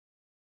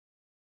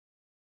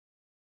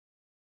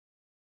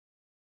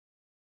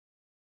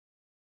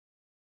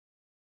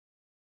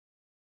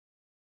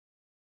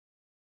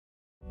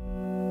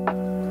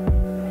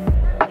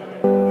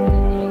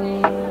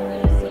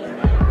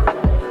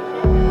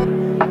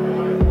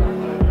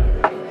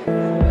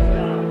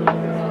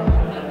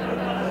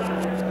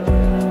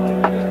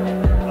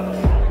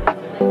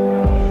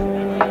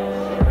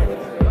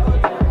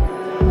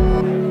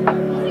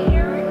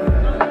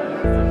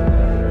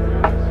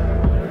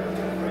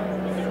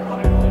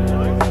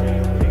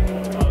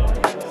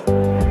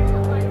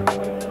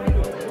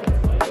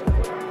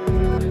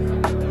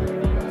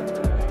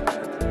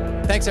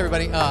Thanks,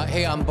 everybody.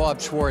 Hey, I'm Bob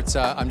Schwartz.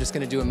 I'm just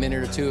going to do a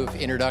minute or two of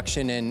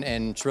introduction,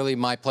 and it's really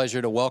my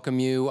pleasure to welcome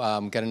you.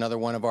 Got another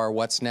one of our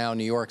What's Now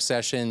New York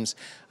sessions.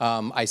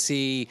 I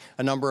see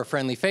a number of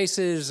friendly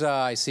faces.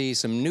 I see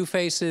some new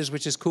faces,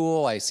 which is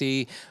cool. I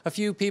see a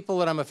few people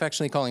that I'm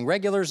affectionately calling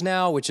regulars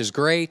now, which is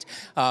great.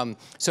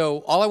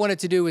 So all I wanted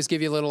to do is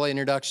give you a little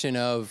introduction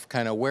of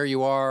kind of where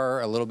you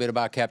are, a little bit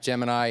about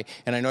Capgemini,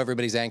 and I know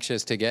everybody's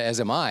anxious to get, as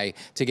am I,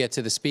 to get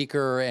to the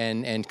speaker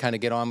and kind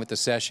of get on with the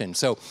session.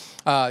 So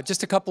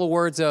just a couple of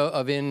words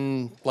of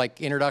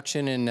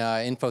introduction and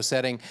info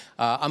setting.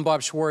 I'm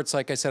Bob Schwartz.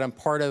 Like I said, I'm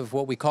part of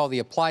what we call the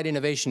Applied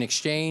Innovation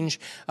Exchange.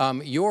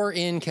 You're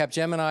in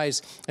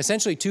Capgemini's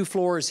essentially 2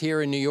 floors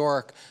here in New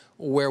York,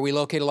 where we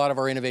locate a lot of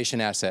our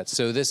innovation assets.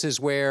 So this is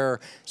where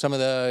some of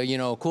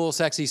the cool,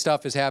 sexy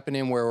stuff is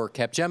happening, where we're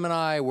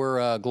Capgemini, we're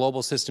a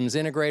global systems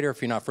integrator.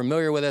 If you're not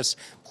familiar with us,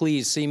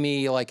 please see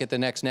me like at the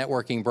next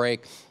networking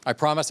break. I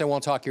promise I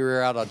won't talk your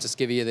ear out, I'll just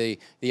give you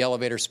the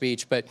elevator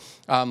speech. But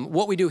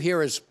what we do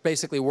here is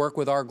basically work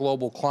with our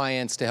global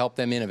clients to help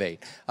them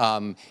innovate.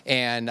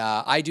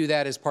 I do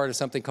that as part of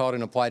something called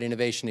an Applied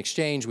Innovation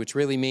Exchange, which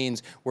really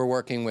means we're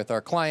working with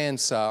our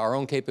clients, our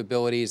own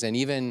capabilities, and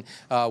even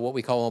what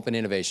we call open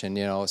innovation.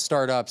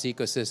 Startups,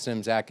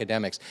 ecosystems,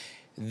 academics.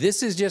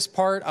 This is just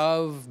part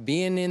of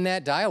being in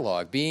that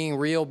dialogue, being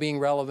real, being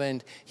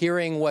relevant,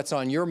 hearing what's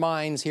on your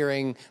minds,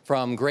 hearing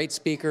from great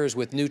speakers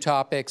with new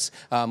topics.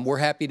 We're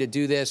happy to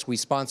do this. We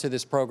sponsor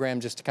this program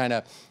just to kind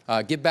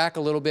of give back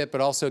a little bit, but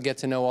also get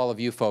to know all of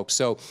you folks.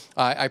 So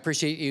I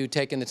appreciate you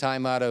taking the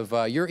time out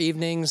of your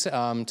evenings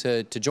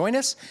to join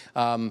us.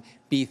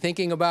 Be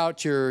thinking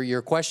about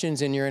your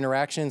questions and your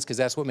interactions, because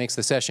that's what makes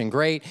the session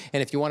great.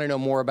 And if you want to know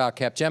more about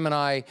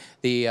Capgemini,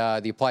 the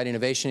Applied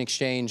Innovation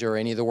Exchange, or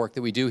any of the work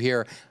that we do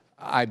here,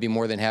 I'd be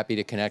more than happy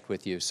to connect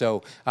with you.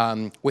 So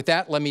with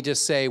that, let me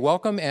just say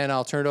welcome, and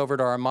I'll turn it over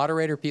to our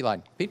moderator, Pete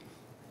Lyden. Pete?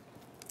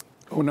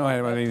 Oh, no, I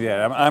don't need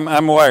that.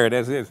 I'm wired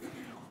as is.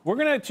 We're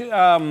going to,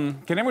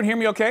 can everyone hear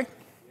me okay?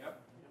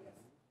 Yep.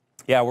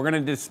 Yeah, we're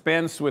going to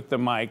dispense with the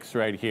mics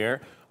right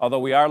here. Although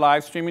we are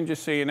live streaming,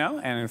 just so you know,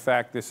 and in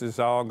fact, this is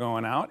all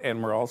going out,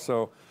 and we're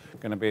also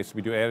going to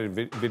basically do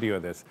edited video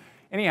of this.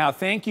 Anyhow,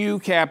 thank you,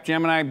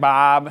 Capgemini,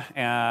 Bob.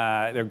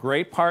 They're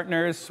great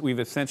partners. We've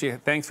essentially,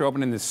 thanks for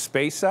opening this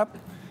space up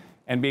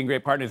and being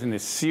great partners in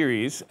this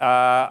series.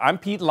 I'm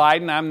Pete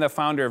Lyden. I'm the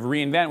founder of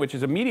reInvent, which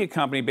is a media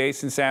company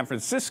based in San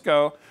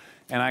Francisco,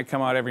 and I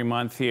come out every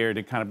month here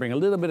to kind of bring a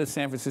little bit of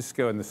San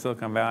Francisco and the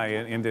Silicon Valley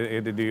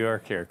into New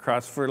York here,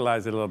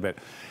 cross-fertilize it a little bit.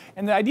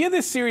 And the idea of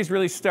this series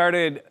really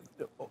started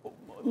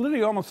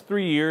literally almost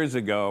 3 years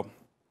ago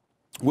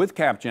with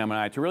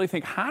Capgemini to really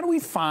think, how do we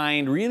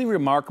find really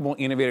remarkable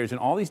innovators in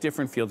all these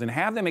different fields and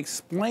have them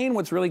explain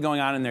what's really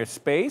going on in their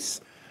space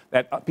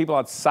that people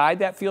outside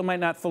that field might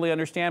not fully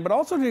understand, but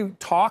also to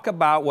talk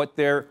about what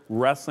they're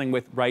wrestling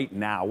with right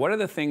now. What are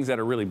the things that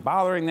are really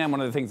bothering them? What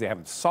are the things they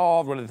haven't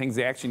solved? What are the things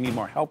they actually need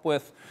more help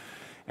with?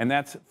 And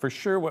that's for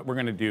sure what we're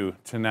going to do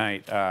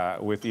tonight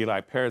with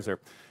Eli Perzer.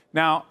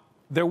 Now,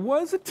 there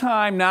was a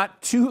time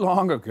not too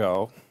long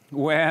ago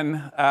when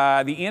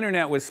the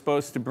internet was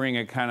supposed to bring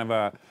a kind of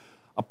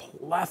a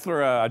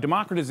plethora, a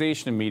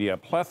democratization of media, a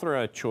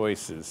plethora of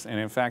choices. And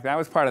in fact, I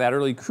was part of that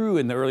early crew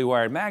in the early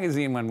Wired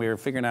magazine when we were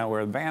figuring out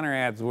where the banner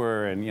ads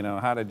were and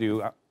how to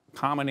do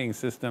commenting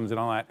systems and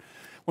all that.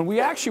 When we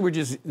actually were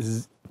just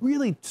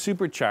really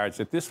supercharged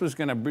that this was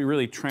going to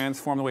really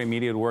transform the way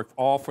media would work,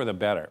 all for the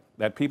better.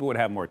 That people would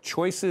have more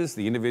choices,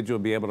 the individual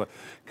would be able to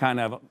kind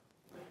of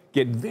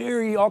get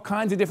all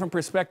kinds of different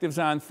perspectives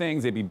on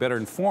things. They'd be better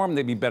informed,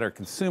 they'd be better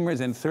consumers,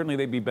 and certainly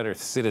they'd be better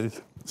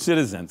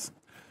citizens.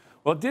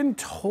 Well, it didn't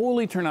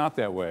totally turn out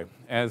that way,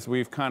 as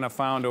we've kind of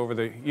found over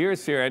the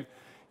years here.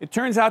 It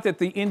turns out that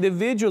the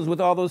individuals with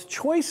all those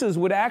choices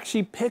would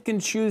actually pick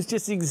and choose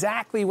just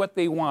exactly what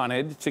they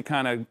wanted to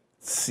kind of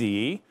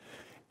see.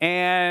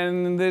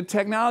 And the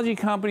technology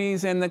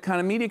companies and the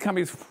kind of media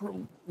companies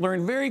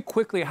learned very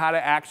quickly how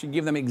to actually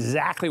give them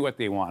exactly what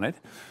they wanted.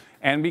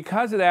 And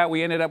because of that,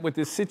 we ended up with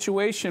this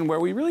situation where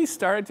we really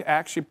started to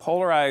actually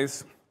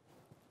polarize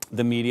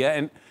the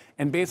media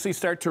and basically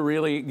start to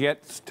really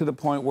get to the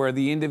point where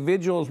the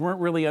individuals weren't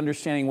really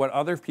understanding what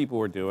other people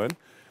were doing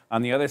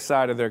on the other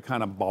side of their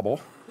kind of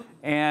bubble.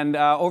 And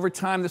over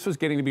time, this was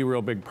getting to be a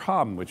real big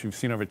problem, which we've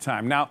seen over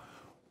time. Now,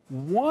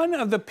 one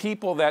of the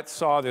people that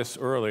saw this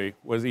early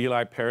was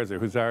Eli Perzer,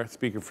 who's our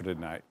speaker for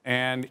tonight.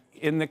 And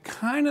in the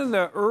kind of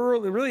the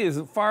early, really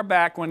as far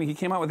back when he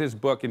came out with his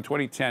book in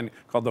 2010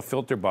 called The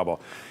Filter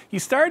Bubble, he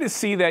started to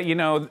see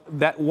that,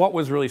 that what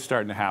was really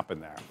starting to happen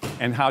there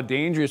and how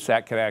dangerous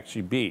that could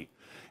actually be.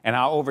 And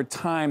how over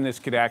time this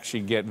could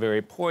actually get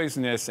very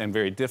poisonous and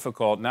very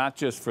difficult, not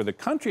just for the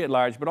country at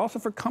large, but also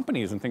for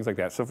companies and things like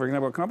that. So for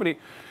example, a company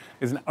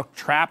is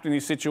trapped in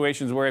these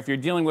situations where if you're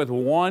dealing with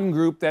one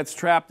group that's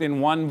trapped in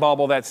one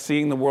bubble that's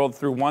seeing the world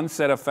through one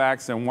set of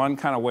facts and one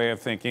kind of way of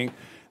thinking,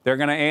 they're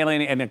going to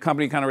alienate, and the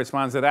company kind of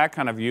responds to that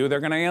kind of view,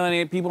 they're going to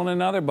alienate people in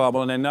another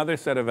bubble, in another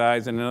set of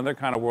eyes, in another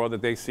kind of world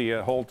that they see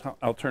a whole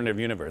alternative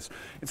universe.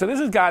 And so this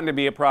has gotten to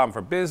be a problem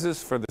for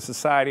business, for the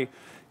society,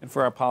 and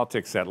for our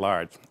politics at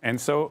large. And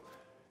so,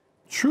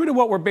 true to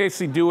what we're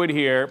basically doing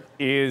here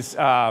is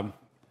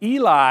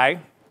Eli,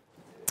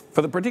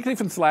 particularly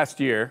since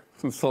last year,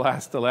 since the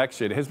last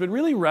election, has been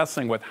really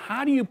wrestling with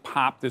how do you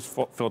pop this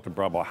filter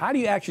bubble? How do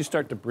you actually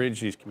start to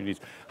bridge these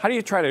communities? How do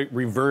you try to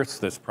reverse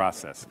this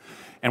process?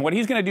 And what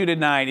he's going to do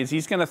tonight is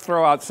he's going to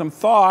throw out some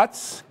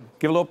thoughts,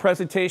 give a little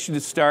presentation to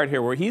start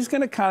here, where he's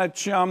going to kind of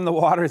chum the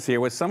waters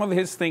here with some of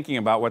his thinking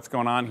about what's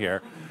going on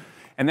here.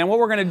 And then what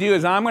we're going to do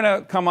is I'm going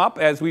to come up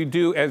as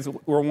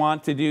we're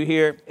wont to do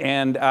here,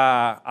 and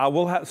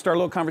we'll start a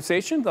little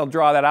conversation. I'll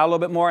draw that out a little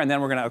bit more, and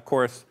then we're going to, of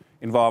course,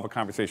 involve a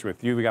conversation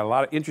with you. We got a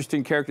lot of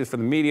interesting characters from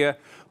the media,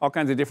 all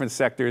kinds of different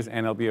sectors,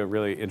 and it'll be a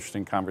really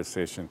interesting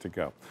conversation to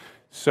go.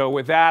 So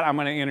with that, I'm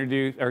going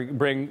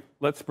to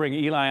let's bring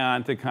Eli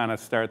on to kind of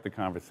start the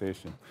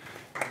conversation.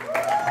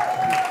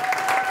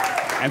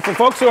 And for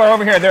folks who are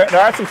over here, there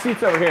are some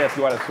seats over here if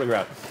you want to swing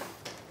around.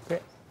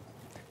 Great.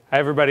 Hi,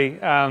 everybody.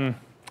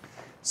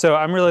 So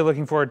I'm really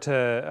looking forward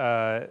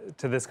to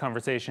this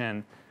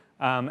conversation.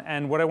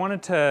 And what I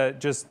wanted to,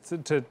 just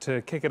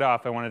to kick it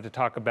off, I wanted to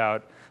talk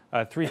about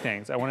three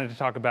things. I wanted to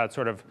talk about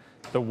sort of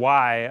the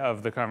why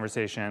of the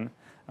conversation.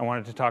 I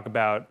wanted to talk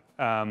about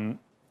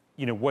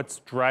what's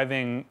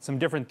driving, some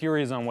different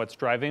theories on what's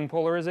driving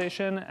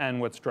polarization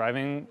and what's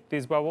driving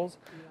these bubbles.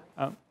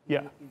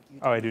 Yeah.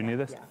 Oh, I do need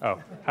this?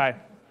 Oh, hi.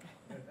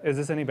 Is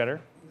this any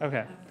better?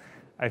 OK.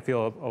 I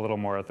feel a little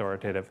more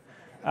authoritative.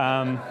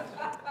 And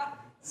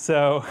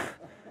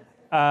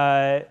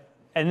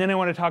then I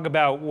want to talk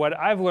about what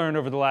I've learned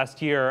over the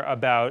last year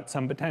about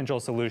some potential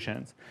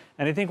solutions.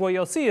 And I think what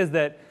you'll see is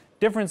that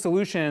different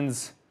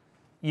solutions,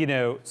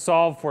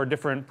 solve for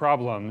different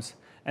problems.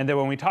 And that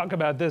when we talk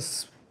about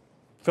this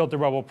filter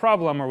bubble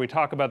problem, or we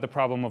talk about the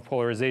problem of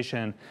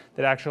polarization,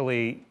 that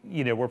actually,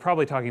 we're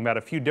probably talking about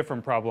a few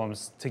different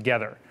problems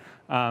together.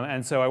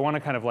 And so I want to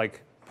kind of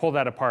like pull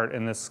that apart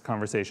in this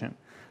conversation.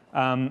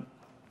 But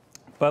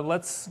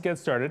let's get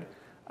started.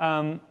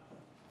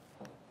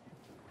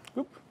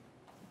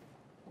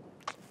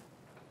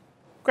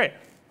 Great,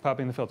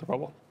 popping the filter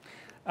bubble.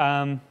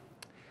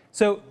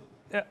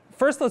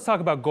 First, let's talk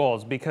about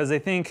goals, because I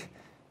think,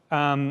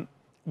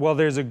 well,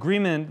 there's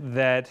agreement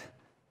that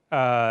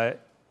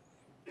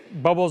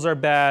bubbles are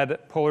bad,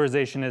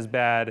 polarization is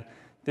bad.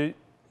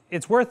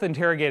 It's worth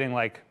interrogating,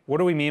 like, what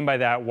do we mean by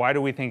that? Why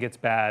do we think it's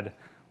bad?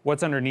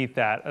 What's underneath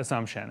that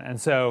assumption? And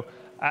so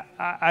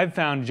I've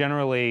found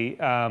generally,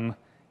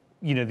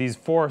 these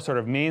four sort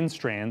of main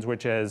strains,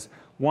 which is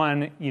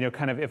one,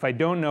 kind of if I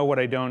don't know what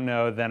I don't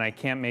know, then I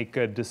can't make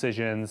good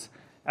decisions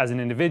as an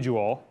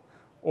individual.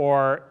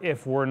 Or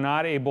if we're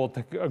not able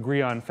to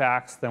agree on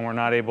facts, then we're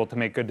not able to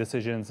make good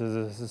decisions as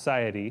a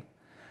society.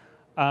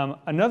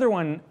 Another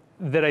one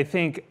that I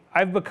think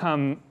I've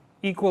become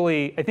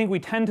equally, I think we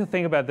tend to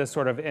think about this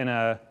sort of in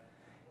a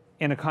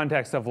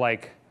context of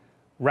like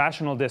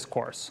rational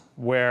discourse,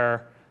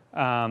 where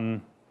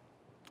I'm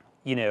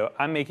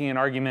making an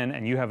argument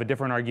and you have a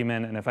different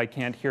argument, and if I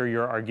can't hear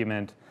your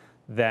argument,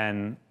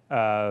 then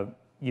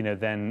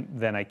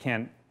then I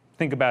can't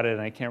think about it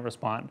and I can't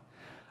respond.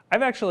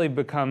 I've actually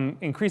become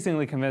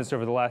increasingly convinced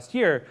over the last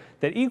year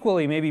that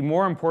equally, maybe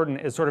more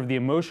important, is sort of the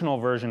emotional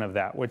version of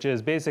that, which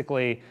is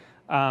basically,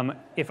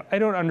 if I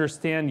don't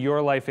understand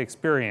your life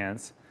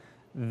experience,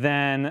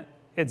 then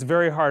it's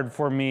very hard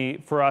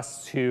for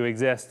us to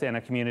exist in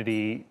a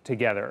community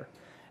together.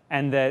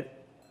 And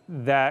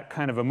that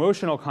kind of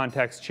emotional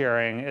context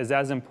sharing is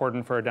as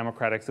important for a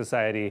democratic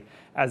society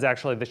as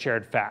actually the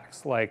shared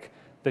facts. Like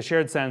the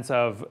shared sense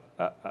of,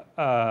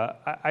 I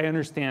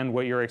understand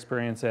what your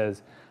experience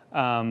is,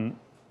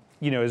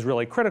 is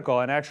really critical.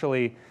 And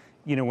actually,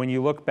 when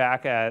you look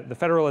back at the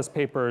Federalist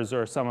Papers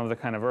or some of the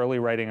kind of early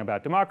writing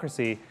about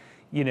democracy,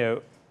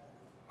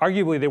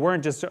 arguably they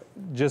weren't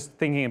just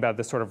thinking about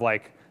this sort of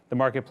like the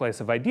marketplace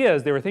of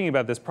ideas. They were thinking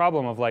about this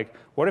problem of like,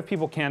 what if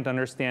people can't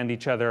understand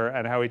each other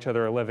and how each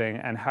other are living,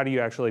 and how do you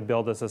actually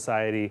build a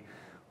society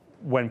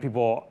when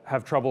people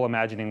have trouble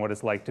imagining what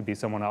it's like to be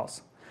someone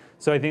else?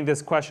 So I think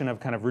this question of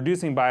kind of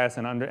reducing bias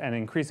and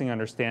increasing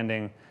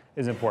understanding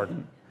is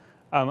important.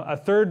 A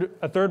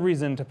third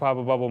reason to pop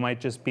a bubble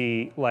might just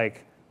be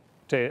like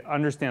to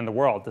understand the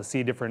world, to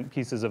see different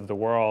pieces of the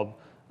world,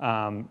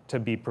 to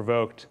be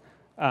provoked.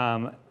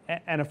 And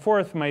a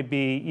fourth might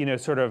be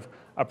sort of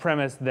a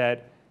premise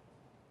that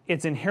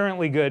it's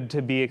inherently good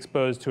to be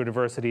exposed to a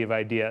diversity of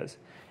ideas.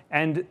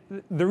 And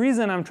the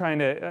reason I'm trying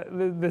to,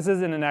 this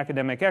isn't an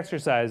academic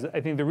exercise, I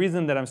think the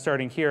reason that I'm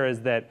starting here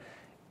is that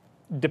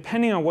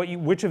depending on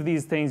which of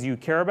these things you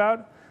care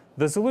about,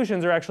 the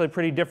solutions are actually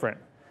pretty different.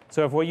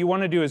 So if what you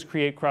want to do is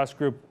create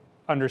cross-group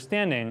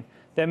understanding,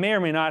 that may or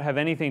may not have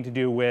anything to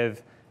do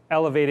with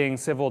elevating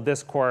civil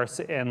discourse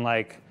in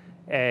like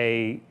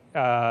a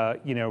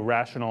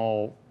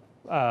rational,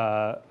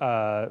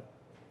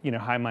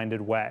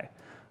 high-minded way.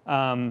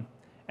 And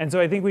so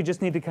I think we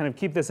just need to kind of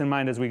keep this in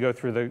mind as we go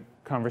through the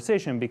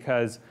conversation,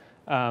 because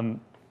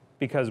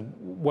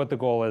what the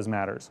goal is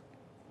matters.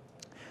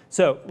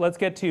 So let's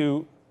get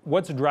to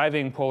what's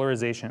driving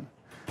polarization.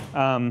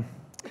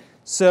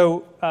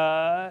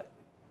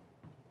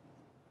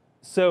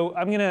 So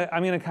I'm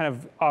gonna kind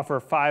of offer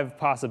 5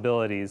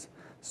 possibilities,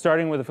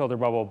 starting with a filter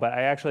bubble. But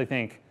I actually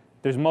think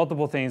there's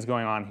multiple things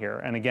going on here.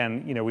 And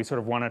again, we sort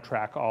of want to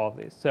track all of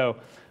these. So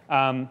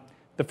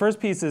the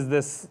first piece is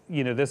this,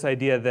 this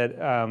idea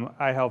that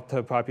I helped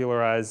to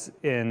popularize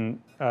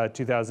in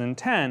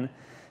 2010,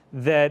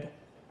 that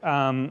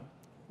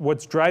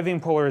what's driving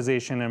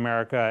polarization in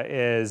America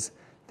is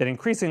that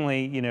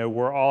increasingly,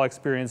 we're all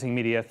experiencing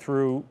media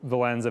through the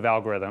lens of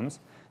algorithms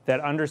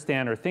that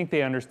understand or think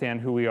they understand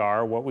who we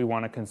are, what we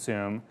want to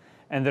consume,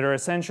 and that are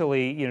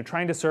essentially,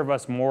 trying to serve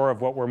us more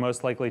of what we're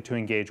most likely to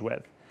engage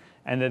with.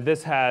 And that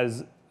this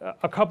has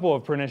a couple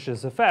of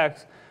pernicious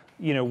effects.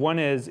 One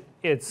is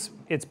it's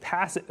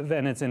passive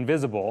and it's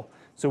invisible,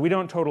 so we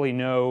don't totally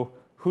know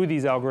who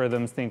these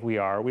algorithms think we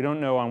are. We don't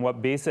know on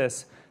what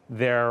basis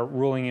they're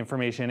ruling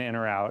information in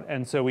or out,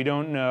 and so we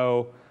don't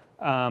know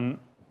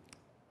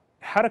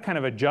how to kind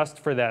of adjust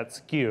for that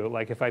skew.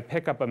 Like if I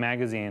pick up a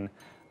magazine,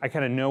 I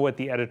kind of know what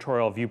the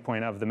editorial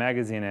viewpoint of the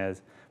magazine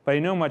is, but I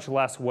know much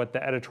less what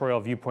the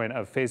editorial viewpoint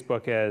of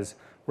Facebook is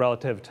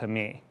relative to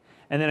me.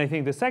 And then I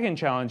think the second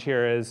challenge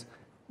here is,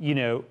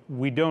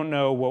 we don't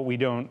know what we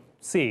don't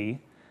see.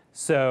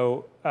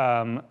 So,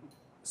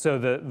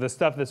 the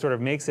stuff that sort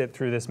of makes it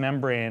through this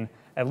membrane,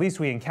 at least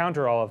we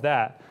encounter all of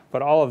that.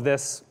 But all of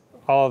this,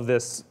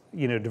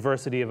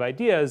 diversity of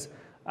ideas,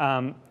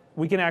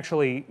 we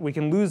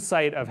can lose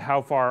sight of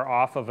how far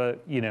off of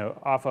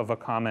a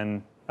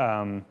common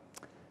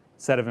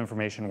set of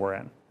information we're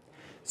in.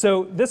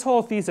 So this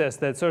whole thesis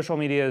that social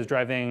media is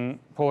driving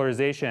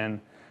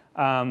polarization,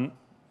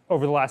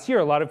 over the last year,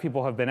 a lot of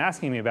people have been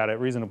asking me about it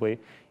reasonably,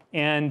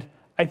 and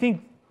I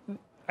think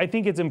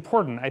it's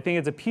important. I think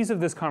it's a piece of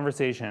this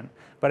conversation.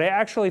 But I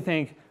actually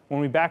think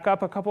when we back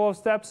up a couple of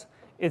steps,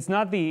 it's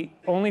not the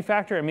only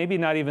factor, and maybe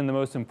not even the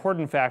most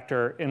important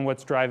factor in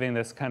what's driving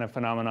this kind of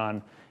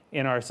phenomenon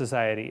in our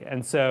society.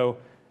 And so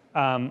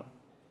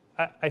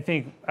I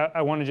think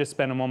I want to just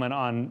spend a moment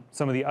on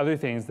some of the other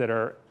things that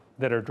are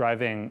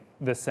driving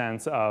this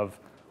sense of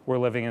we're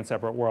living in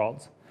separate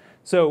worlds.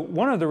 So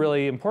one of the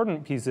really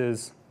important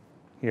pieces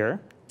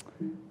here,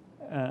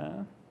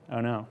 oh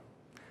no.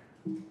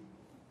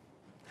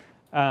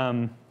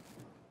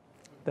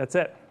 That's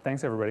it.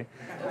 Thanks, everybody.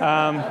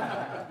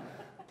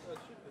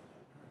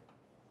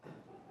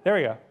 There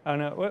we go. Oh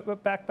no,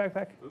 back.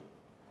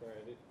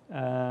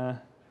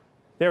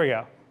 There we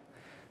go.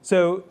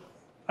 So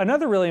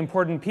another really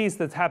important piece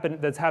that's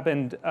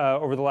happened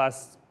over the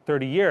last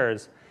 30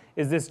 years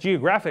is this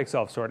geographic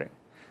self-sorting.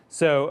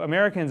 So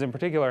Americans in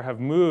particular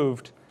have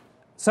moved.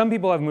 Some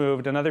people have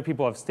moved and other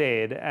people have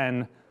stayed.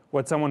 And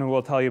what someone who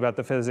will tell you about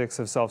the physics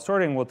of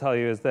self-sorting will tell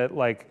you is that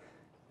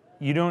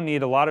you don't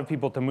need a lot of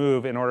people to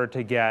move in order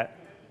to get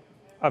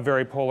a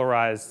very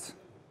polarized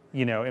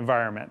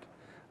environment.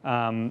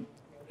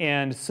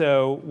 And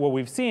so what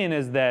we've seen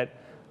is that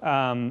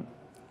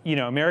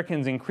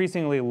Americans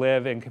increasingly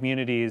live in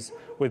communities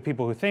with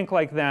people who think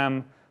like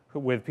them,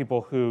 with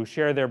people who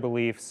share their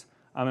beliefs,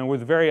 and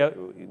with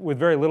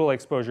very little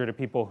exposure to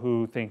people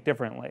who think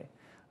differently.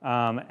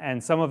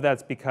 And some of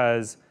that's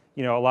because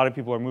a lot of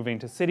people are moving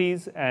to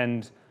cities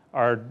and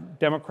are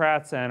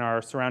Democrats and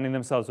are surrounding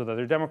themselves with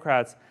other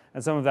Democrats.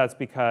 And some of that's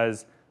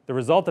because the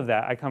result of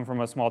that, I come from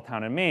a small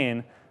town in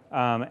Maine,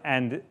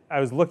 and I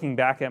was looking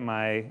back at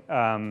my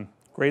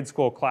grade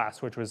school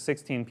class, which was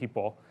 16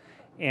 people,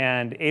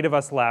 and 8 of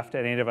us left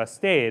and 8 of us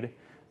stayed.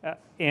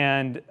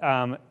 And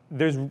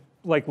there's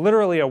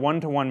literally a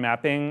one-to-one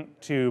mapping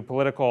to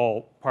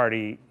political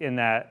party in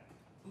that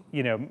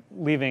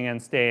leaving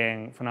and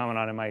staying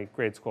phenomenon in my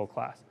grade school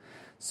class.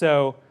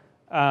 So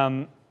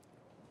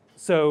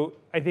so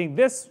I think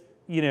this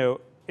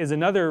is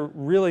another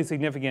really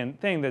significant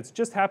thing that's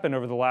just happened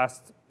over the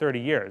last 30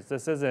 years.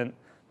 This isn't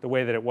the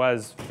way that it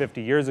was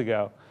 50 years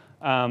ago.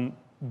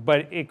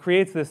 But it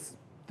creates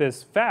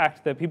this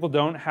fact that people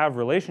don't have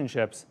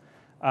relationships,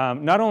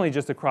 not only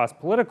just across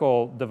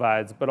political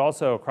divides, but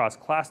also across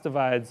class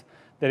divides,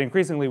 that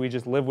increasingly we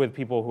just live with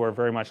people who are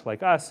very much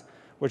like us,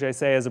 which I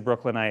say as a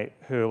Brooklynite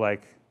who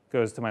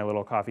goes to my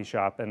little coffee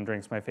shop and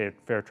drinks my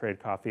fair trade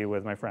coffee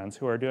with my friends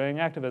who are doing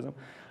activism.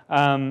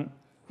 I'm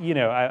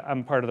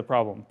part of the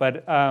problem.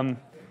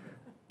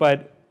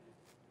 But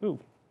ooh,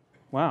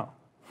 wow.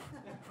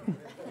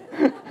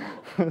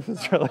 This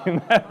is really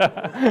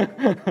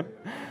meta.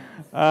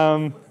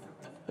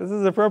 This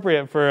is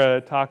appropriate for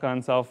a talk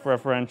on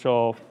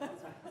self-referential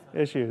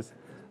issues.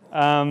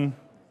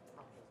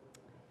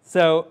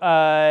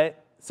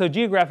 So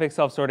geographic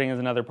self-sorting is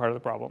another part of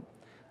the problem.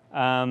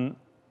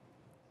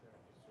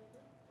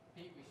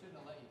 Pete, we shouldn't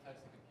have let you touch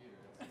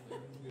the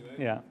computer.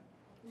 Yeah.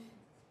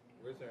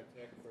 Where's our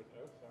tech for?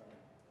 Oh, sorry.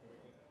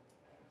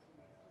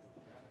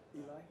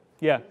 Eli?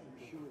 Yeah.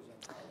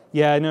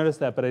 Yeah, I noticed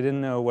that, but I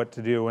didn't know what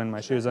to do when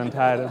my shoe's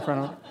untied in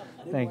front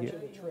of me. Thank you.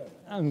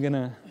 I'm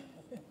gonna.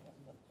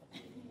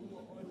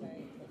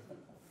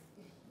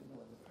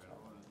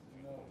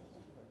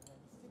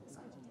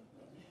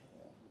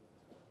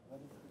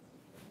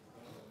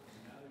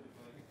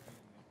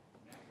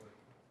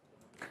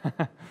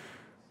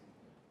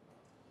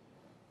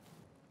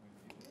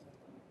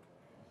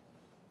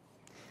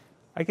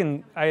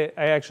 I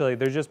actually,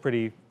 they're just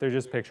pretty, they're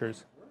just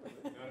pictures.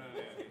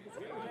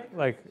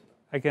 Like,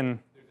 I can.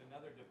 There's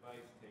another device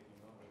taking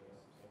over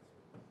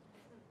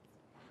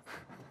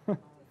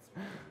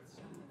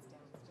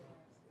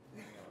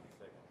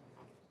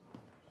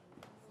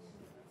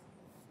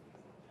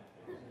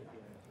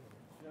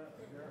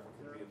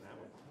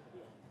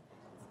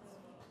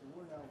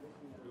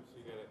Oops,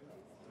 you got it.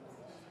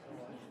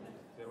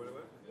 Is that what it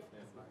was?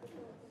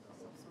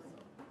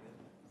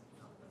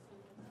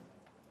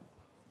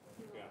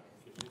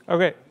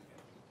 Okay.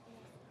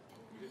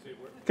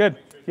 Good.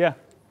 Yeah.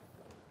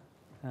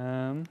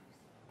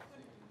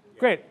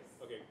 Great.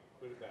 Okay,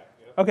 put it back.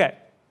 Yep. Okay.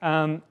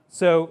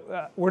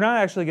 So we're not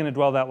actually going to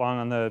dwell that long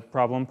on the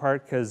problem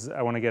part because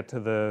I want to get to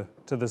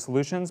the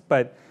solutions.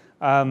 But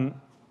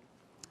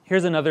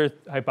here's another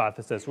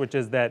hypothesis, which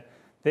is that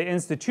the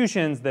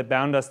institutions that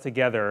bound us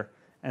together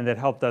and that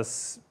helped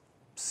us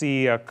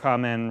see a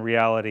common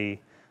reality,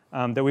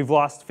 that we've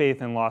lost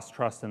faith and lost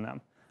trust in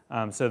them.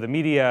 So the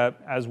media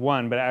as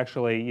one, but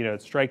actually,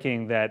 it's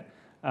striking that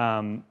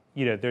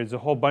there's a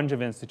whole bunch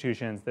of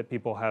institutions that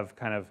people have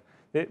kind of.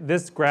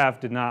 This graph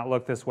did not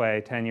look this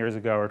way 10 years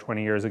ago or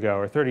 20 years ago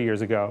or 30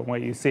 years ago. And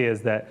what you see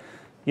is that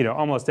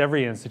almost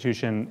every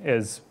institution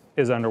is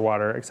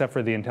underwater except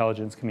for the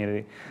intelligence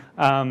community.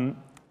 If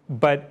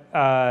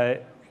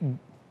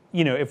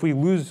we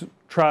lose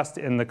trust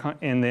in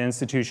the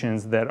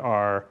institutions that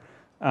are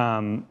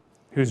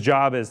whose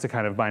job is to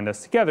kind of bind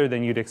us together,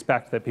 then you'd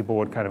expect that people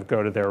would kind of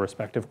go to their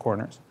respective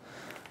corners.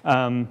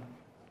 A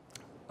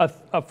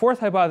fourth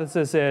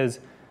hypothesis is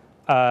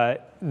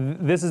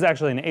this is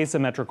actually an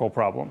asymmetrical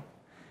problem.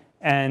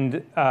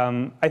 And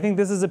I think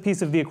this is a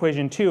piece of the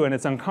equation too, and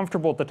it's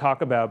uncomfortable to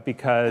talk about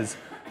because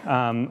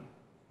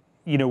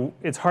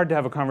it's hard to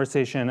have a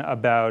conversation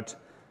about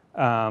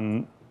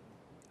seeing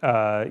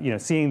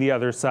the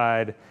other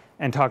side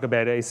and talk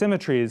about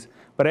asymmetries.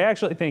 But I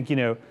actually think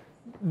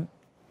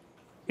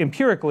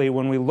empirically,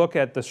 when we look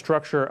at the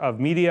structure of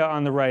media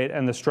on the right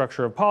and the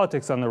structure of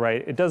politics on the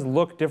right, it does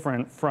look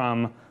different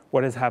from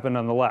what has happened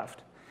on the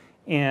left.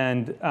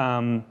 And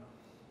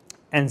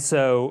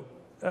so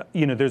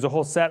there's a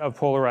whole set of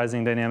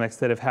polarizing dynamics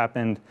that have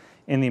happened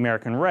in the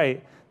American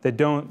right that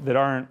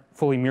aren't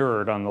fully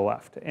mirrored on the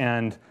left.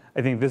 And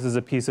I think this is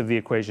a piece of the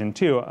equation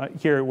too.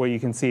 Here, what you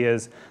can see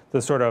is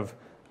the sort of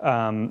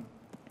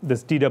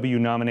this DW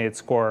nominate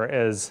score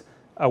is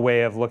a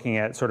way of looking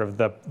at sort of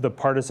the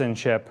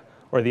partisanship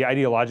or the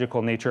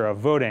ideological nature of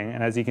voting.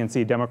 And as you can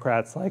see,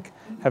 Democrats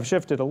have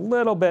shifted a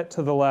little bit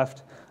to the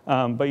left,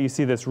 but you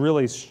see this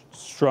really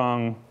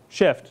strong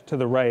shift to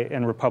the right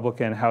in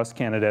Republican House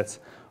candidates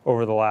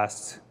over the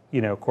last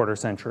quarter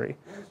century.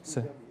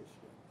 So,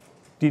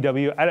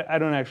 DW, I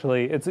don't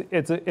actually.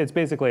 It's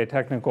basically a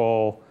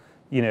technical.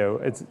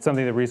 It's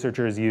something that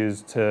researchers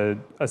use to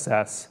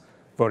assess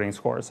voting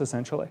scores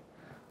essentially.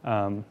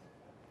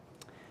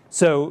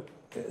 So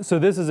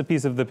this is a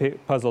piece of the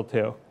puzzle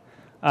too.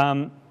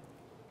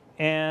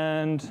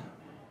 And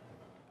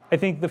I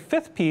think the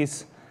fifth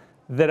piece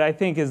that I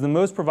think is the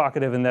most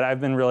provocative and that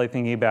I've been really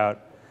thinking about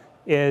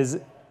is,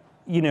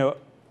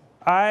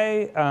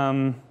 I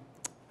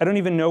don't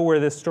even know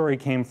where this story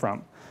came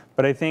from,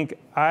 but I think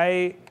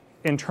I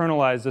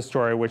internalized a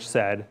story which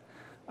said,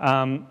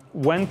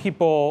 when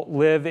people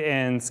live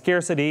in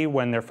scarcity,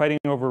 when they're fighting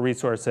over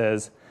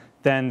resources,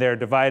 then they're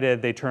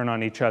divided, they turn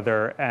on each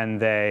other, and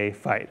they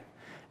fight.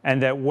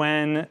 And that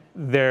when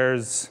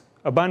there's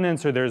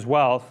abundance or there's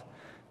wealth,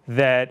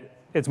 that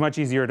it's much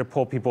easier to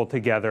pull people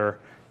together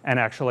and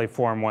actually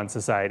form one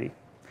society.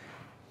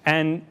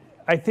 And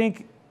I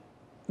think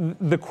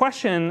the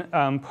question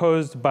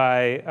posed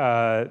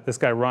by this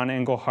guy, Ron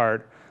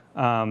Engelhardt,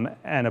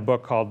 and a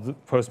book called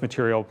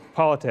Post-Material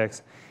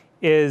Politics,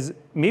 is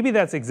maybe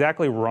that's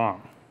exactly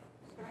wrong.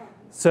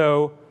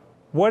 So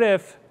what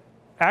if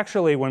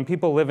actually when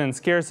people live in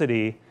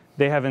scarcity,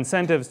 they have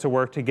incentives to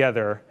work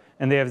together,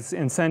 and they have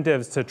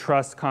incentives to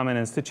trust common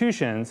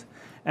institutions?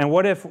 And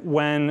what if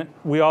when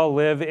we all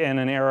live in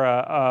an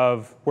era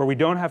of where we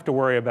don't have to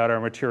worry about our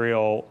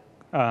material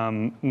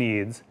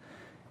needs,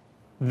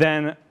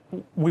 then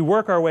we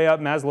work our way up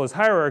Maslow's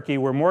hierarchy,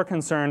 we're more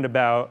concerned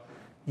about,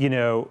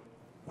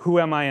 who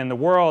am I in the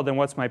world and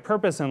what's my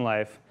purpose in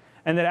life?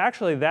 And that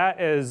actually that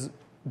is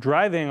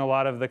driving a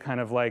lot of the kind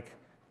of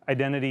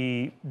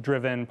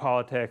identity-driven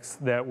politics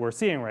that we're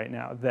seeing right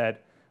now,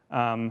 that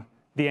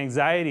the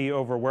anxiety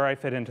over where I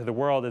fit into the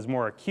world is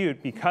more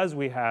acute because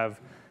we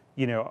have,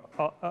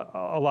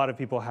 a lot of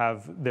people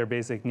have their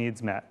basic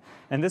needs met.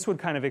 And this would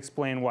kind of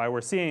explain why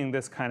we're seeing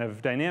this kind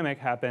of dynamic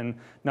happen,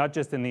 not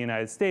just in the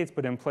United States,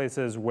 but in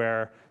places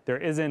where there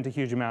isn't a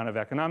huge amount of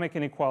economic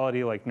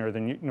inequality, like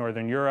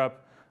Northern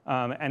Europe,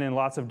 and in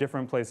lots of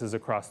different places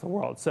across the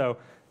world. So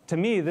to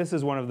me, this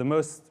is one of the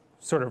most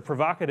sort of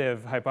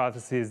provocative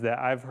hypotheses that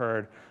I've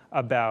heard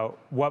about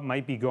what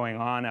might be going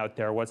on out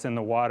there, what's in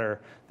the water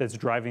that's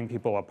driving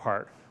people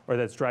apart, or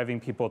that's driving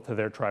people to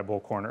their tribal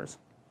corners.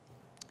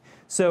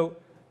 So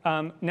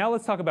now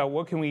let's talk about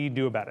what can we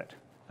do about it.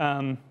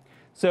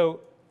 So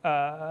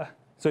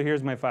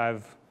here's my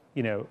 5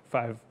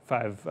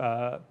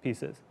 five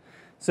pieces.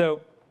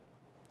 So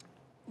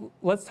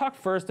let's talk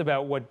first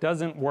about what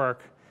doesn't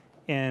work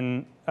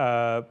in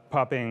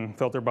popping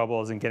filter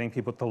bubbles and getting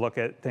people to look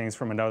at things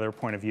from another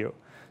point of view.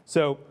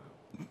 So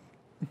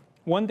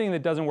one thing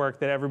that doesn't work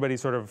that everybody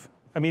sort of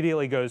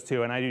immediately goes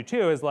to, and I do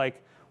too, is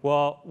like,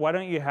 well, why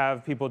don't you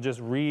have people just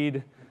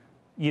read,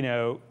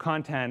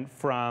 content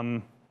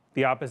from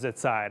the opposite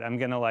side? I'm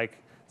going to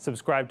like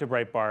subscribe to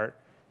Breitbart,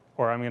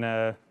 or I'm going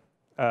to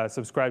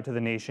subscribe to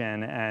The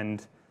Nation,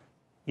 and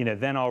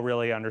then I'll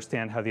really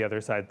understand how the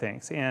other side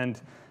thinks.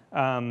 And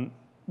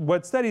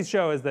what studies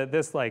show is that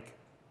this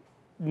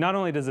not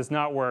only does this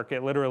not work,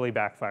 it literally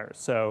backfires.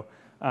 So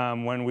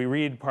when we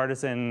read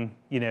partisan,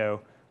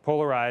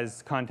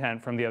 polarized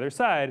content from the other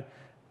side,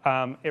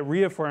 it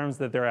reaffirms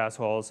that they're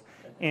assholes.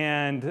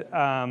 And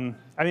I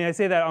mean, I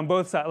say that on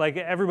both sides. Like,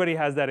 everybody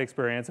has that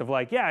experience of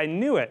like, yeah, I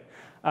knew it.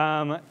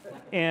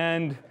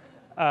 And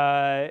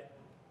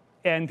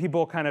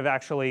people kind of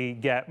actually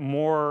get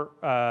more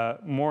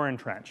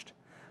entrenched.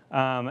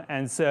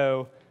 And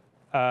so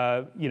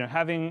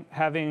having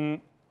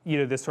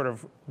this sort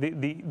of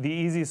the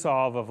easy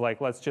solve of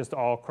like, let's just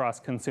all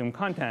cross-consume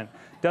content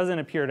doesn't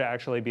appear to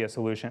actually be a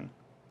solution.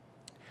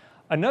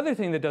 Another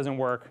thing that doesn't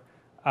work,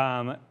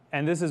 and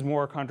this is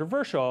more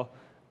controversial,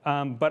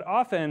 but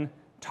often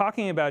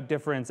talking about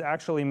difference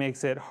actually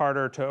makes it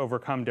harder to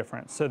overcome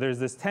difference. So there's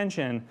this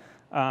tension,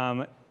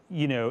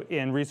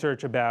 in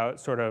research about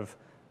sort of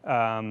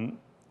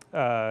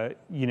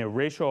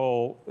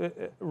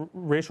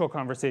racial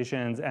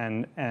conversations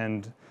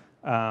and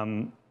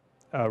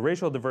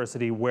racial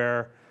diversity,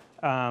 where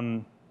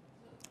on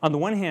the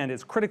one hand,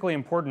 it's critically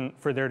important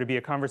for there to be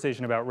a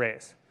conversation about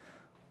race.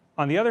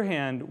 On the other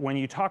hand, when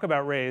you talk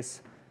about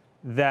race,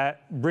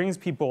 that brings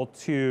people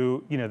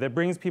to, that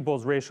brings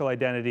people's racial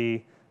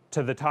identity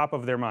to the top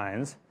of their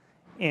minds.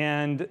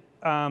 And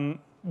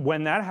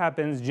when that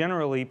happens,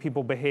 generally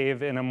people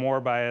behave in a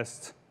more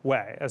biased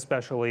way,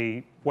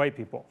 especially white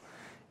people.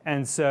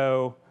 And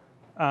so,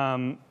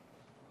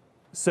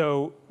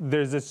 so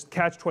there's this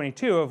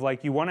catch-22 of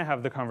like, you want to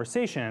have the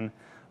conversation,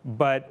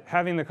 but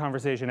having the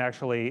conversation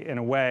actually, in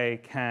a way,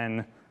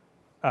 can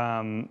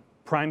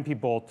prime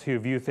people to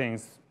view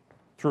things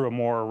through a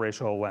more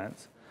racial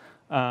lens.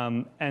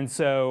 And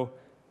so,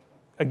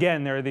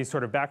 again, there are these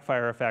sort of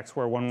backfire effects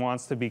where one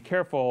wants to be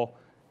careful,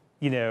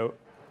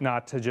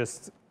 not to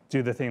just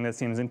do the thing that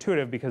seems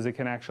intuitive, because it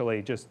can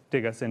actually just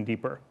dig us in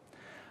deeper.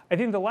 I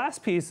think the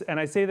last piece, and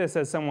I say this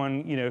as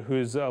someone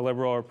who's a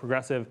liberal or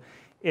progressive,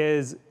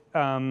 is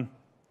part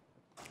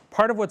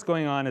of what's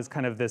going on is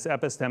kind of this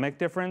epistemic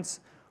difference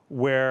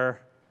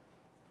where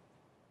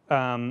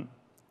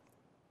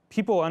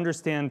people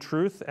understand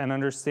truth and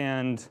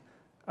understand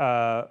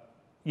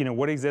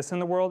what exists in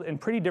the world in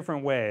pretty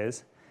different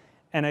ways.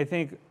 And I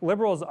think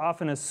liberals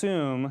often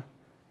assume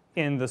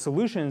in the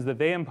solutions that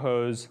they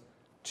impose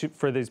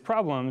for these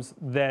problems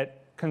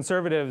that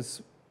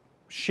conservatives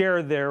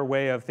share their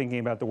way of thinking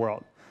about the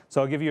world. So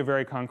I'll give you a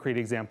very concrete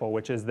example,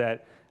 which is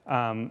that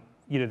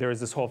there was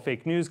this whole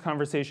fake news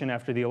conversation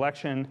after the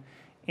election,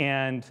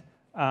 and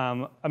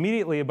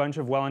immediately a bunch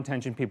of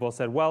well-intentioned people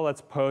said, well,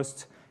 let's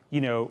post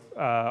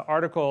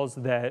articles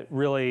that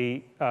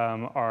really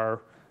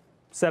are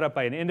set up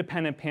by an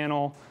independent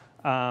panel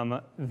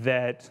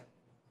that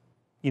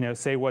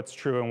say what's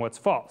true and what's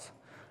false.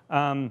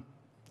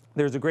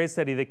 There's a great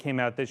study that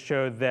came out that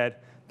showed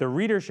that the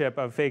readership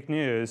of fake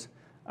news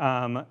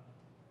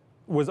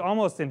was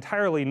almost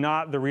entirely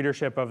not the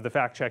readership of the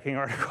fact-checking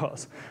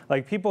articles.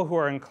 Like, people who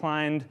are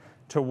inclined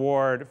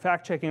toward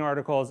fact-checking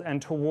articles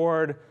and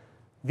toward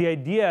the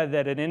idea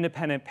that an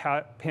independent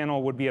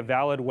panel would be a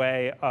valid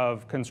way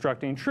of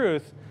constructing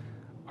truth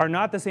are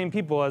not the same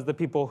people as the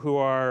people who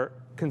are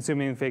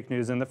consuming fake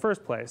news in the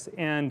first place.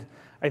 And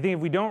I think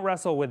if we don't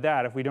wrestle with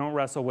that, if we don't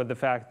wrestle with the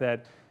fact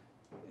that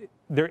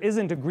there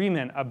isn't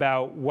agreement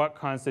about what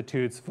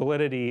constitutes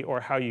validity or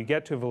how you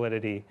get to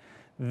validity,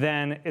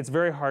 then it's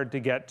very hard to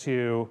get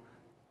to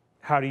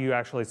how do you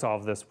actually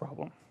solve this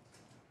problem.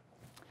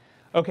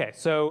 OK,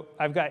 so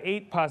I've got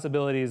 8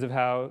 possibilities of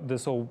how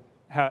this will,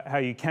 how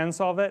you can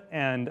solve it,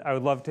 and I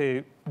would love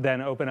to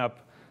then open up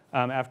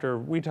after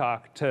we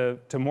talk to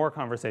more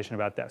conversation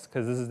about this,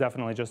 because this is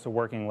definitely just a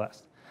working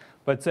list.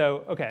 But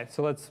so, OK,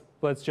 so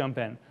let's jump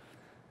in.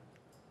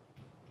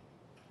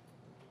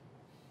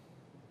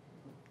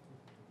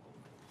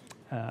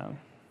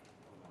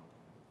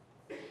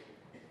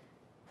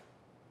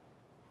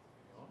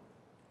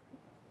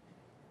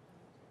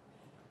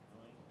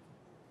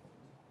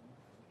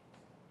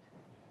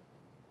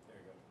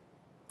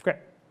 Great.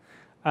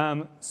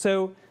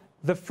 So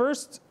the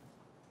first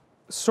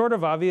sort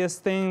of obvious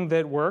thing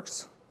that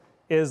works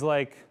is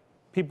like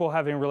people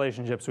having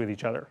relationships with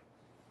each other.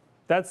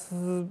 That's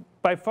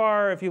by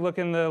far, if you look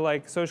in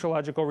the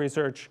sociological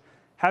research,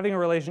 having a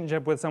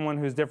relationship with someone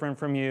who's different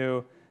from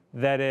you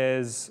that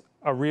is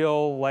a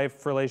real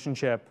life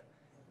relationship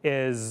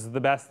is the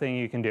best thing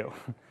you can do.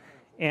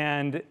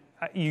 And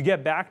you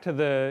get back to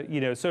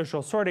the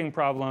social sorting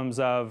problems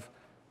of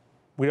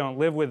we don't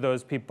live with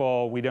those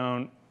people, we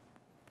don't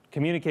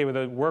communicate with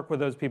those, work with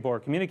those people or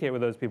communicate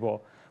with those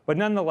people. But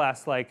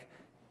nonetheless, like,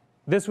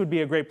 this would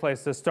be a great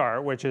place to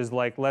start, which is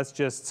like, let's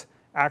just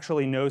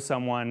actually know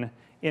someone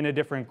in a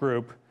different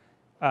group.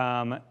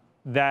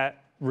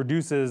 That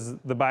reduces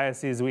the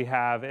biases we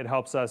have. It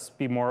helps us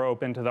be more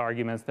open to the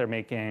arguments they're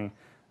making.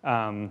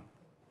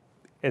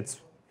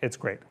 It's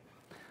great.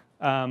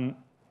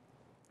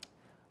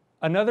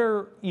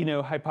 Another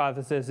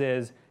hypothesis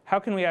is, how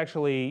can we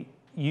actually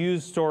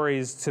use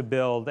stories to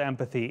build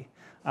empathy?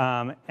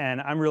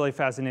 And I'm really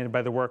fascinated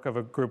by the work of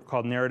a group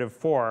called Narrative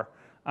 4,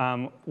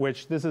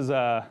 which this is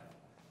a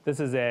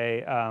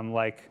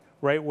like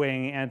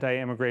right-wing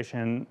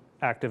anti-immigration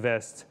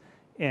activist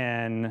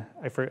in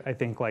I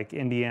think like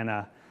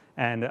Indiana,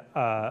 and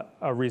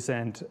a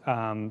recent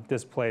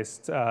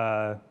displaced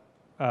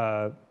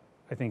I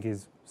think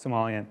he's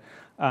Somalian,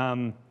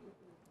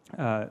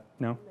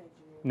 no,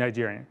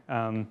 Nigerian,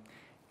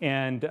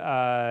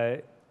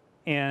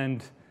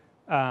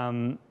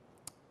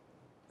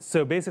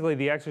 so basically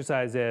the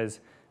exercise is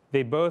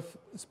they both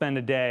spend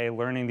a day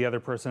learning the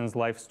other person's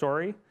life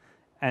story,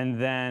 and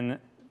then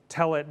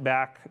tell it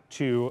back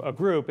to a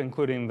group,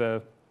 including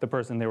the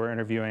person they were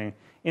interviewing,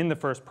 in the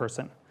first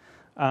person.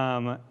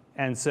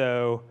 And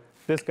so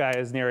this guy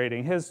is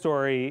narrating his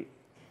story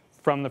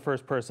from the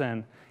first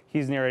person.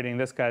 He's narrating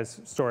this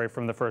guy's story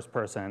from the first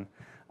person.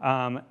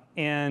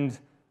 And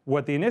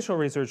what the initial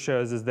research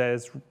shows is that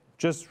it's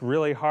just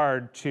really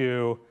hard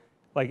to,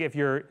 like, if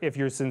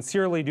you're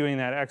sincerely doing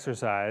that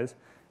exercise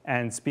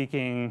and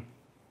speaking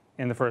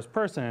in the first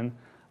person,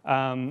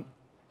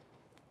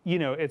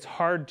 it's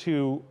hard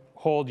to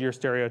hold your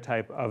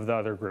stereotype of the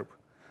other group.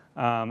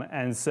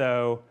 And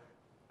so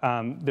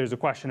there's a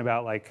question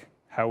about, like,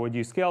 how would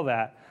you scale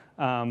that?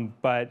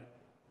 But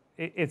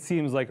it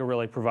seems like a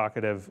really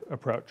provocative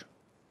approach.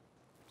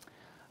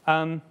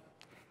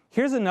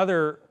 Here's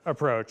another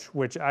approach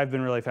which I've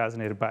been really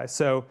fascinated by.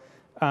 So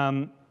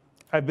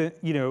I've been,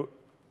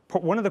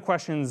 one of the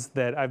questions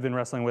that I've been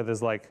wrestling with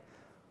is, like,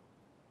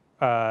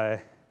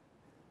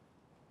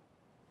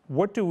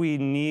 what do we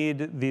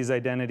need these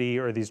identity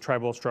or these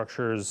tribal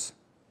structures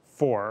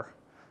for?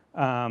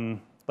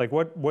 Like,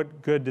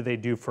 what good do they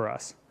do for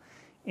us?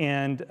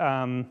 And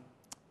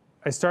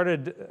I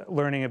started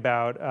learning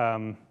about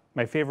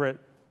my favorite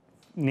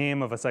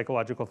name of a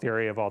psychological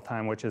theory of all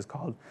time, which is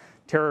called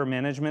terror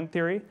management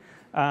theory,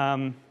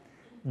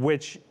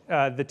 which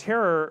the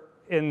terror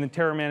in the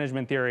terror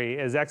management theory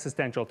is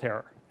existential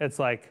terror. It's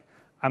like,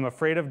 I'm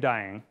afraid of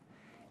dying.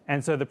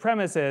 And so the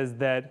premise is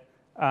that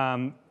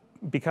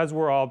because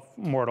we're all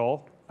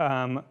mortal,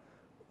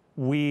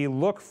 we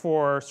look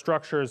for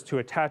structures to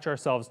attach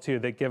ourselves to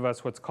that give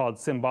us what's called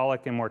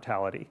symbolic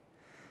immortality.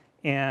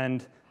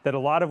 And that a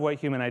lot of what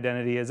human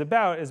identity is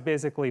about is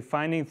basically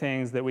finding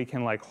things that we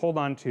can, like, hold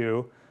on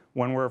to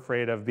when we're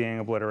afraid of being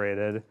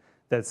obliterated,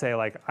 that say,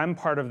 like, I'm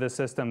part of this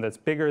system that's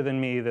bigger than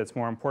me, that's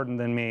more important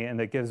than me, and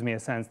that gives me a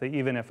sense that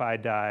even if I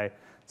die,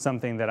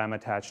 something that I'm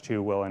attached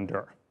to will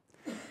endure.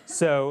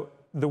 So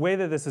the way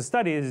that this is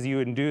studied is you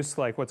induce,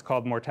 like, what's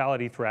called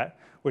mortality threat,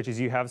 which is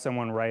you have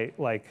someone write,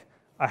 like,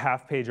 a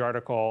half-page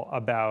article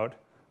about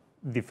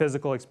the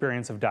physical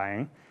experience of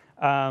dying.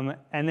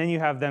 And then you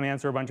have them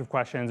answer a bunch of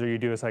questions, or you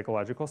do a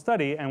psychological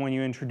study. And when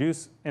you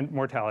introduce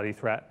mortality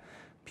threat,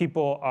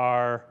 people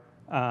are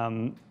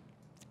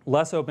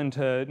less open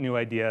to new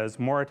ideas,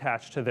 more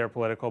attached to their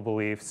political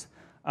beliefs,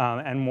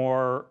 and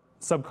more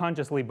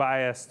subconsciously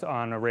biased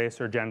on a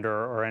race or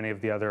gender or any of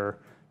the other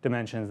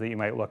dimensions that you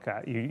might look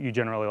at. You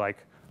generally,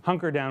 like,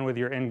 hunker down with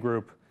your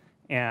in-group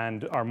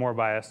and are more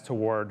biased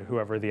toward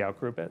whoever the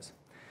out-group is.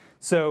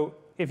 So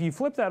if you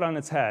flip that on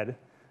its head,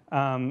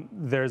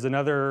 there's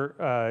another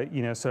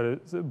sort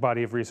of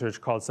body of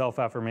research called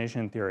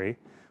self-affirmation theory,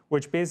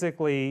 which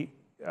basically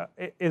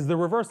is the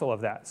reversal of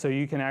that. So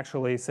you can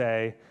actually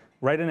say,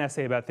 write an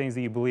essay about things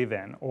that you believe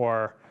in,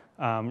 or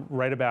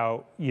write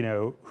about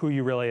who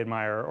you really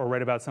admire, or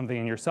write about something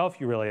in yourself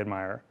you really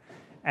admire.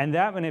 And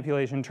that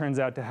manipulation turns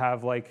out to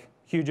have, like,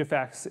 huge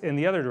effects in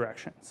the other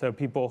direction. So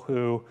people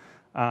who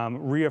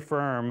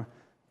reaffirm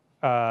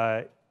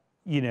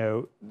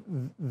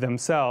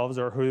themselves,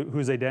 or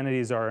whose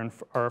identities are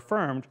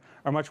affirmed,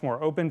 are much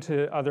more open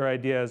to other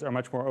ideas, are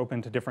much more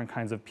open to different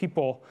kinds of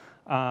people,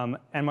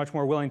 and much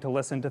more willing to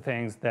listen to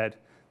things that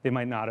they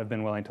might not have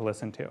been willing to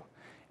listen to.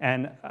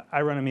 And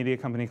I run a media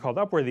company called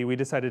Upworthy. We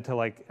decided to,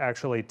 like,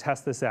 actually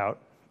test this out.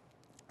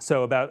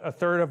 So about a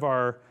third of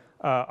our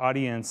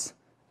audience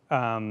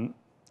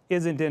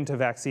isn't into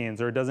vaccines,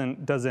 or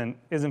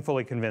isn't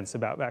fully convinced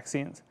about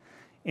vaccines.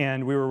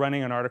 And we were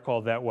running an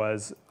article that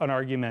was an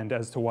argument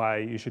as to why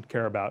you should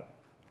care about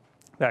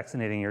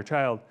vaccinating your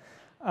child.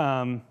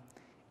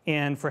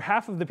 And for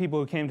half of the people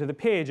who came to the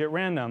page at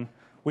random,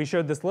 we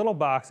showed this little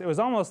box. It was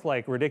almost,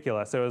 like,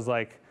 ridiculous. It was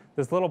like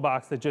this little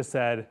box that just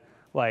said,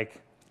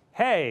 like,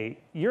 hey,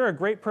 you're a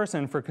great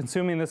person for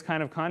consuming this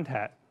kind of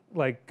content.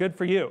 Like, good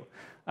for you.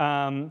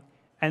 And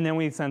then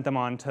we sent them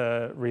on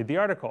to read the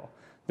article.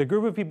 The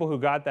group of people who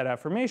got that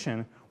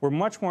affirmation were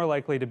much more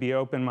likely to be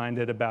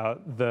open-minded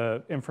about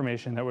the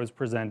information that was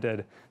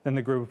presented than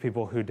the group of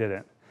people who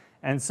didn't.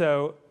 And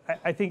so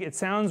I think it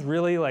sounds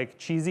really like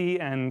cheesy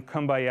and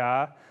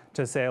kumbaya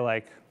to say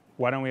like,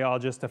 why don't we all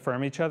just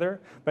affirm each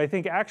other? But I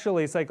think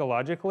actually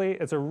psychologically,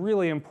 it's a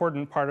really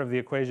important part of the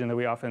equation that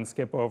we often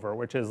skip over,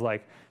 which is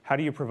like, how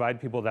do you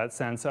provide people that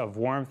sense of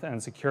warmth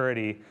and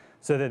security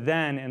so that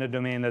then in a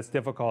domain that's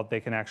difficult, they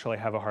can actually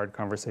have a hard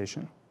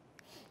conversation.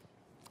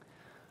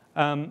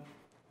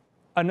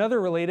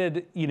 Another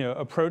related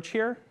approach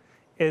here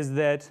is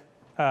that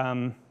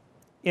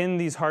in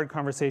these hard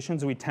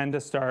conversations, we tend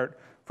to start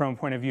from a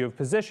point of view of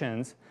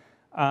positions.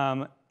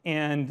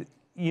 And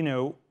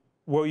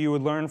what you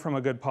would learn from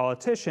a good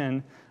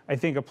politician, I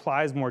think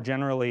applies more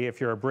generally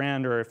if you're a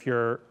brand or if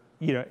you're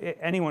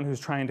anyone who's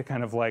trying to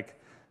kind of like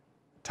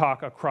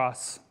talk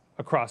across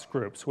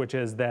groups, which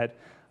is that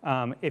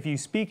if you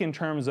speak in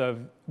terms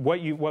of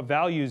what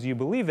values you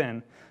believe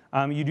in,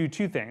 you do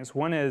two things.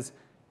 One is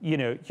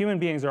human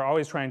beings are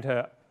always trying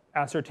to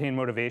ascertain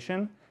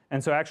motivation.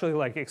 And so actually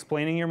like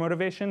explaining your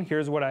motivation,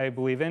 here's what I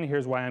believe in,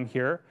 here's why I'm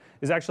here,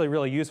 is actually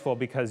really useful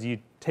because you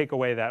take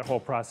away that whole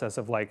process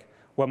of like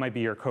what might be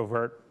your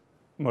covert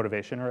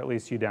motivation, or at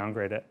least you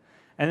downgrade it.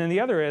 And then the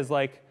other is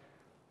like,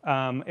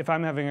 if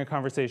I'm having a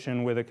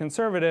conversation with a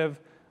conservative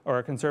or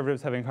a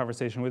conservative's having a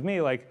conversation with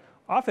me, like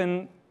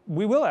often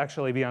we will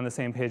actually be on the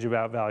same page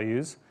about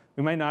values.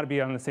 We might not be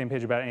on the same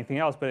page about anything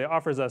else, but it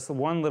offers us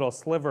one little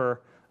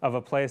sliver of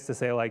a place to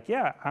say like,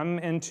 yeah, I'm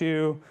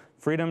into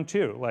freedom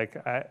too. Like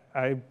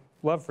I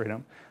love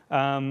freedom.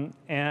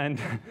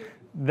 And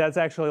that's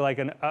actually like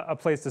a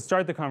place to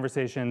start the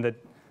conversation that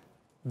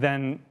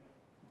then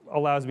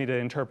allows me to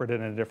interpret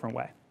it in a different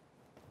way.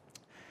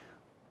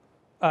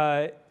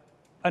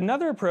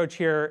 Another approach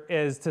here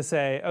is to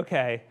say,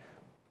 okay,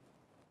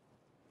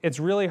 it's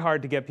really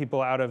hard to get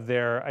people out of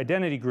their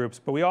identity groups,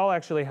 but we all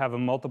actually have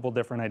multiple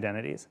different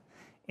identities.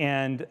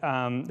 And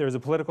there's a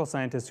political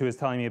scientist who was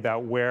telling me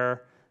about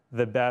where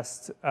the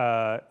best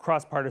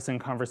cross-partisan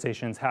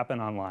conversations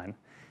happen online.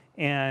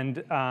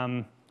 And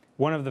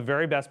one of the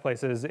very best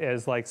places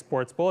is like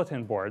sports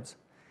bulletin boards.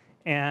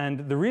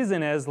 And the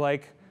reason is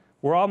like,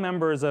 we're all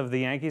members of the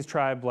Yankees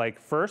tribe like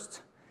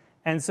first.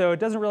 And so it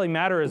doesn't really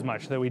matter as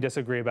much that we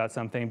disagree about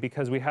something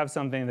because we have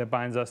something that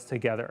binds us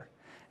together.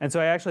 And so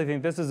I actually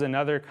think this is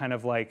another kind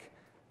of like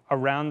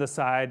around the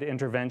side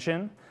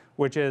intervention,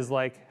 which is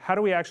like, how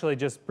do we actually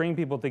just bring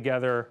people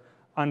together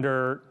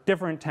under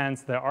different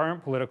tents that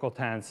aren't political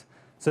tents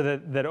so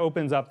that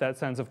opens up that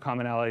sense of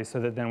commonality so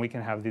that then we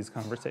can have these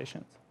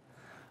conversations.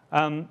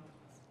 And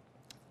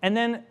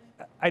then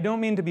I don't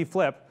mean to be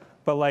flip,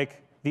 but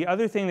like the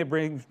other thing that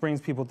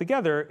brings people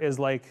together is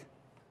like,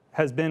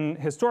 has been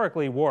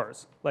historically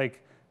wars.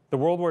 Like the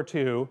World War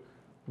II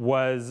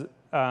was,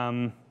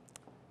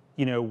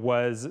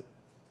 was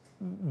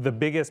the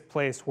biggest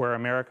place where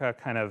America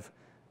kind of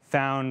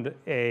found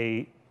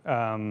a,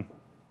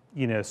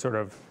 sort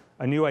of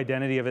a new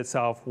identity of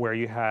itself where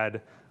you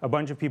had a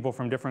bunch of people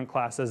from different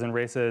classes and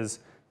races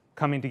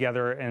coming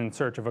together in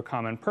search of a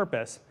common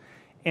purpose.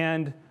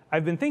 And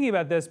I've been thinking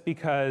about this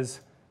because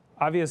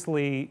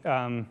obviously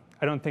I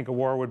don't think a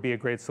war would be a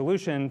great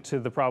solution to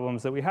the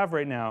problems that we have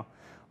right now.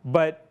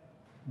 But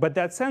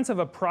that sense of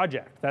a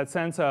project, that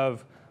sense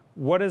of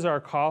what is our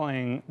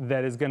calling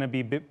that is going to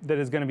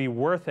be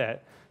worth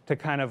it to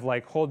kind of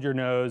like hold your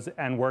nose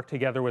and work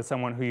together with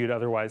someone who you'd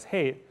otherwise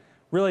hate,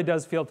 really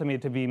does feel to me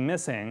to be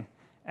missing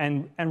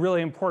and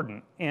really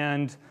important.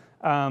 And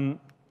I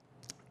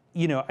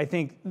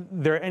think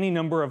there are any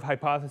number of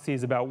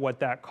hypotheses about what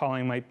that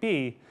calling might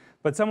be.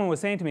 But someone was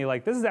saying to me,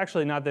 like, this is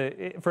actually not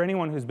for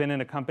anyone who's been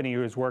in a company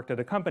or who's worked at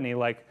a company,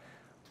 like,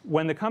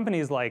 when the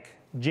company's like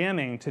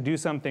jamming to do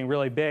something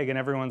really big and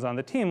everyone's on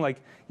the team,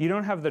 like, you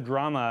don't have the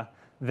drama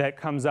that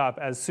comes up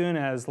as soon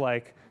as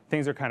like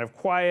things are kind of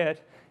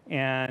quiet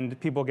and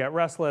people get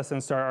restless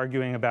and start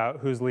arguing about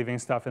who's leaving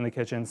stuff in the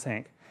kitchen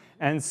sink.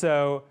 And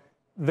so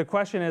the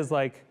question is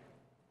like,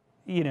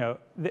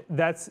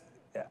 that's,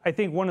 I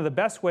think, one of the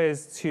best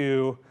ways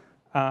to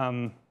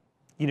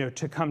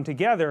to come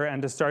together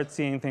and to start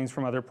seeing things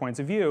from other points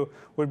of view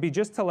would be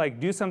just to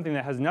like do something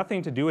that has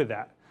nothing to do with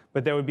that,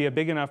 but that would be a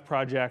big enough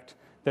project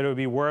that it would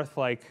be worth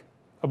like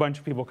a bunch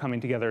of people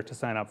coming together to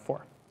sign up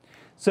for.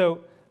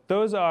 So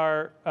those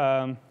are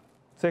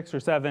 6 or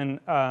 7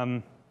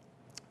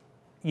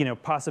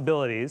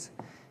 possibilities,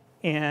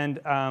 and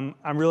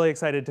I'm really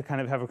excited to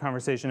kind of have a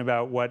conversation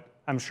about what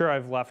I'm sure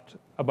I've left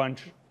a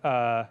bunch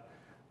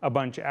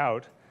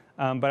out,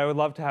 but I would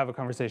love to have a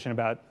conversation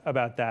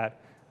about that.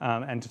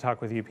 And to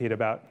talk with you, Pete,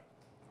 about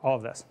all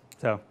of this.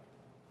 So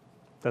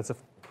that's a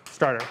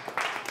starter.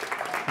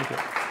 Thank you.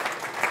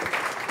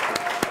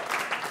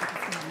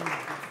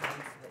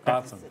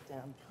 Awesome.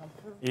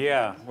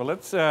 Yeah. Well,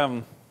 let's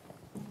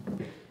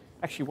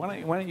actually.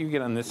 Why don't you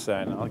get on this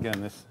side, and I'll get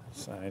on this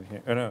side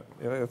here. Oh no,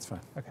 yeah, that's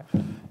fine. Okay.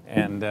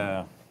 And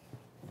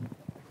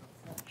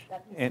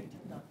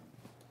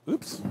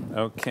oops.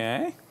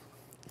 Okay.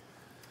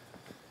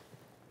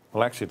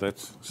 Well, actually,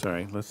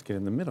 let's get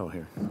in the middle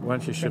here. Why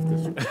don't you shift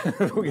this?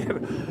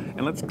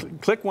 And let's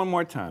click one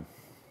more time.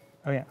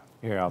 Oh, yeah.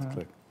 Here, I'll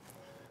click.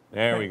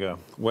 There we go.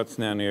 What's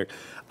now, New York?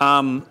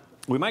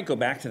 We might go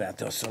back to that,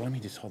 though, so let me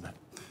just hold that.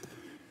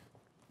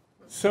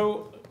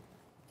 So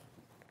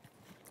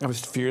I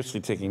was furiously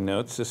taking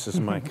notes. This is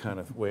my kind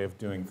of way of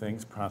doing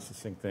things,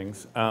 processing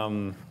things.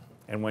 And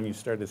when you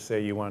started to say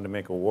you wanted to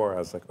make a war, I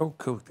was like, oh,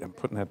 cool, I'm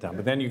putting that down.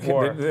 But then you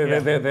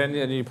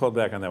then you pulled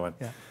back on that one.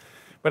 Yeah.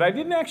 But I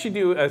didn't actually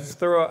do as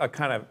thorough a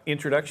kind of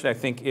introduction, I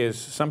think, is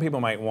some people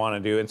might want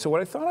to do. And so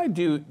what I thought I'd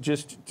do,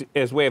 just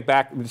as way of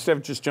back, instead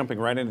of just jumping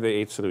right into the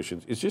 8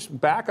 solutions, is just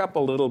back up a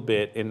little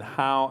bit in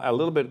how, a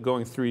little bit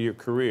going through your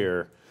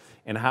career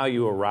and how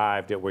you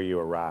arrived at where you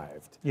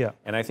arrived. Yeah.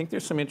 And I think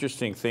there's some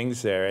interesting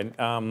things there.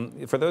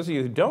 And for those of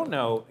you who don't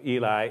know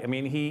Eli, I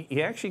mean,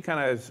 he actually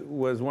kind of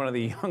was one of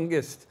the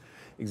youngest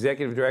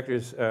executive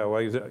directors, while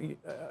he was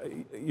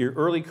your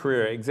early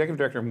career, executive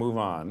director of Move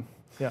On.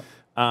 Yeah.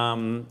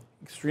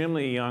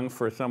 Extremely young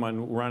for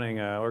someone running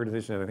an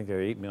organization that I think had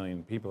 8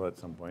 million people at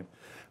some point.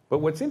 But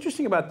what's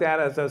interesting about that,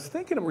 as I was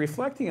thinking and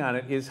reflecting on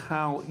it, is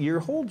how your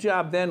whole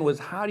job then was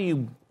how do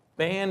you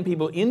band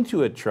people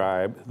into a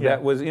tribe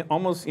that was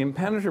almost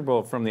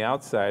impenetrable from the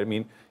outside. I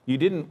mean, you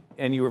didn't,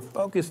 and you were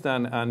focused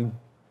on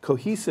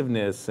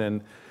cohesiveness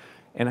and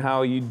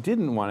how you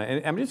didn't want to.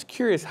 And I'm just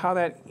curious how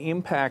that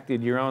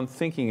impacted your own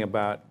thinking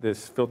about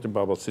this filter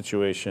bubble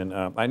situation.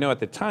 I know at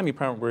the time you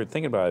probably were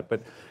thinking about it,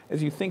 but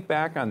as you think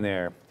back on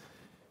there,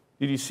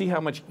 did you see how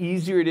much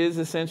easier it is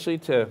essentially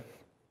to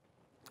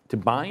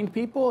bind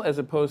people as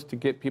opposed to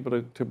get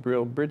people to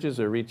build bridges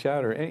or reach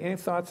out? Or any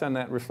thoughts on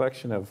that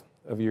reflection of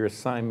your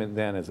assignment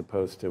then as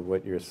opposed to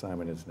what your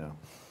assignment is now?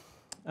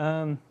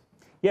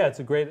 Yeah, it's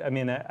a great, I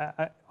mean,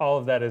 all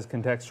of that is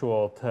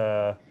contextual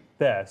to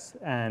this.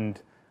 And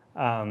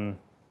you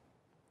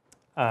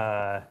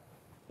know,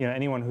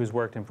 anyone who's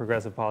worked in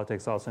progressive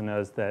politics also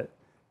knows that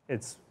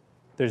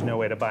there's no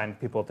way to bind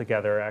people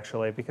together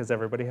actually, because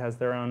everybody has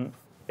their own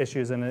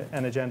issues and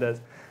agendas.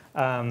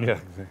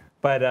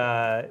 But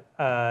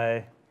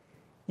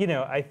you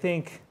know, I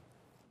think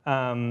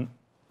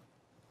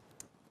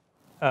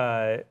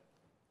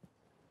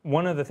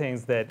one of the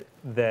things that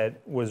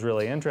was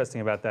really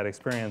interesting about that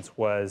experience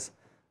was,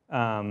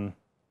 you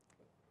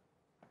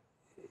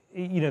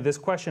know, this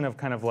question of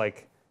kind of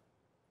like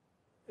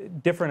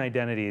different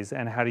identities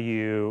and how do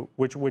you,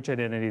 which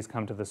identities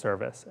come to the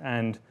surface.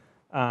 And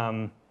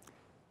at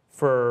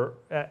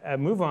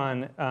Move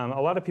On,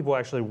 a lot of people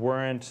actually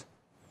weren't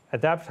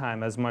at that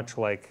time as much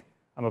like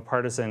I'm a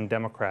partisan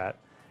Democrat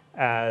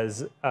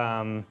as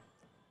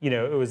you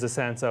know, it was a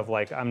sense of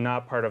like I'm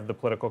not part of the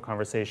political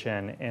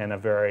conversation in a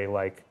very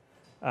like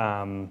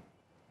you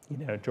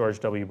know, George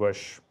W.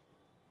 Bush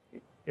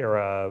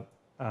era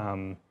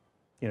you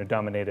know,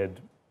 dominated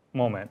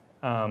moment.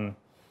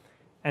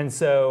 And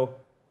so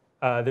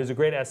there's a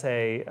great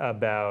essay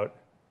about,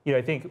 you know,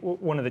 I think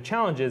one of the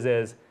challenges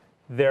is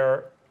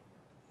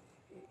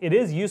it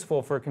is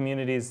useful for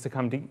communities to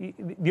come to,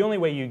 the only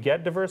way you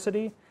get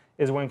diversity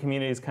is when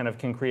communities kind of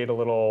can create a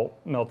little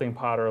melting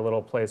pot or a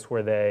little place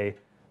where they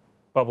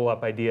bubble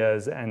up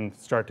ideas and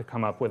start to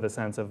come up with a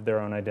sense of their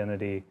own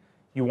identity.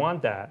 You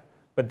want that,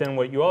 but then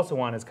what you also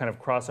want is kind of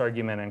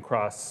cross-argument and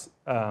cross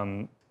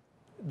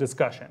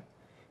discussion.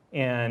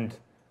 And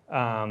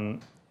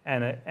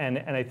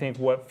I think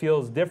what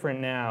feels different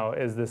now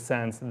is the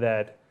sense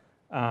that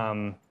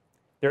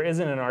there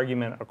isn't an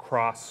argument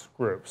across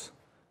groups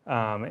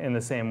in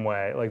the same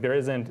way. Like there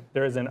isn't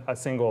a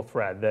single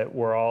thread, that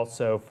we're all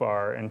so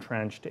far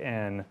entrenched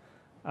in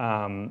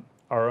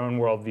our own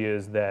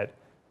worldviews that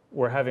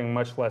we're having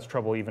much less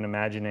trouble even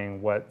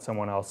imagining what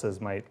someone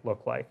else's might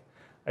look like.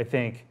 I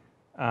think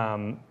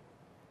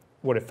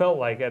what it felt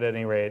like, at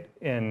any rate,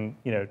 in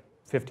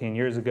 15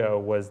 years ago,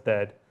 was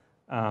that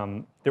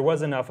there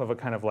was enough of a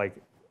kind of like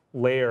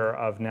layer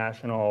of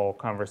national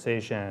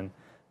conversation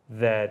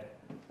that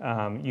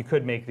you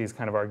could make these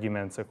kind of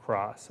arguments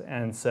across.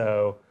 And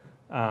so,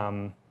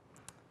 I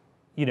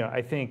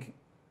think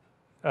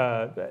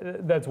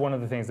that's one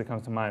of the things that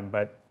comes to mind.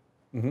 But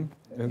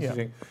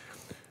interesting. Yeah.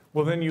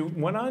 Well, then you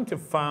went on to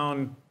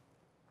found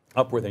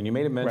Upward. Then you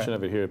made a mention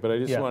of it here, but I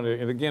just wanted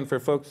to, and again,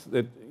 for folks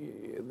that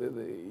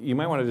you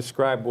might want to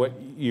describe what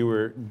you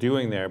were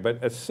doing there.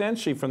 But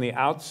essentially, from the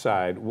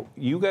outside,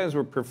 you guys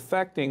were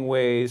perfecting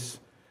ways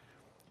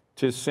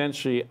to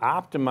essentially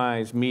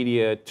optimize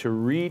media to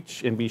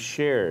reach and be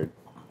shared,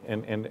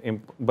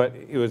 but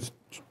it was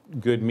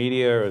good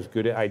media, it was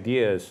good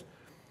ideas.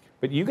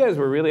 But you guys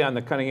were really on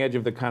the cutting edge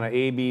of the kind of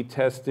A/B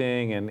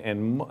testing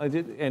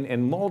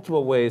and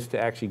multiple ways to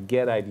actually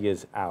get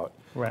ideas out.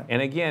 Right.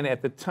 And again,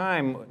 at the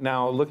time,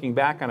 now looking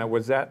back on it,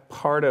 was that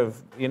part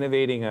of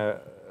innovating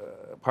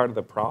part of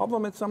the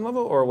problem at some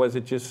level, or was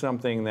it just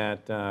something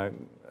that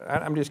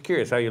I'm just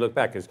curious how you look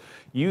back, because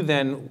you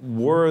then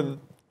were,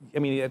 I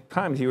mean, at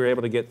times you were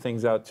able to get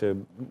things out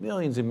to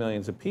millions and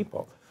millions of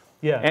people.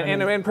 Yeah,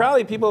 and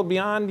probably people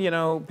beyond,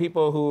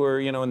 people who are,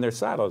 in their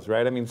silos,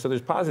 right? I mean, so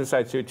there's positive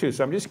sides to it too.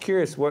 So I'm just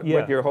curious what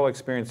your whole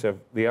experience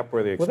of the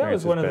Upworthy experience well, that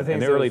was one of the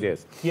things in the early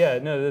days. Yeah,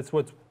 no, that's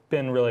what's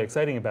been really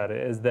exciting about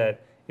it, is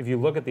that if you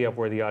look at the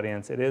Upworthy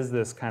audience, it is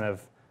this kind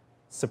of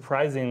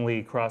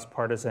surprisingly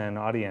cross-partisan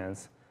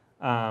audience.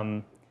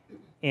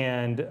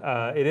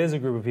 it is a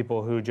group of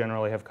people who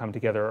generally have come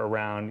together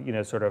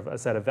around, sort of a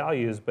set of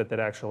values, but that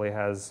actually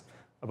has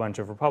a bunch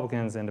of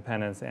Republicans,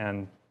 independents,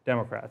 and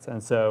Democrats.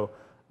 And so,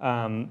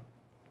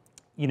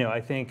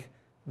 I think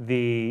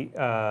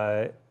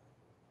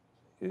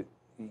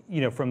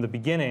from the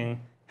beginning,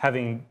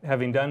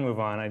 having done Move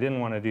On, I didn't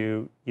want to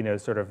do,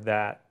 sort of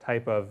that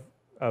type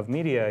of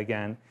media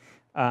again.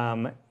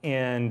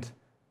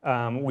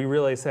 We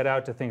really set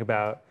out to think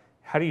about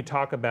how do you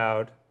talk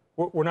about,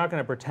 we're not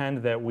going to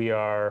pretend that we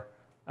are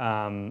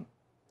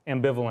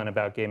ambivalent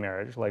about gay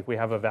marriage. Like, we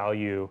have a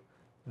value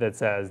that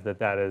says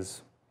that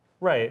is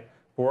right,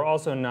 but we're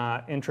also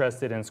not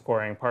interested in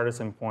scoring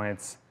partisan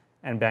points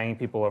and banging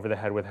people over the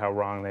head with how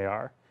wrong they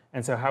are.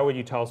 And so how would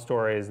you tell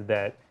stories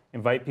that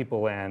invite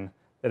people in,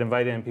 that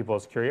invite in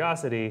people's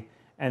curiosity,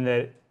 and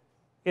that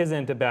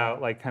isn't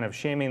about like kind of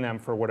shaming them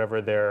for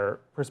whatever their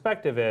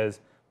perspective is,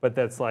 but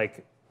that's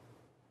like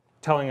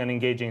telling an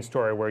engaging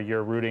story where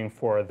you're rooting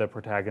for the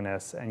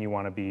protagonists and you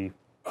want to be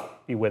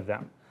with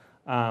them.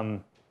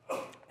 And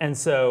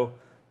so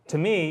to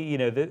me,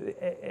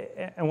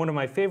 and one of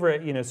my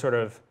favorite, sort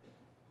of,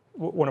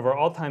 one of our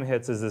all-time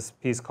hits is this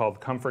piece called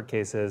Comfort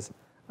Cases,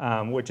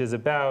 which is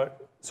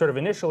about, sort of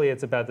initially,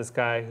 it's about this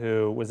guy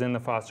who was in the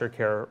foster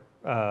care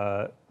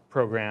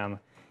program.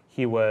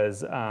 He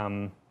was,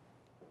 and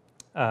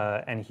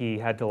he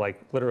had to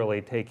like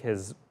literally take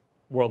his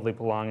worldly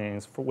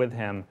belongings with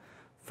him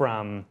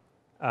from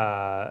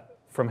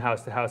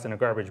house to house in a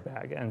garbage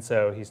bag. And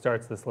so he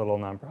starts this little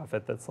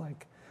nonprofit that's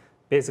like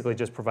basically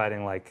just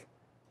providing like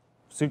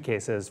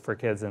suitcases for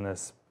kids in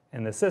this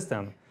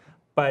system.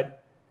 But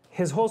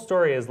his whole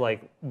story is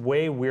like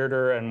way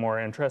weirder and more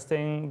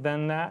interesting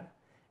than that.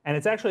 And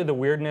it's actually the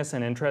weirdness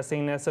and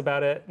interestingness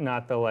about it,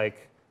 not the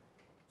like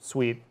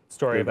sweet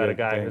story about a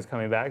guy who's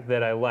coming back,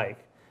 that I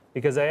like.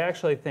 Because I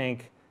actually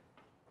think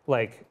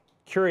like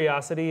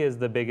curiosity is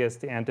the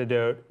biggest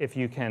antidote if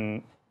you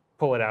can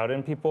pull it out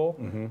in people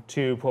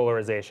to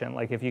polarization.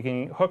 Like if you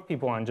can hook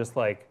people on just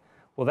like,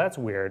 well, that's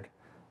weird.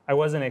 I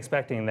wasn't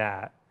expecting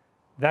that.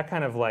 That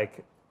kind of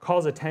like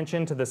calls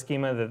attention to the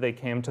schema that they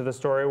came to the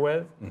story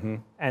with,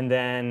 and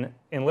then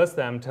enlist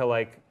them to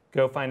like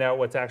go find out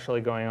what's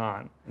actually going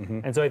on.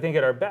 And so I think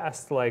at our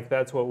best, like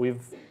that's what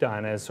we've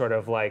done, is sort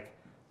of like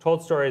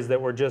told stories that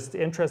were just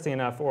interesting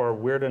enough or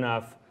weird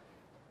enough,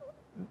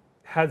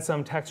 had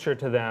some texture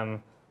to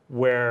them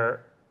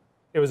where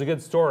it was a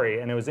good story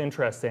and it was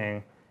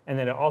interesting, and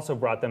then it also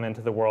brought them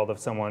into the world of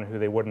someone who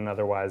they wouldn't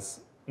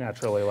otherwise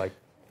naturally like.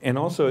 And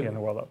also, in the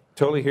world of.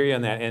 Totally hear you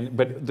on that.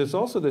 But there's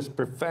also this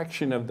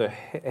perfection of the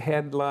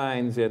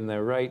headlines and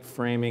the right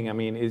framing. I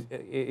mean,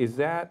 is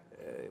that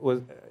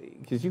was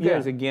because you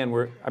guys again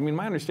were. I mean,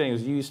 my understanding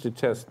is you used to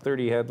test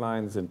 30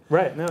 headlines and.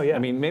 Right. No. Yeah. I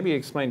mean, maybe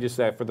explain just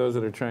that for those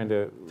that are trying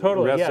to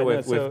wrestle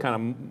with kind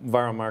of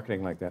viral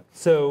marketing like that.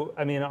 So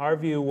I mean, our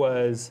view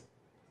was,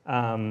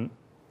 in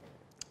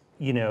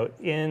a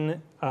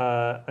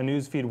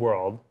newsfeed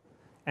world,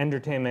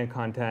 entertainment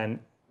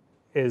content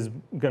is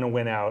going to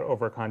win out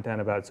over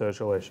content about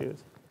social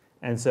issues.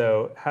 And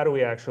so how do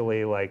we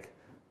actually like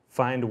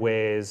find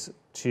ways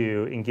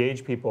to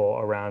engage people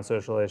around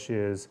social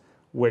issues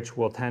which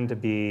will tend to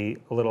be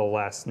a little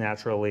less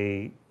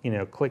naturally,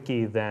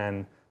 clicky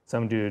than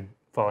some dude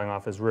falling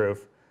off his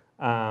roof?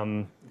 How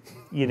do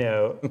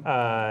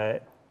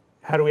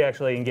we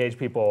actually engage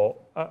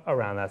people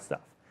around that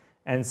stuff?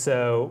 And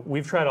so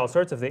we've tried all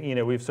sorts of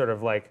things. We've sort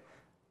of like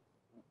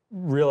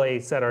really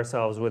set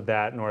ourselves with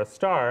that North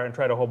Star and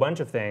tried a whole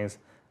bunch of things,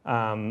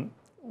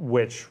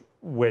 which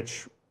we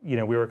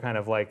were kind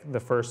of like the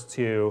first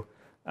to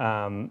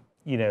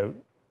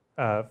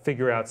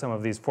figure out some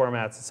of these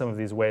formats, some of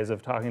these ways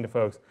of talking to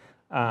folks,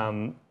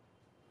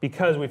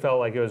 because we felt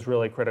like it was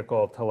really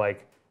critical to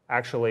like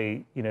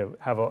actually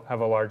have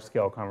a large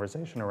scale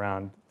conversation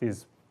around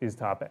these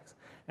topics.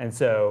 And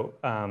so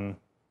I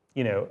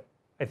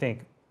think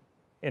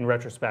in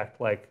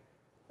retrospect, like.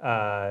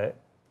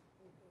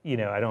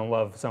 I don't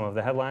love some of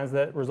the headlines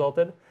that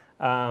resulted,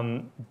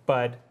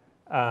 but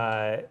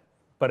I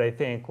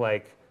think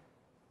like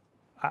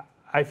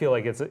I feel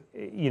like it's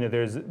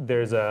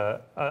there's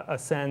a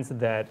sense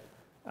that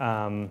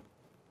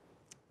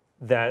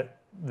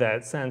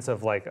that sense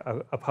of like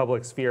a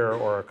public sphere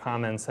or a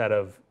common set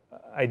of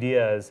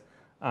ideas.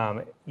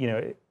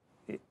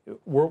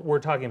 We're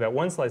talking about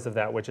one slice of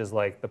that, which is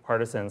like the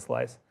partisan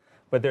slice,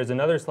 but there's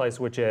another slice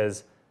which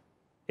is.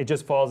 It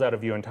just falls out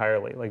of view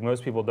entirely. Like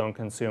most people don't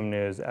consume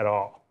news at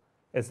all.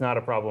 It's not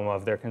a problem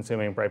of they're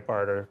consuming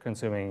Breitbart or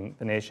consuming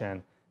The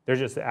Nation. They're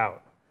just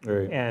out.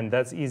 Right. And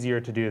that's easier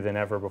to do than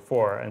ever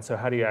before. And so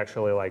how do you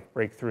actually like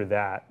break through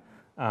that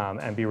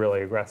and be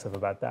really aggressive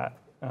about that?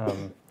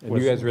 And you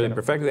guys really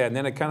perfected that. And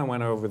then it kind of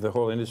went over the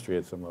whole industry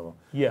at some level.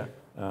 Yeah.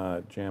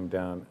 Jammed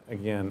down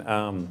again.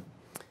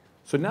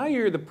 So now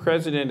you're the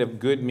president of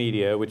Good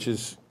Media, which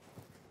is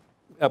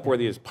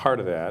Upworthy is part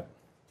of that.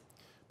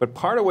 But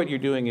part of what you're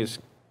doing is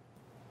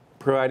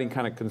providing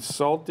kind of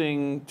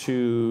consulting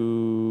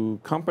to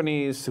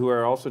companies who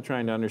are also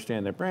trying to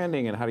understand their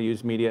branding and how to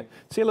use media.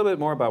 Say a little bit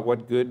more about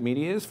what good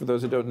media is for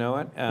those who don't know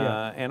it.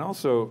 And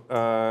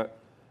also,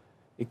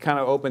 it kind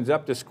of opens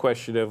up this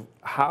question of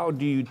how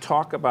do you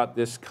talk about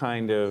this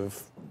kind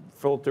of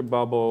filter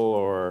bubble,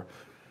 or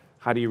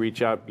how do you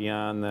reach out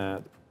beyond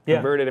the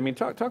converted? I mean,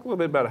 talk a little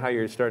bit about how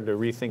you're starting to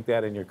rethink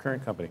that in your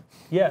current company.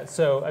 Yeah,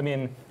 so I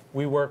mean,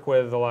 we work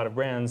with a lot of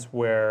brands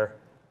where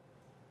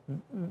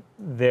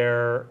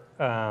they're,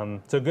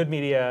 so Good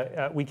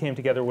Media, we came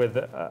together with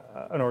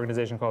an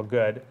organization called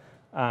Good,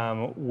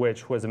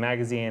 which was a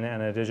magazine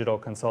and a digital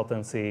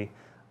consultancy.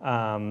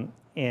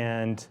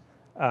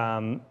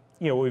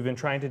 You know, what we've been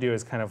trying to do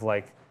is kind of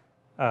like,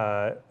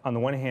 on the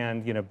one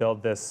hand, you know,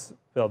 build this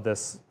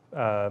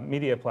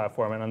media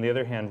platform, and on the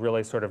other hand,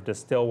 really sort of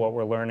distill what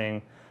we're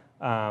learning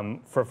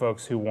for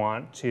folks who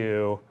want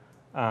to,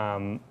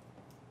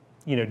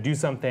 you know, do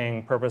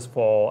something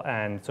purposeful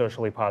and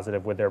socially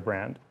positive with their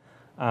brand.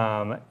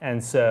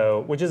 And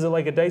so, which is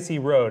like a dicey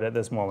road at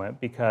this moment,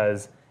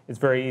 because it's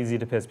very easy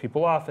to piss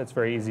people off. It's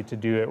very easy to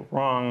do it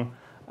wrong.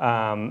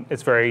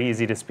 It's very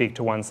easy to speak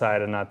to one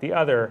side and not the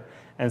other.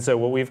 And so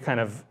what we've kind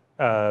of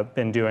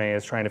been doing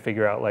is trying to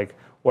figure out, like,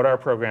 what are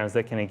programs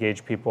that can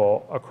engage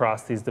people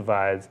across these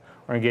divides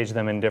or engage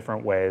them in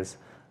different ways.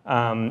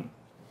 You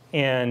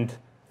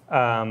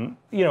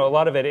know, a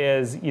lot of it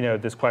is, you know,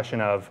 this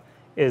question of,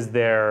 is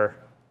there,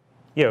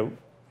 you know,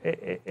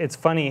 it's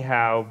funny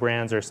how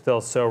brands are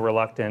still so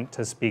reluctant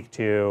to speak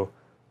to,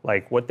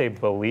 like, what they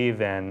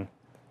believe in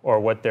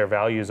or what their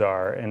values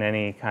are in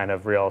any kind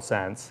of real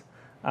sense.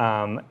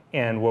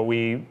 And what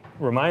we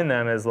remind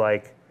them is,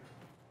 like,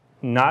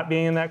 not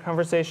being in that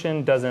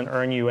conversation doesn't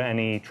earn you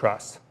any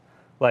trust.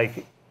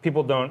 Like,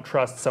 people don't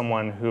trust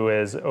someone who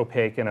is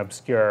opaque and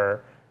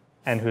obscure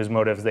and whose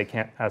motives they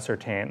can't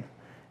ascertain.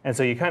 And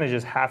so you kind of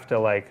just have to,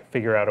 like,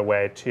 figure out a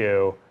way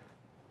to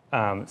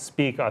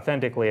speak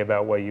authentically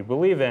about what you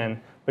believe in,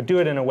 but do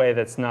it in a way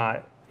that's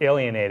not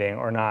alienating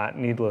or not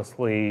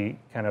needlessly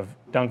kind of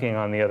dunking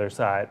on the other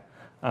side.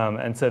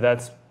 And so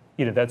that's,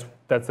 you know,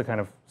 that's the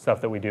kind of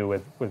stuff that we do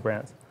with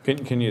brands.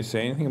 Can you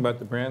say anything about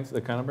the brands, the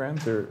kind of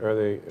brands, or are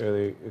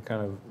they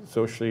kind of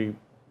socially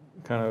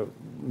kind of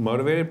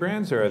motivated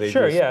brands, or are they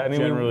just I mean,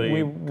 generally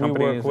we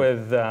work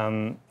with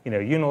you know,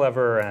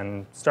 Unilever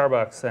and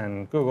Starbucks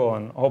and Google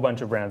and a whole bunch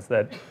of brands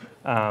that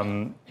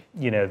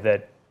you know,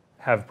 that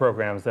have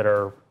programs that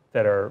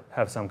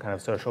have some kind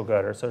of social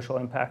good or social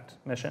impact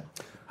mission.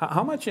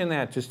 How much in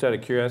that, just out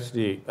of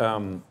curiosity,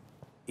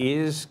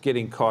 is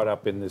getting caught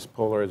up in this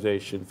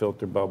polarization,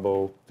 filter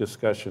bubble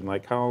discussion?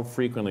 Like, how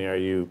frequently are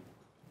you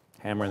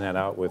hammering that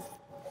out with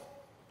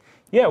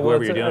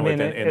whoever you're dealing with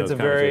in those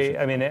conversations?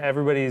 I mean,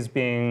 everybody's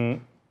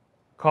being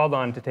called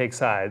on to take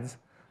sides.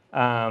 You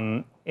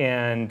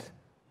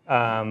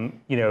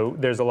know,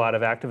 there's a lot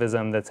of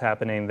activism that's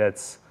happening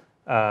that's,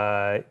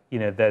 you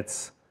know,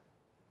 that's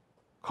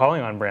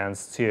calling on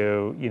brands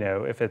to, you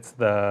know, if it's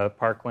the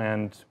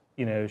Parkland,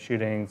 you know,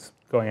 shootings,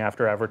 going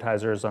after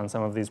advertisers on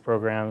some of these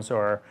programs,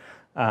 or,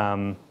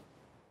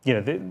 you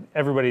know,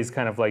 everybody's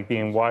kind of like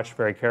being watched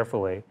very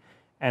carefully.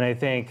 And I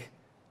think,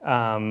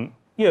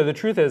 you know, the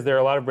truth is there are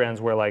a lot of brands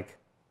where, like,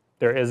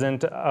 there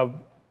isn't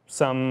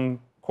some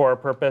core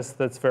purpose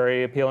that's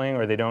very appealing,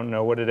 or they don't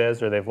know what it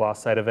is, or they've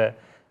lost sight of it.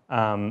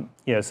 You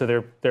know, so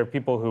there are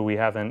people who we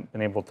haven't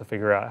been able to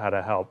figure out how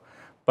to help.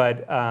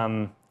 But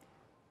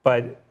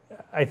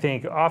I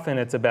think often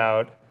it's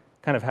about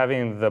kind of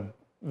having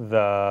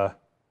the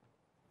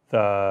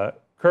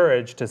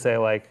courage to say,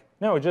 like,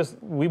 no,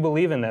 just, we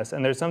believe in this.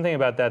 And there's something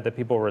about that that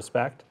people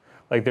respect.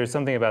 Like, there's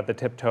something about the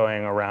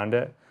tiptoeing around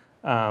it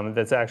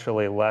that's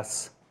actually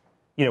less,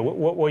 you know,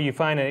 what you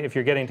find if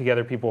you're getting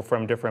together people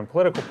from different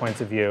political points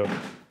of view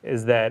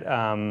is that,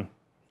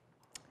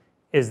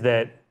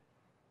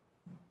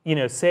 you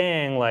know,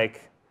 saying,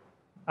 like,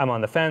 I'm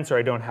on the fence or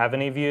I don't have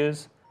any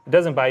views, it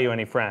doesn't buy you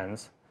any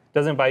friends. It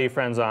doesn't buy you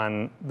friends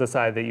on the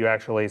side that you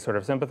actually sort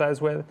of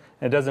sympathize with, and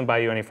it doesn't buy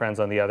you any friends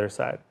on the other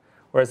side.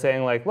 Whereas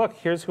saying, like, look,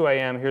 here's who I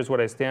am, here's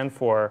what I stand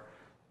for,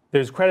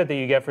 there's credit that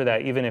you get for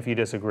that even if you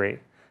disagree.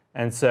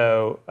 And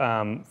so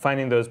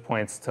finding those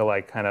points to,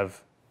 like, kind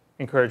of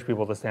encourage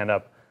people to stand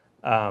up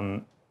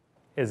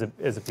is a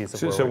piece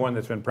of work. So one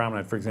that's been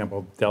prominent, for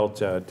example,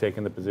 Delta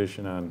taking the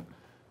position on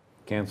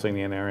canceling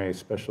the NRA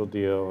special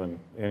deal, and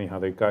anyhow,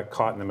 they got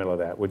caught in the middle of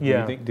that. Do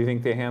you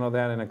think they handled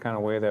that in a kind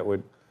of way that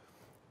would,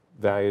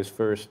 values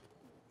first,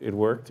 it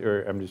worked?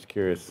 Or I'm just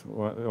curious,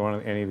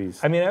 any of these?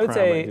 I mean, I would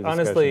say,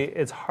 honestly,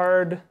 it's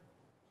hard,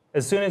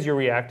 as soon as you're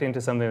reacting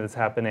to something that's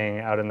happening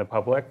out in the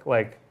public,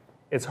 like,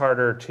 it's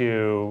harder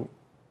to,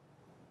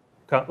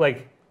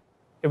 like,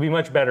 it'd be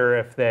much better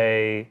if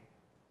they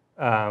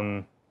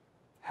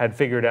had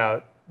figured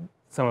out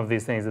some of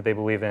these things that they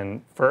believe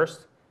in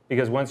first,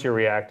 because once you're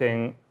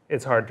reacting,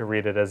 it's hard to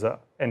read it as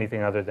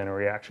anything other than a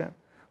reaction.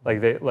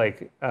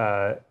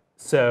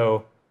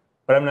 So,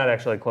 but I'm not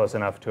actually close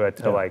enough to it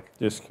to like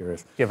just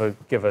curious give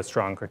a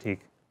strong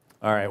critique.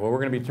 All right, well, we're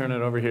going to be turning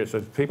it over here. So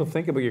if people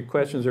think about your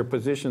questions or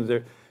positions,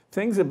 there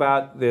things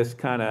about this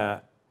kind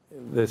of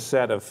the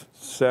set of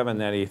 7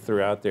 that he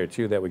threw out there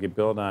too that we could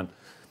build on.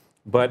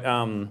 But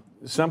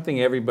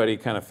something everybody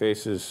kind of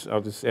faces,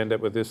 I'll just end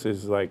up with this,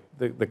 is like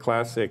the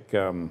classic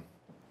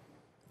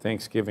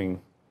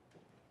Thanksgiving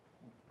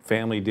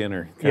family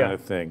dinner kind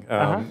of thing.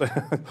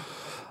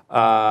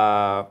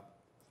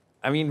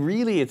 I mean,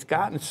 really, it's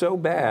gotten so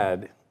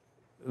bad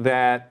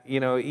that, you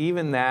know,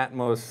 even that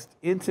most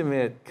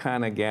intimate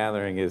kind of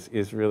gathering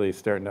is really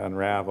starting to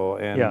unravel.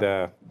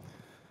 And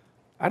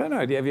I don't know,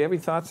 have you any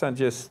thoughts on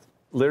just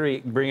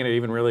literally bringing it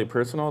even really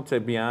personal to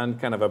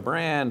beyond kind of a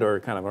brand or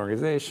kind of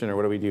organization or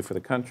what do we do for the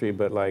country,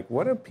 but like,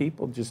 what do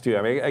people just do?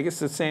 I mean, I guess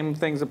the same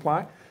things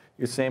apply,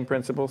 your same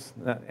principles,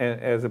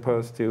 as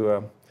opposed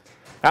to,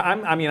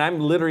 I'm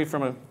literally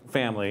from a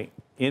family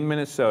in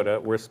Minnesota.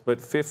 We're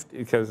split 50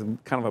 because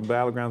kind of a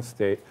battleground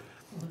state,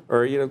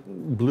 or, you know,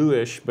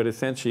 bluish, but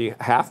essentially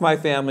half my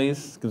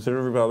family's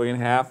conservative Republican,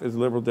 half is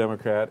liberal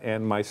Democrat,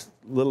 and my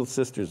little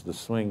sister's the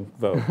swing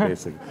vote,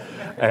 basically.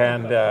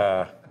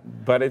 And,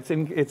 but it's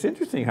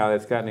interesting how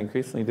that's gotten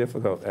increasingly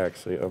difficult,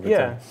 actually, over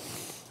time.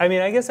 I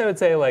mean, I guess I would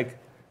say, like,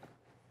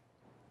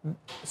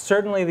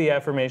 certainly the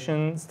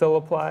affirmation still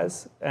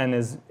applies and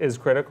is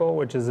critical,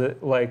 which is,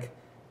 like,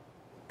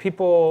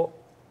 people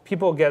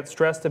get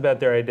stressed about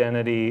their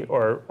identity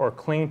or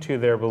cling to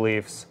their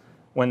beliefs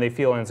when they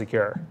feel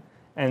insecure.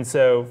 And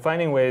so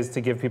finding ways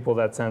to give people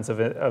that sense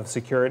of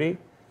security,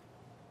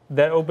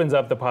 that opens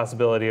up the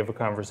possibility of a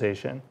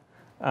conversation.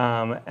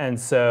 And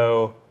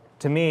so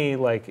to me,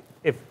 like,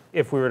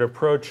 if we were to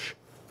approach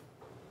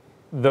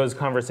those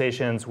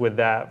conversations with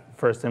that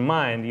first in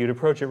mind, you'd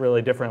approach it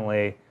really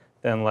differently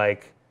than,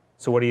 like,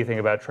 so what do you think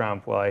about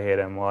Trump? Well, I hate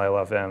him. Well, I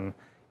love him.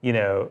 You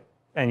know,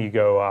 and you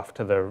go off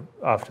to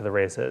the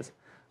races.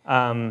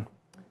 You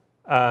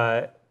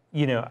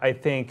know, I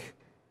think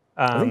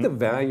the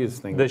values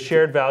thing, the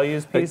shared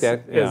values piece,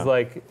 like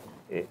that,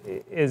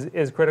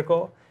 is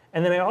critical.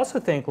 And then I also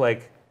think,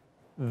 like,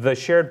 the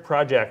shared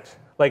project,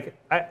 like,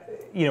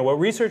 you know, what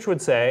research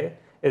would say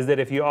is that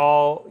if you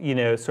all, you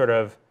know, sort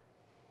of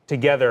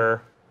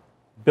together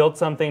built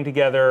something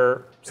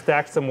together,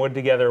 stacked some wood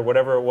together,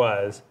 whatever it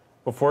was,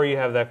 before you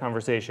have that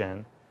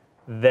conversation,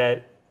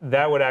 that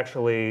would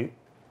actually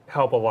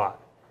help a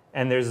lot.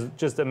 And there's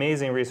just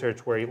amazing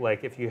research where,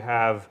 like, if you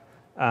have,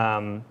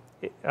 you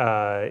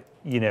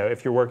know,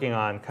 if you're working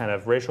on kind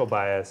of racial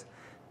bias,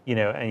 you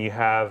know, and you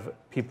have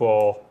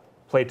people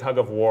play tug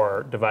of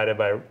war divided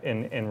by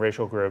in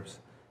racial groups,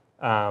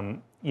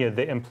 you know,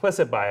 the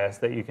implicit bias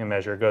that you can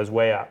measure goes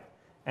way up.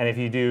 And if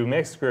you do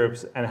mixed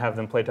groups and have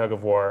them play tug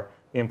of war,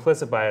 the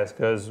implicit bias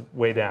goes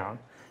way down.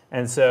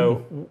 And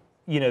so,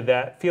 you know,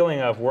 that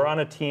feeling of we're on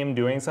a team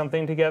doing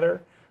something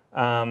together,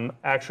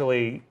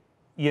 actually,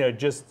 you know,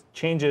 just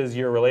changes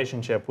your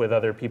relationship with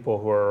other people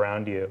who are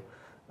around you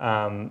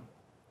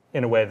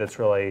in a way that's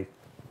really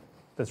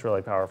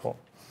powerful.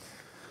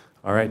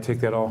 All right, take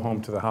that all home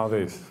to the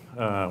holidays.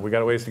 We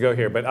got a ways to go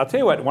here, but I'll tell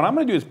you what I'm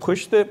going to do is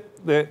push the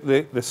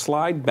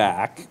slide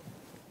back,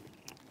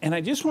 and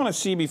I just want to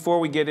see, before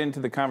we get into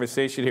the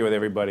conversation here with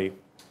everybody,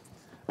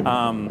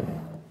 I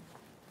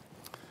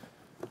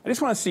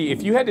just want to see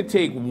if you had to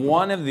take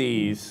one of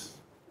these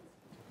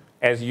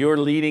as your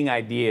leading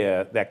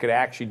idea that could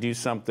actually do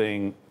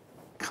something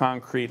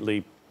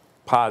concretely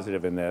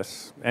positive in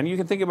this, and you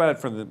can think about it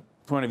from the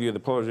point of view of the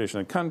polarization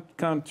of the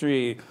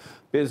country,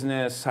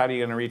 business, how are you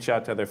going to reach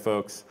out to other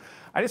folks?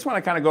 I just want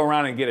to kind of go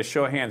around and get a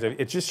show of hands.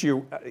 It's just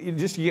you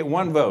get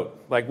one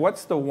vote. Like,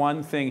 what's the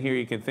one thing here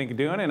you can think of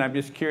doing? And I'm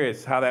just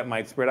curious how that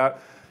might spread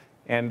out.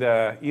 And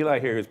Eli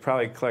here, who's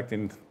probably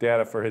collecting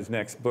data for his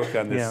next book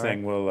on this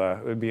thing,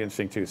 would be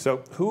interesting too.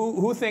 So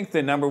who think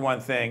the number one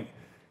thing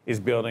is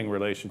building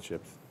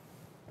relationships?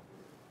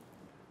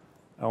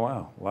 Oh,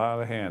 wow, a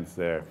lot of hands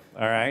there.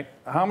 All right.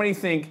 How many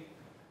think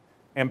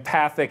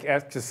empathic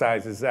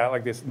exercises, that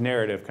like this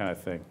narrative kind of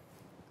thing?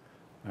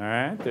 All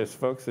right, there's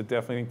folks that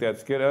definitely think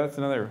that's good. Oh, that's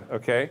another,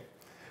 okay.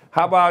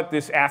 How about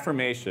this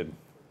affirmation?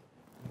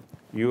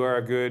 You are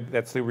a good,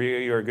 that's the real,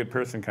 you're a good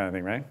person kind of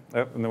thing, right?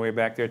 Oh, on the way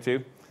back there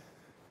too.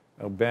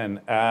 Oh,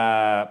 Ben.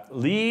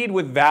 Lead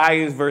with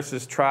values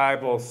versus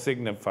tribal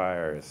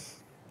signifiers.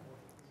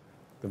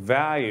 The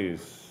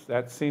values,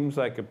 that seems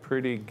like a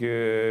pretty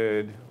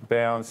good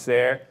balance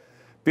there.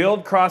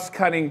 Build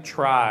cross-cutting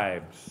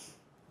tribes.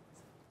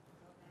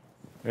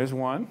 There's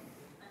one,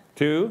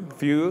 two,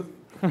 few.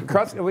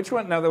 Which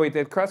one? No, wait,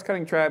 the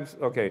cross-cutting tribes,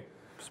 okay.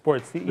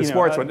 Sports. The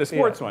sports one, the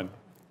sports one.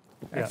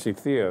 Actually,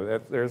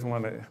 Theo, there's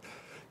one that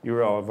you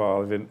were all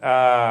involved in.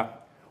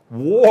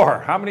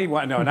 War, how many,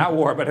 no, not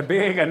war, but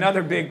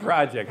another big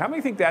project. How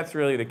many think that's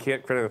really the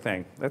critical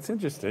thing? That's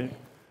interesting.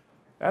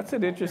 That's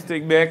an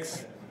interesting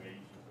mix.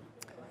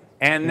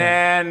 And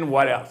then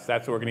what else?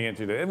 That's what we're going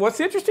to get into. What's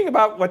interesting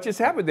about what just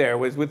happened there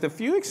was, with a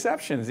few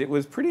exceptions, it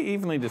was pretty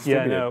evenly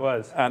distributed. Yeah, no, it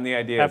was. On the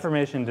ideas.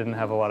 Affirmation didn't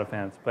have a lot of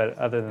fans, but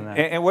other than that.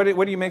 And what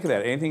do you make of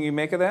that? Anything you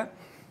make of that?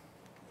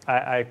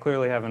 I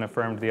clearly haven't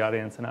affirmed the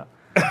audience enough.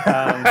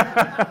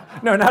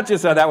 No, not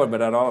just on that one,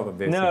 but on all of them,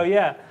 basically. No,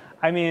 yeah.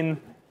 I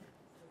mean,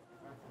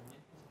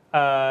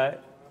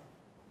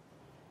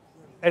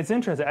 It's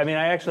interesting. I mean,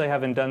 I actually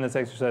haven't done this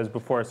exercise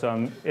before,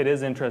 so it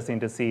is interesting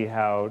to see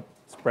how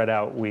spread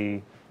out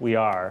we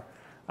are.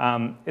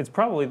 It's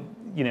probably,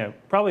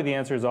 probably the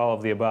answer is all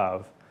of the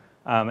above,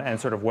 and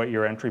sort of what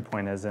your entry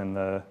point is in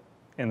the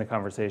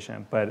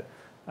conversation. But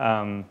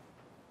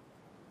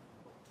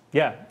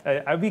yeah,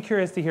 I'd be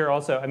curious to hear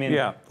also. I mean,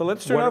 yeah. Well,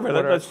 let's turn over.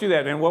 Let's do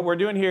that. And what we're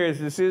doing here is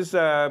this is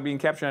being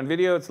captured on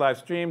video. It's live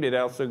streamed. It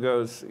also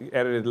goes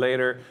edited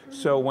later.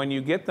 So when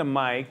you get the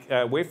mic,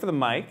 wait for the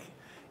mic.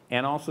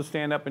 And also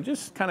stand up and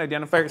just kind of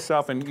identify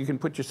yourself, and you can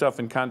put yourself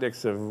in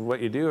context of what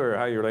you do or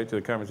how you relate to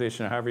the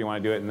conversation or however you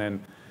want to do it. And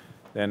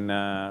then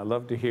I'd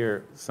love to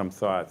hear some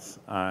thoughts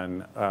on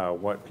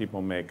what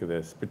people make of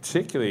this,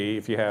 particularly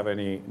if you have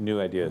any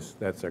new ideas.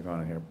 That's our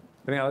going on here.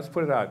 But anyhow, let's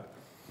put it out.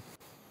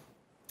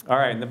 All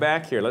right, in the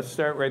back here, let's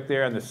start right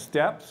there on the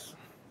steps.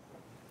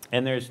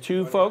 And there's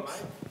two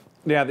folks.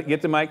 Yeah,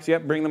 get the mics.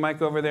 Yep, bring the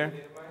mic over there.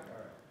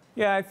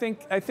 Yeah, I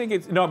think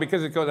it's no,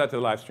 because it goes out to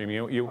the live stream.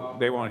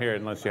 They won't hear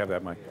it unless you have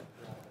that mic.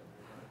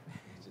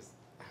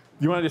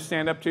 You want to just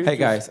stand up too? Hey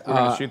guys, we're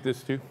going to shoot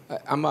this too.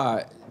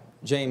 I'm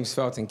James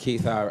Felton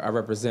Keith. I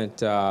represent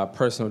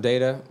Personal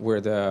Data.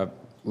 We're the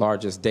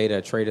largest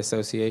data trade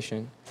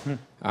association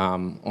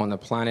on the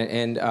planet.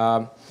 And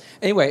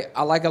anyway,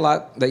 I like a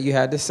lot that you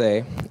had to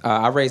say.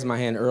 I raised my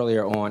hand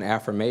earlier on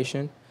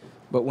affirmation,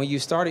 but when you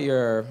started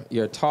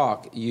your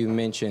talk, you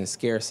mentioned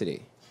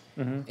scarcity.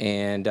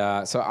 And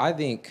so I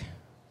think,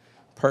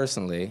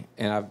 personally,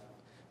 and I've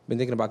been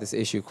thinking about this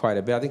issue quite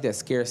a bit, I think that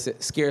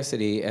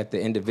scarcity at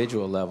the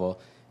individual level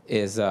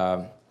is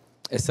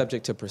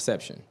subject to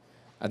perception.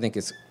 I think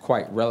it's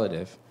quite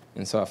relative.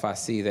 And so if I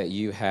see that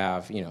you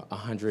have,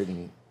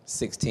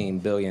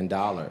 $116 billion,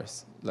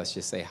 let's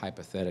just say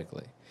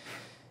hypothetically,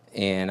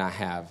 and I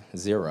have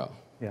zero,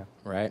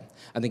 right?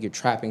 I think you're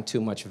trapping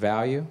too much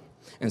value.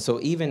 And so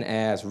even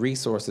as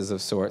resources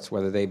of sorts,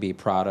 whether they be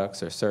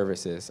products or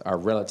services, are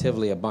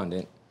relatively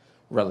abundant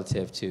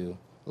relative to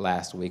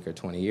last week or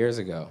 20 years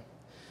ago,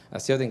 I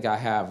still think I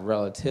have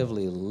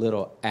relatively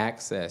little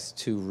access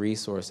to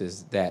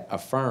resources that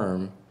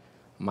affirm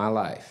my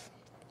life.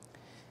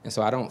 And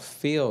so I don't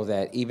feel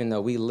that even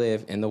though we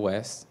live in the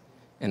West,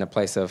 in a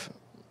place of,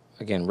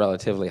 again,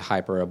 relatively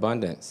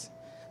hyperabundance,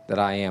 that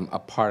I am a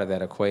part of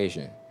that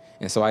equation.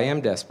 And so I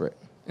am desperate.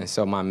 And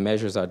so my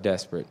measures are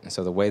desperate. And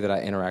so the way that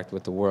I interact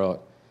with the world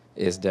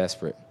is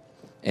desperate.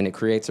 And it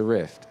creates a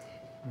rift.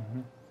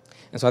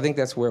 And so I think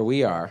that's where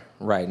we are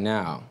right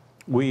now.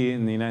 We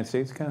in the United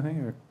States kind of thing?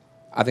 Or?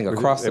 I think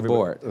across the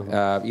board.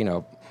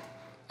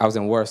 I was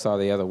in Warsaw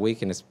the other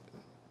week, and it's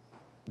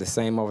the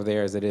same over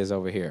there as it is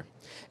over here.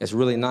 It's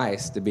really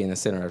nice to be in the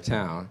center of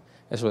town.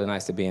 It's really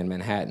nice to be in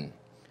Manhattan.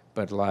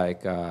 But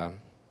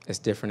it's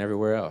different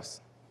everywhere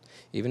else,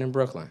 even in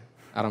Brooklyn.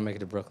 I don't make it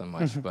to Brooklyn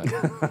much, but so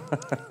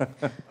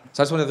I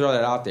just want to throw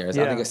that out there. I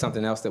think it's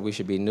something else that we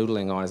should be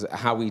noodling on, is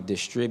how we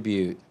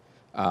distribute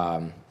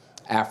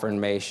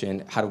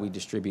affirmation, how do we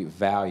distribute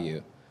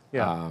value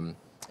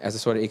as a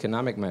sort of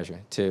economic measure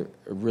to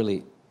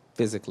really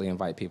physically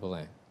invite people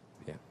in.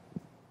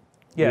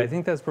 Yeah, I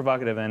think that's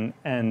provocative,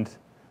 and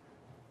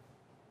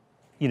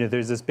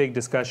there's this big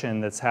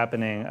discussion that's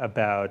happening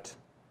about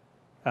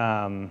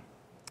to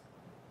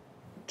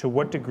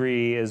what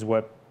degree is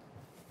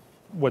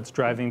what's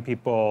driving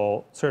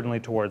people, certainly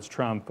towards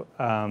Trump,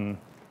 a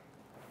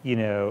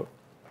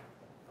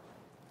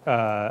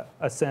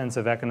sense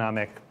of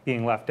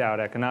being left out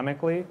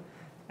economically,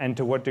 and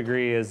to what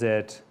degree is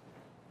it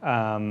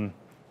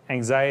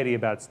anxiety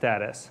about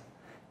status?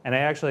 And I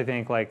actually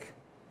think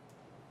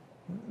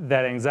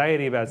that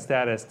anxiety about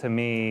status to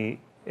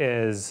me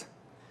is,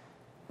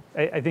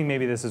 I think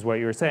maybe this is what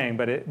you were saying,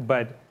 but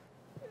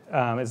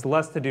it's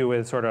less to do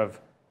with sort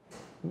of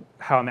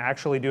how I'm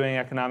actually doing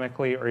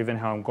economically or even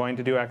how I'm going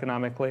to do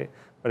economically,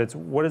 but it's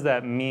what does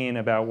that mean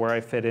about where I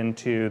fit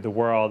into the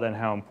world and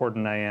how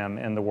important I am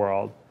in the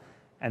world.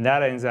 And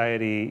that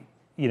anxiety,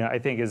 I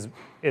think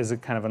is a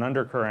kind of an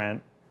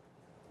undercurrent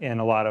in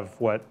a lot of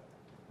what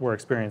we're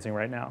experiencing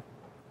right now.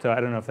 So I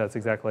don't know if that's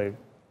exactly,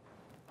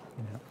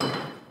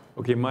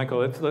 Okay,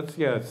 Michael, let's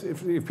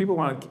if people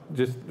want to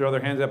just throw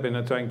their hands up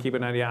and so I can keep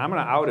an idea. I'm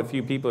going to out a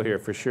few people here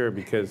for sure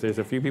because there's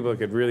a few people that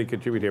could really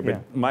contribute here.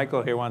 But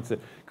Michael here wants to,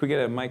 could we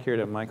get a mic here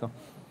to Michael?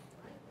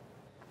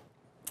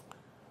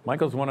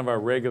 Michael's one of our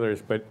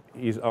regulars, but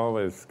he's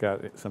always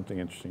got something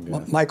interesting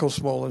to say. Michael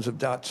Smolens of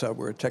DotSub.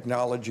 We're a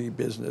technology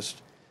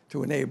business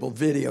to enable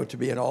video to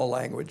be in all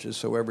languages,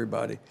 so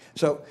everybody.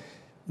 So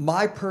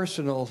my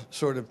personal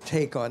sort of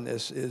take on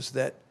this is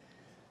that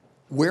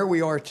where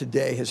we are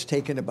today has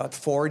taken about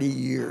 40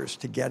 years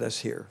to get us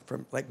here,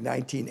 from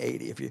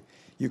 1980. If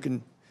you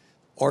can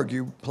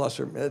argue plus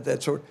or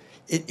that sort.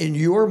 In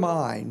your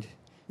mind,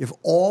 if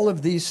all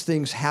of these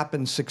things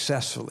happen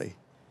successfully,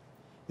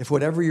 if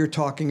whatever you're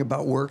talking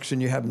about works and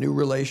you have new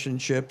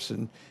relationships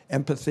and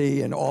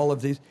empathy and all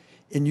of these,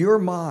 in your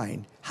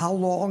mind, how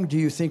long do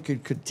you think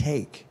it could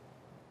take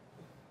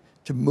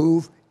to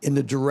move in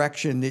the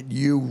direction that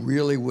you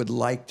really would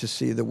like to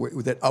see, that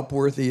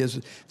Upworthy is,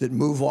 that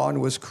Move On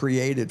was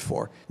created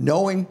for?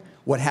 Knowing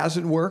what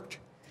hasn't worked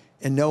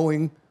and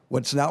knowing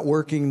what's not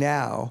working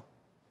now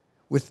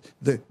with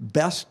the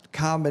best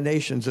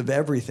combinations of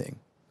everything.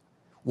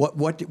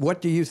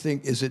 What do you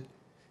think? Is it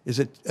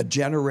a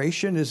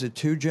generation? Is it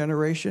 2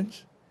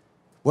 generations?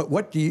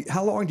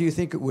 How long do you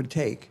think it would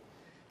take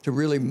to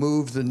really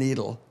move the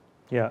needle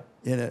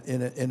in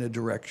a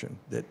direction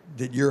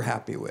that you're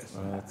happy with?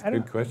 That's a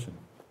good question.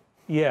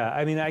 Yeah,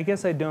 I mean, I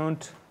guess I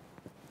don't.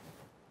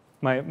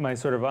 My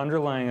sort of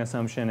underlying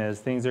assumption is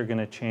things are going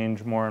to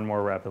change more and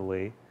more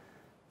rapidly.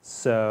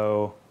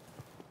 So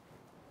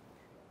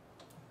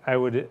I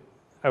would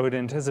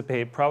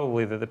anticipate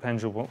probably that the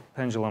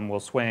pendulum will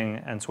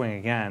swing and swing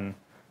again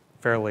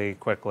fairly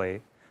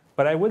quickly.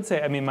 But I would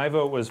say, I mean, my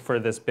vote was for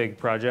this big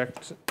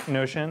project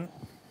notion,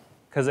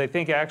 because I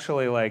think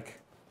actually, like,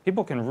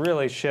 people can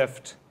really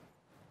shift.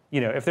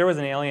 You know, if there was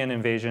an alien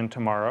invasion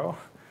tomorrow,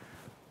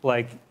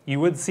 like, you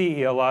would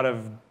see a lot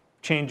of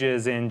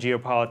changes in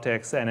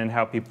geopolitics and in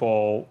how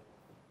people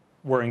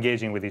were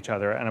engaging with each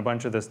other, and a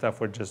bunch of this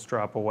stuff would just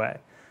drop away.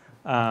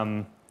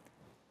 And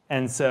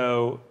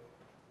so,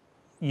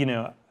 you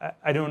know,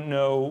 I don't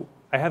know.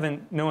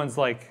 No one's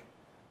like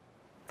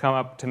come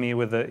up to me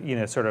with a, you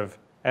know, sort of,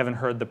 I haven't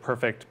heard the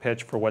perfect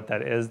pitch for what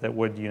that is that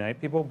would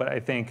unite people, but I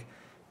think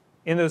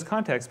in those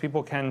contexts,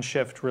 people can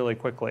shift really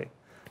quickly.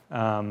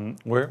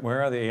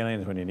 Where are the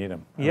aliens when you need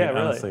them? Yeah, really.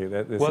 Honestly,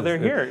 They're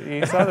here.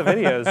 You saw the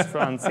videos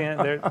from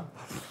CNN.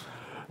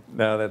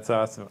 No, that's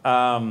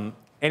awesome.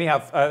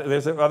 Anyhow,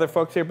 there's other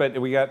folks here, but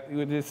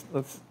let's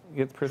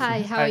get the person.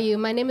 Hi, how are you?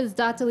 My name is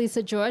Dr.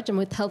 Lisa George. I'm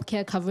with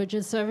Healthcare Coverage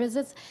and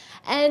Services,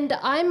 and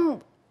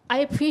I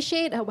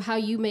appreciate how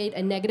you made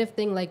a negative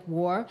thing like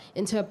war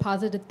into a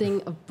positive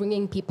thing of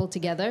bringing people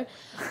together.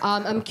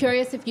 I'm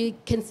curious if you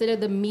consider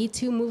the Me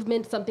Too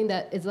movement something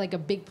that is like a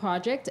big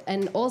project,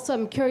 and also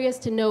I'm curious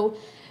to know.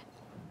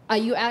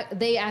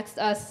 They asked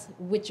us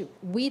which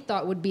we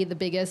thought would be the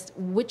biggest.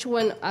 Which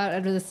one out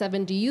of the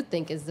 7 do you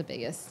think is the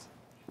biggest?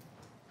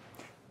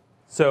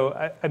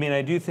 So, I mean,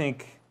 I do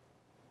think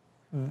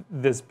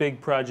this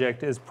big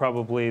project is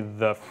probably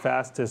the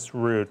fastest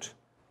route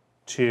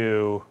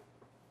to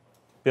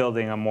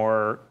building a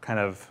more kind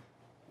of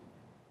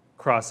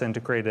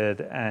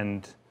cross-integrated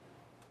and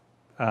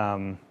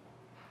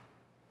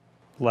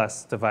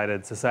less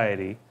divided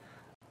society.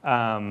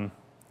 I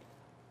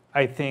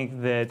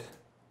think that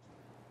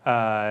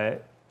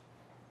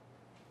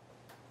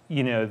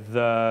you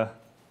know,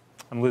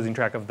 I'm losing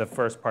track of the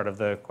first part of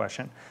the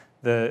question.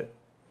 Can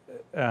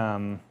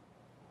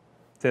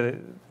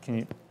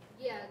you?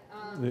 Yeah.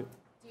 Do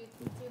you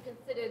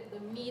consider the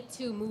Me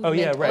Too movement Oh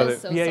yeah, right.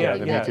 also Yeah, something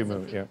the Me that Too is a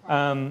movement. big Yeah.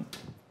 project?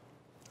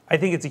 I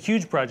think it's a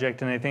huge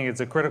project, and I think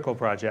it's a critical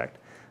project.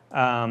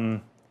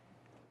 I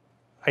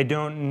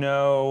don't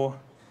know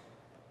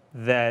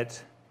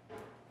that.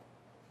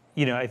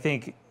 You know, I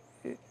think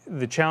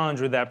the challenge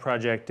with that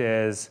project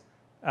is,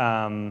 you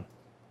know,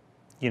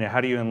 how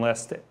do you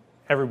enlist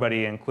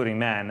everybody, including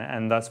men?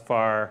 And thus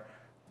far,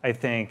 I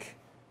think,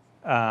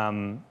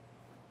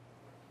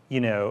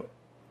 you know,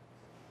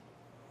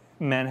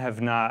 men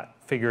have not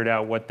figured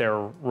out what their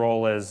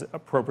role is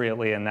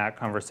appropriately in that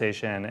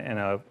conversation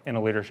in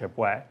a leadership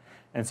way.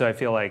 And so I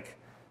feel like,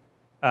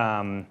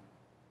 by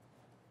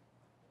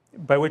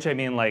which I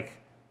mean, like,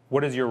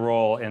 what is your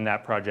role in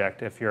that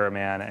project if you're a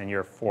man and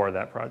you're for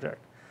that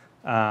project?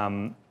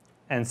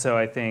 And so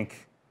I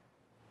think,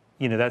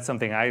 you know, that's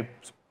something I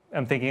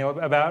am thinking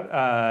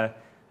about.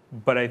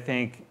 But I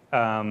think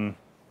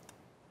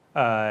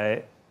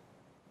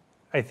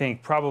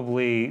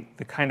probably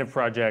the kind of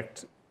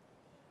project,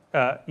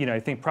 you know, I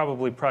think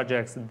probably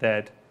projects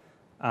that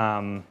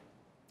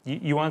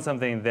you want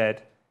something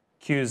that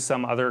cues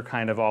some other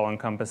kind of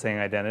all-encompassing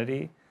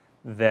identity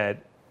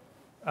that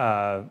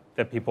that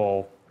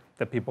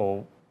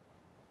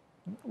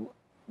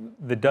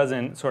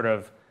doesn't sort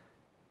of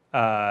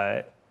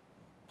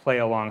play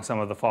along some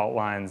of the fault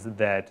lines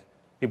that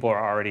people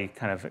are already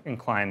kind of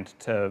inclined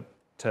to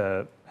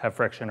have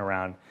friction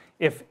around.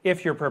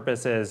 If your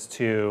purpose is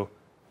to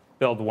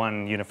build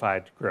one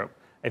unified group,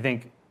 I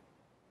think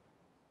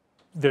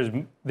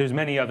there's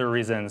many other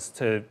reasons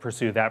to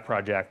pursue that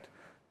project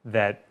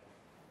that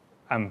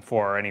I'm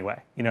for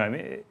anyway. You know, I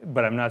mean,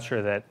 but I'm not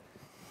sure that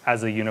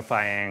as a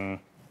unifying,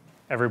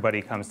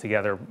 everybody comes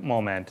together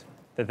moment,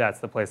 that's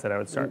the place that I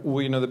would start.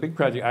 Well, you know, the big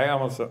project,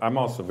 I'm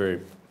also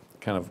very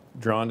kind of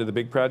drawn to the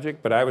big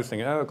project, but I was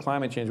thinking, oh,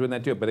 climate change, wouldn't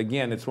that do it? But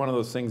again, it's one of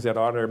those things that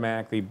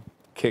automatically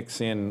kicks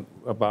in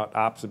about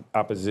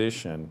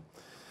opposition.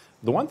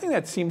 The one thing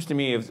that seems to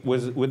me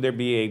would there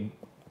be a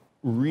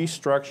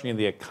restructuring of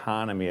the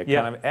economy, a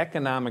kind of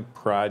economic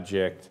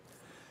project?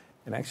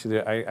 And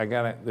actually,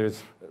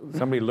 there's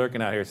somebody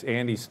lurking out here. It's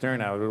Andy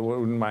Stern. I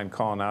wouldn't mind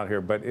calling out here,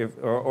 but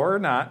or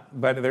not.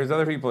 But there's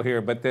other people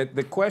here. But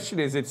the question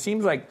is, it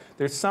seems like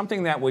there's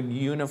something that would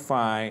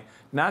unify,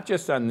 not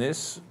just on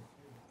this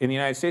in the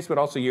United States, but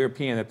also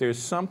European. That there's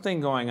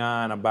something going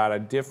on about a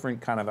different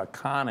kind of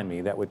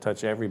economy that would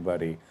touch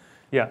everybody.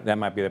 Yeah, that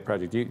might be the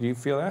project. Do you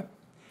feel that?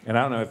 And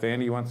I don't know if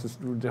Andy wants to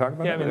talk about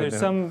that. Yeah, I mean,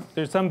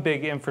 there's some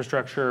big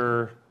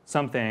infrastructure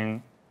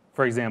something,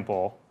 for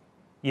example,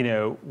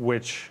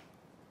 which,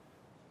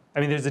 I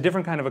mean, there's a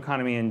different kind of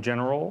economy in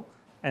general,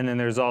 and then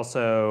there's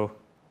also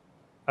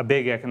a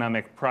big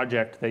economic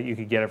project that you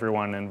could get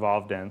everyone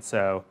involved in.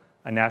 So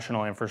a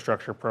national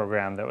infrastructure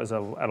program that was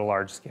at a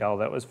large scale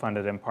that was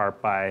funded in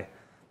part by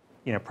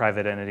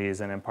private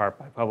entities and in part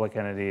by public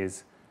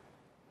entities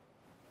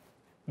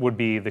would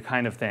be the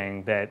kind of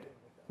thing that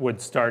would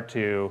start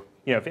to,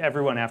 if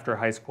everyone after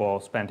high school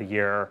spent a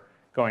year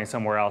going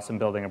somewhere else and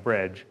building a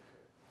bridge,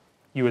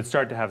 you would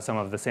start to have some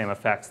of the same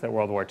effects that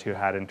World War II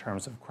had in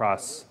terms of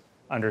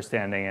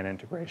cross-understanding and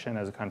integration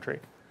as a country.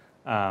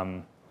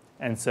 And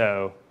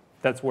so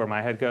that's where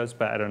my head goes,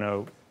 but I don't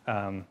know.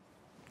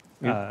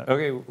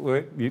 Okay,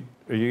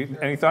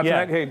 any thoughts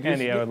Yeah, on that? Hey,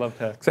 Andy, I would love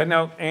to. So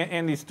no,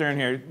 Andy Stern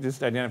here,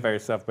 just identify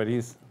yourself, but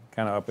he's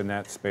kind of up in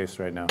that space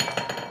right now.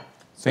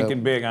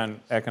 Thinking big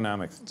on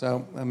economics.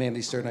 So I'm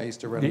Andy Stern. I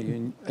used to run a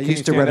union. I Can used you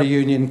to stand run a up?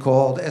 union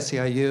called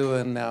SEIU,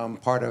 and now I'm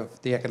part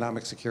of the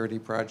Economic Security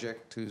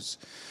Project, whose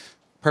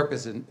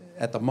purpose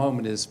at the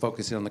moment is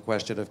focusing on the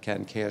question of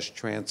can cash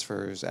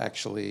transfers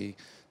actually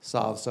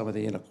solve some of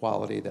the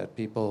inequality that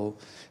people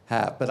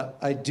have. But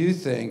I do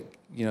think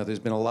there's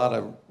been a lot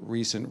of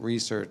recent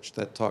research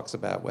that talks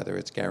about whether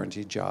it's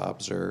guaranteed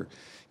jobs or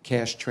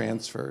cash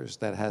transfers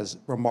that has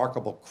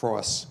remarkable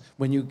cross.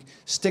 When you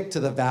stick to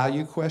the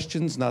value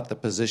questions, not the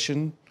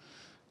position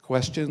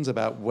questions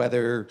about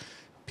whether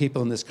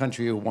people in this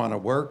country who want to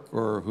work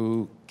or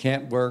who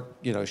can't work,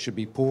 should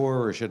be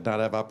poor or should not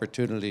have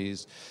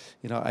opportunities.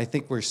 I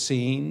think we're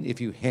seeing,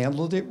 if you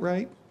handled it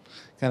right,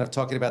 kind of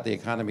talking about the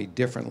economy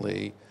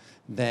differently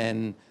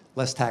than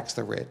let's tax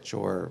the rich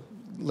or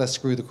let's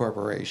screw the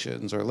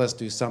corporations or let's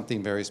do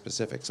something very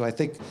specific. So I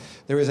think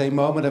there is a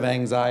moment of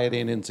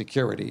anxiety and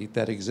insecurity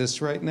that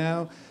exists right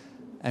now,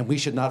 and we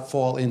should not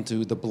fall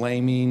into the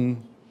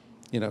blaming,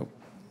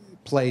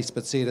 place,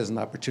 but see it as an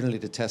opportunity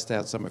to test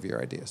out some of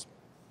your ideas.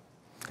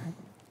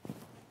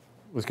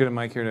 Let's get a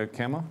mic here to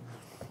Camilla.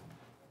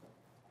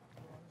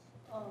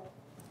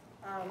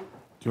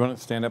 Do you want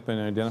to stand up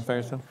and identify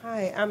yourself?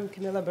 Hi, I'm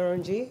Camilla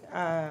Burunji.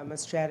 I'm a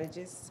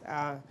strategist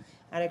and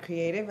a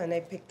creative, and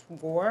I picked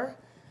war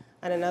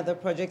and another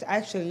project. I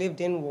actually lived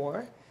in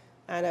war,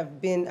 and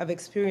I've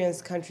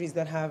experienced countries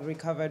that have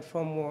recovered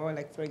from war,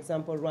 like for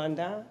example,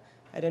 Rwanda.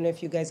 I don't know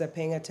if you guys are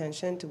paying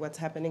attention to what's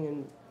happening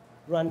in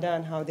Rwanda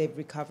and how they've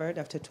recovered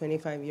after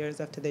 25 years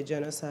after the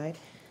genocide.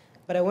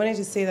 But I wanted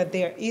to say that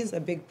there is a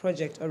big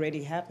project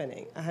already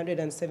happening.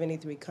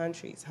 173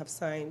 countries have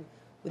signed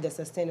with the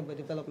Sustainable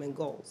Development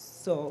Goals.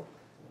 So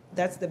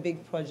that's the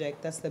big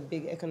project, that's the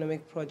big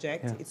economic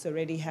project. Yeah. It's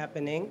already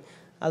happening.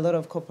 A lot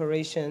of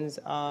corporations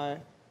are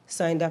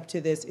signed up to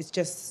this. It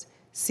just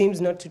seems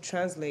not to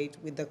translate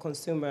with the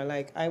consumer.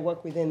 Like, I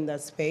work within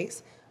that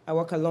space. I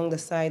work along the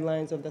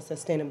sidelines of the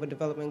Sustainable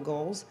Development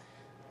Goals.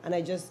 And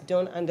I just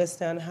don't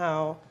understand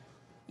how,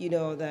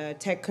 the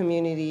tech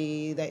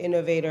community, the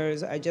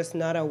innovators are just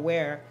not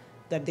aware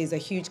that there's a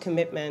huge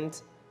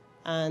commitment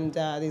and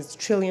there's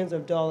trillions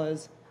of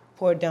dollars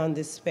poured down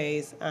this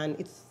space, and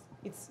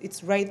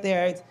it's right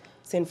there.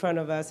 It's in front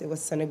of us. It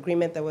was an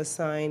agreement that was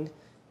signed,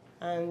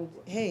 and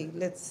hey,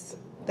 that's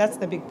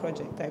the big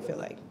project. I feel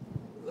like.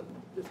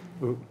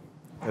 Ooh,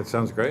 that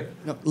sounds great.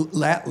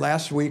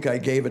 Last week, I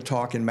gave a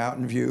talk in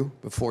Mountain View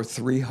before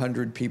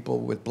 300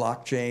 people with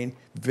blockchain,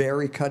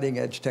 very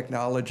cutting-edge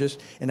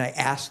technologists, and I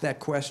asked that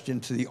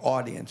question to the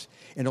audience,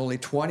 and only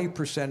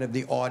 20% of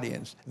the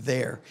audience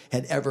there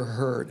had ever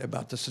heard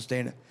about the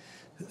sustainable.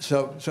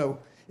 So.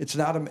 It's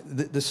not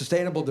the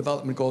Sustainable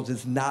Development Goals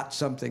is not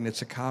something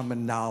that's a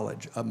common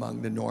knowledge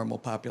among the normal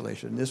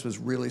population. This was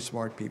really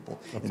smart people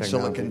in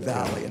Silicon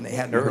Valley, and they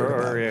hadn't heard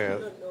about it.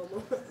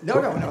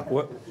 No.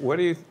 What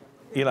do you,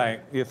 Eli?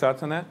 Your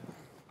thoughts on that?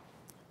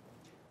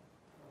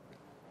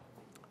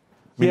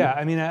 Yeah,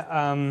 I mean,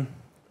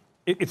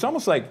 it's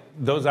almost like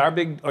those are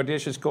big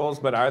audacious goals,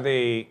 but are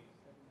they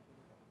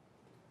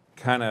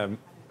kind of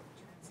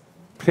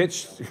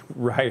pitched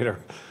right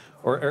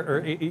or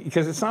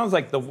because it sounds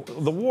like the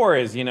war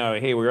is,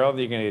 hey, we're all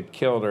going to get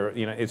killed, or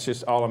it's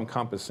just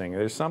all-encompassing.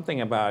 There's something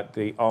about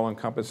the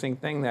all-encompassing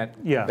thing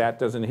that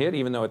doesn't hit,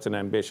 even though it's an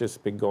ambitious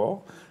big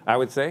goal. I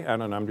would say, I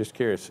don't know. I'm just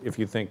curious if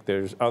you think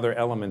there's other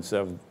elements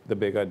of the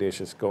big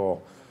audacious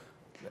goal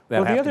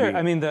that have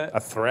to be a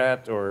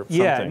threat or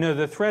something. Yeah, no,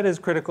 the threat is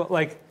critical.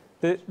 Like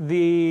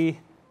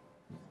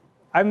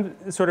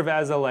I'm sort of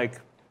as a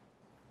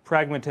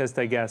pragmatist,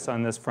 I guess,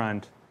 on this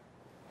front.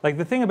 Like,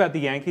 the thing about the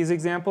Yankees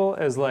example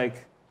is,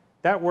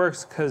 that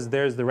works because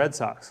there's the Red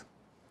Sox,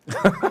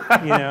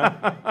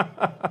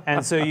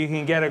 And so you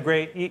can get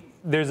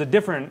there's a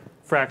different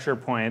fracture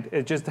point.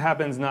 It just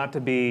happens not to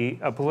be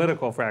a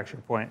political fracture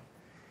point.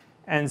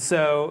 And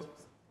so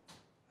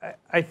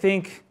I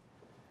think,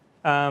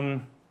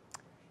 as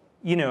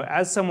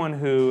someone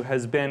who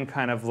has been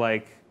kind of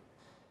like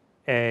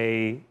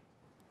a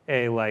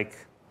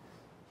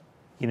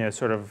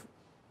sort of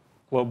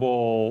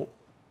global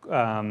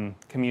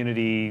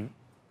community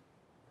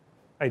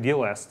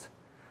idealist.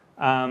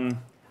 I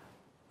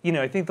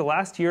think the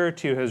last year or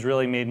two has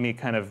really made me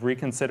kind of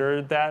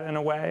reconsider that in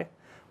a way,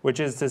 which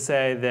is to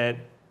say that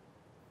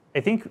I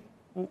think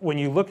when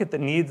you look at the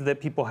needs that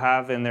people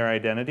have in their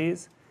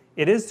identities,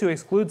 it is to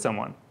exclude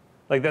someone.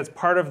 Like that's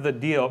part of the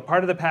deal.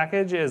 Part of the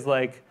package is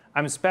like,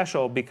 I'm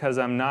special because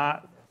I'm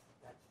not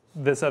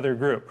this other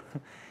group.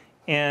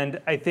 And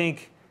I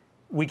think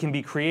we can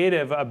be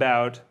creative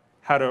about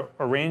how to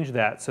arrange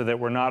that so that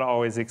we're not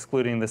always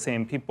excluding the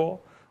same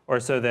people, or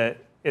so that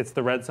it's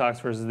the Red Sox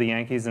versus the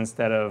Yankees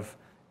instead of,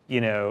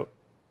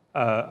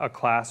 a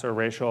class or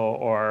racial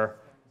or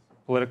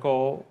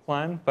political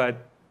line.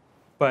 But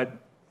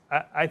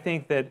I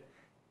think that.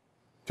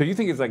 So you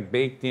think it's like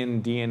baked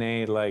in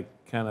DNA, like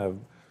kind of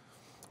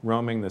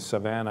roaming the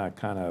savannah,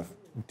 kind of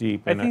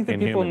deep in humans? I think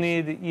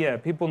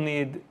that people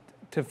need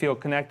to feel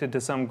connected to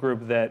some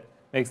group that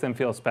makes them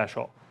feel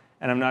special.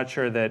 And I'm not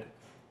sure that,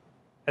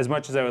 as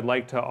much as I would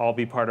like to all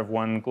be part of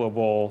one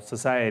global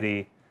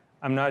society,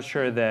 I'm not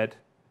sure that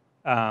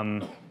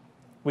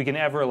we can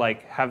ever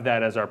have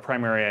that as our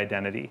primary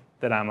identity,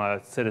 that I'm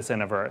a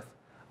citizen of Earth,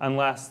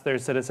 unless they're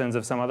citizens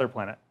of some other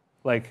planet.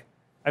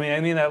 I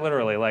mean that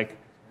literally.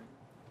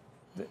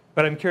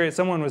 But I'm curious.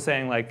 Someone was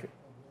saying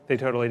they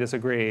totally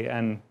disagree,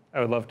 and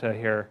I would love to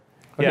hear.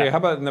 Okay, yeah. How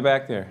about in the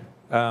back there?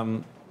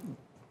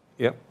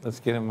 Yep, let's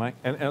get him, Mike.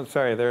 And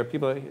sorry, there are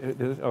people.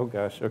 Oh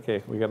gosh.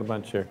 Okay, we got a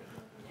bunch here.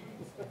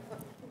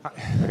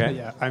 Okay.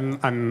 Yeah,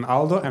 I'm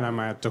Aldo, and I'm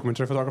a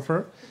documentary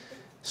photographer.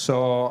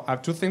 So I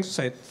have two things to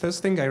say.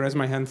 First thing, I raised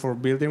my hand for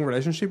building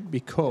relationship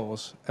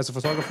because as a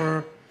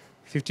photographer,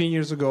 15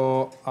 years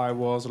ago, I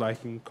was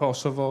in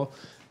Kosovo,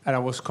 and I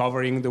was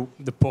covering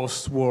the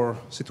post-war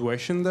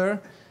situation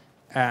there.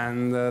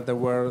 And there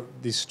were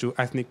these two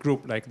ethnic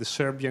groups, like the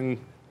Serbian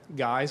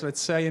guys,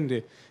 let's say, and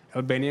the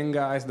Albanian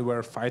guys, they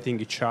were fighting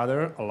each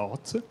other a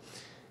lot.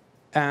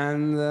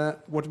 And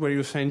what were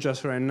you saying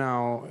just right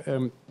now?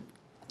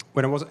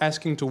 When I was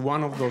asking to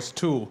one of those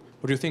two,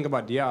 what do you think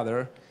about the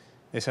other?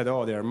 They said,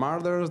 oh, they're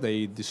murderers,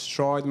 they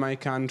destroyed my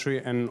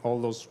country, and all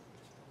those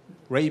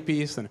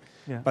rapists.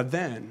 But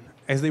then,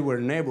 as they were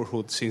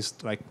neighborhoods since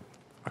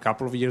a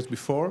couple of years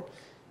before,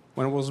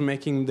 when I was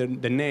making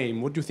the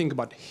name, what do you think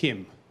about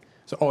him?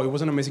 So, oh, he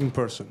was an amazing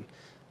person.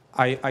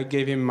 I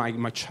gave him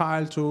my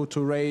child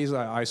to raise.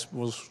 I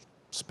was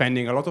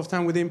spending a lot of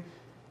time with him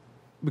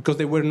because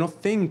they were not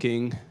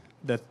thinking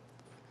that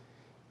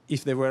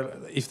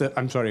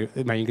I'm sorry,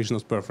 my English is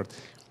not perfect.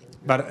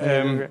 But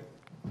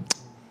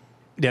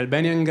the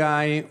Albanian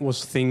guy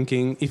was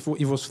thinking, if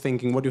he was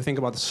thinking, what do you think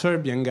about the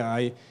Serbian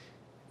guy,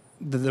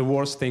 the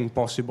worst thing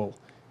possible.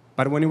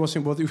 But when he was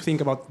saying, what do you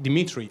think about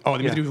Dimitri? Oh,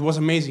 Dimitri was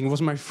amazing. He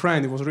was my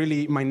friend. He was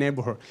really my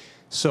neighbor.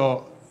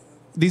 So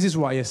this is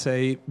why I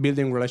say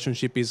building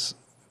relationship is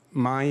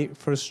my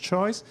first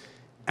choice.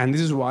 And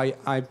this is why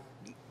I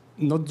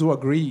not do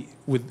agree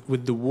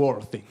with the war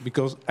thing.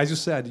 Because, as you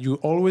said, you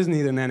always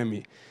need an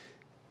enemy.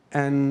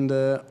 And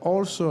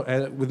also,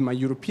 with my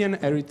European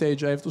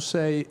heritage, I have to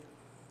say,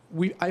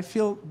 I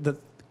feel that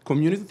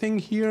community thing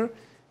here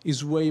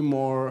is way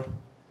more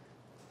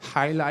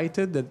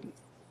highlighted than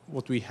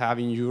what we have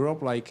in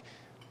Europe.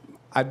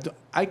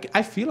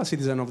 I feel a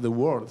citizen of the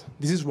world.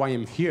 This is why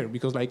I'm here,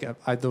 because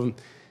I don't.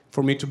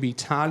 For me to be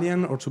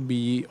Italian or to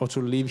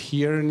live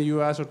here in the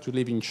U.S. or to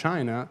live in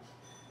China,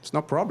 it's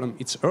no problem.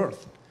 It's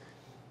Earth,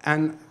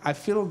 and I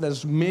feel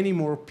there's many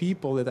more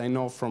people that I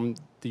know from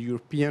the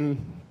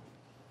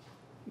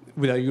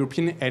with a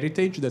European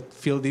heritage that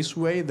feel this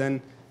way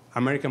than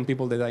American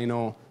people that I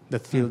know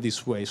that feel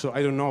this way. So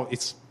I don't know.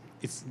 It's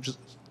just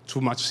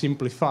too much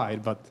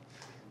simplified, but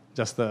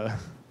just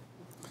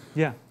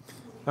Yeah.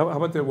 How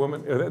about the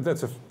woman?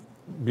 That's a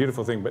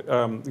beautiful thing. But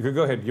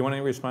go ahead. Do you want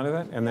to respond to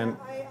that? And then,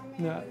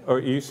 or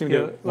you seem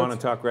to want to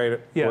talk right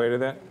away to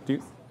that.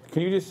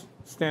 Can you just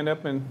stand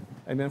up and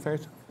identify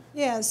yourself?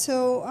 Yeah,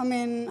 so I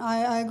mean,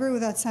 I agree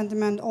with that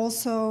sentiment.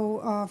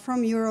 Also,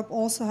 from Europe,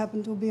 also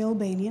happen to be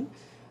Albanian,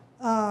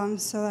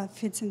 so that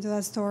fits into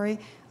that story.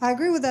 I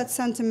agree with that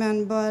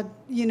sentiment, but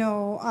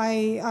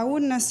I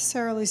wouldn't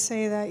necessarily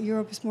say that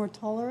Europe is more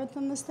tolerant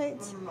than the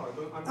States.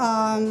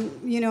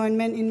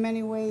 In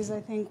many ways, I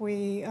think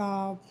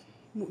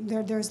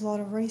there's a lot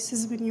of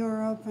racism in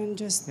Europe and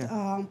just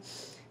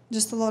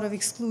a lot of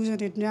exclusion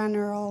in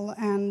general.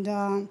 And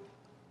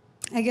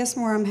I guess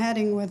where I'm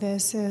heading with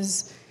this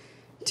is,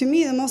 to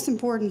me, the most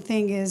important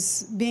thing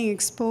is being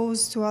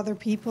exposed to other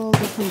people,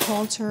 different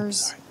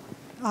cultures,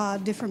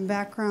 different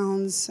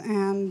backgrounds,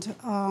 and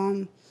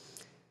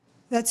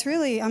that's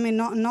really,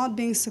 not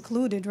being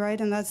secluded, right?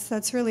 And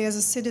that's really, as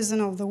a citizen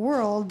of the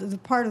world, the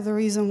part of the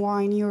reason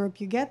why in Europe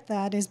you get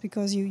that is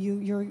because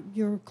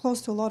you're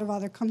close to a lot of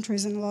other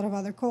countries and a lot of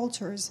other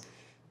cultures,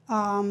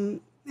 and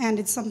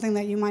it's something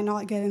that you might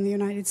not get in the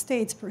United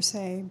States per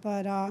se,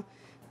 but.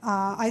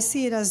 I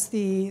see it as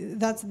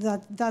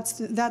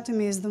that to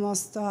me is the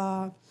most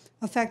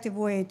effective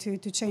way to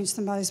change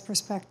somebody's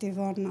perspective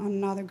on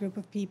another group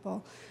of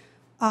people.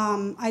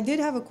 I did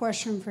have a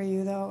question for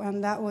you though,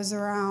 and that was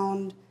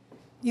around,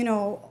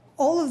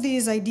 all of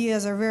these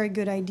ideas are very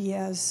good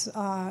ideas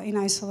in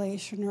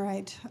isolation,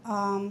 right?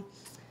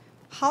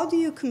 How do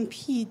you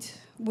compete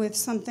with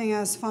something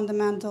as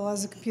fundamental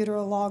as a computer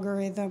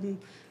algorithm,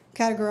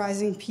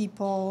 categorizing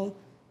people?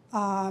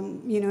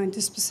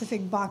 into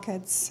specific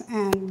buckets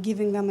and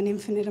giving them an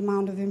infinite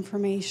amount of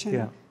information.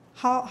 Yeah.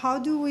 How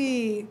do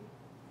we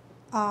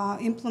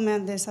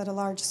implement this at a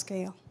large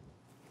scale?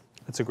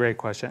 That's a great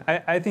question.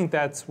 I think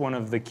that's one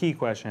of the key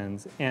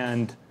questions,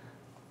 and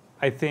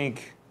I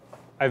think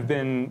I've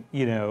been,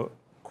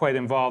 quite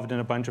involved in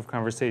a bunch of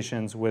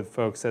conversations with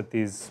folks at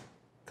these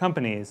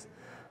companies,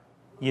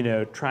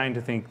 trying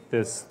to think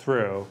this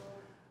through.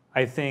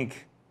 I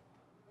think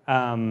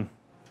two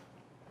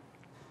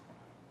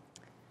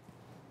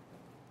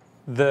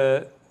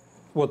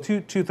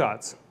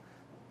thoughts.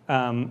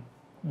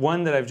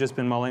 One that I've just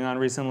been mulling on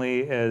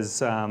recently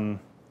is, I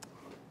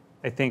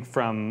think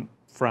from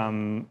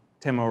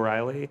Tim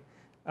O'Reilly,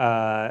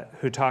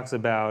 who talks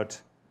about,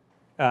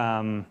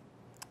 that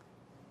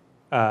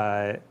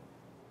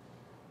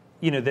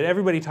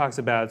everybody talks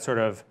about sort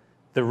of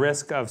the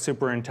risk of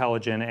super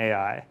intelligent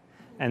AI,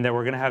 and that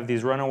we're going to have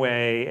these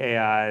runaway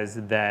AIs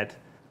that,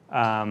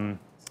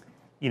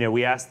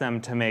 we ask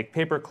them to make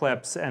paper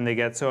clips, and they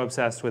get so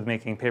obsessed with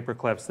making paper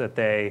clips that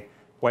they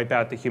wipe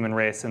out the human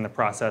race in the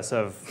process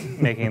of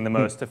making the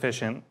most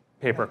efficient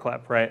paper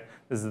clip, right?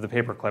 This is the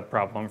paper clip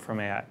problem from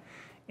AI.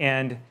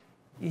 And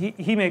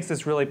he makes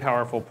this really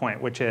powerful point,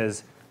 which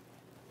is,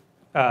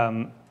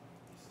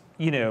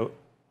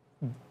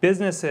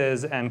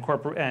 businesses and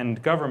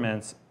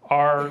governments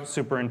are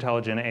super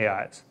intelligent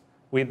AIs.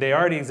 They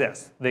already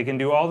exist. They can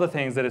do all the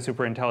things that a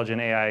super intelligent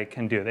AI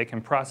can do. They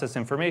can process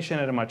information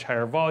at a much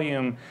higher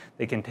volume.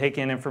 They can take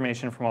in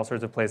information from all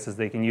sorts of places.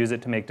 They can use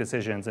it to make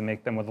decisions and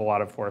make them with a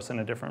lot of force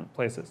in different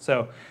places.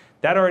 So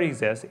that already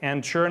exists.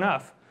 And sure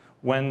enough,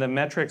 when the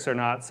metrics are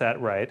not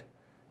set right,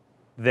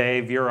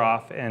 they veer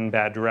off in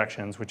bad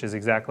directions, which is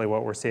exactly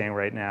what we're seeing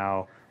right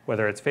now,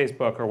 whether it's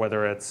Facebook or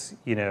whether it's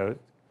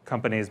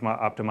companies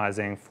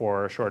optimizing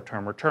for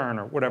short-term return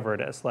or whatever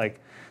it is.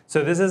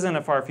 So this isn't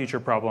a far future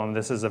problem.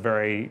 This is a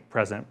very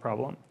present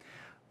problem.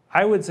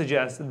 I would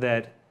suggest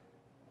that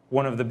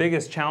one of the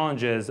biggest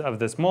challenges of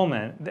this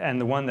moment, and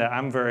the one that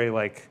I'm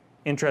very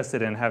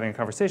interested in having a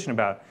conversation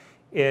about,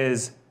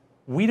 is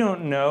we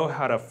don't know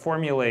how to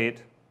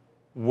formulate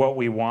what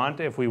we want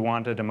if we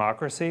want a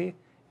democracy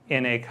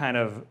in a kind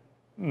of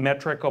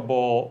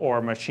metricable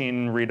or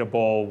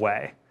machine-readable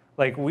way.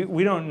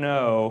 We don't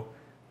know.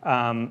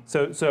 And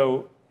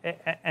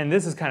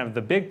this is kind of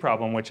the big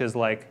problem, which is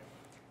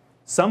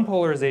some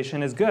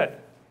polarization is good,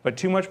 but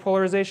too much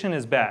polarization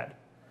is bad.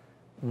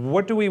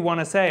 What do we want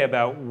to say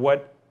about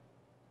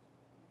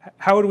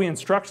how would we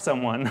instruct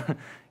someone,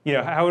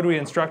 how would we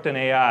instruct an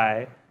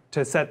AI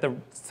to set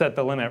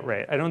the limit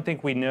rate? I don't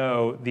think we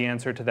know the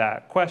answer to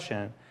that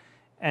question.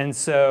 And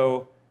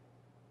so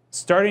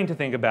starting to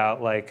think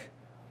about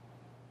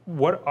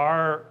what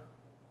are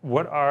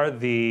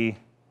the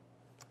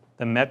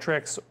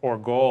metrics or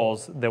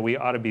goals that we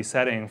ought to be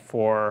setting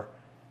for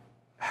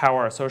how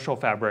our social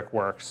fabric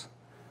works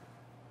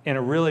in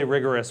a really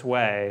rigorous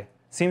way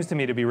seems to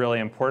me to be really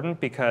important,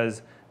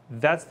 because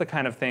that's the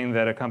kind of thing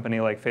that a company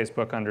like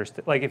Facebook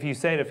understands. If you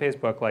say to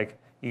Facebook,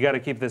 you got to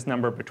keep this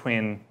number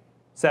between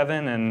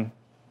 7 and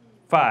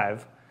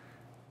 5,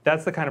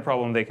 that's the kind of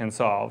problem they can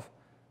solve.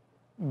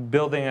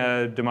 Building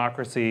a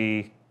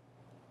democracy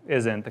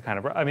isn't the kind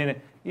of, I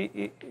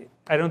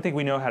don't think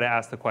we know how to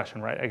ask the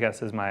question right, I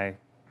guess is my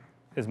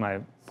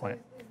point.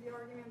 Is the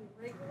argument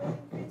regulating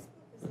Facebook?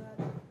 Is that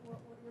what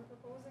you're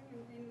proposing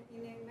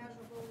in a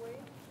measurable way?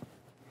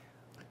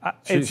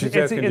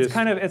 It's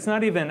kind of, it's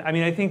not even,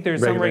 I think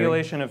there's some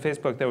regulation of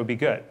Facebook that would be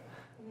good.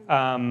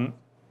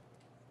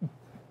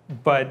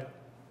 But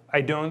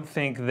I don't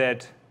think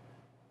that,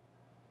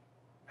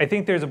 I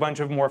think there's a bunch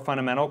of more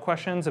fundamental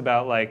questions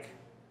about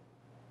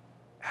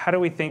how do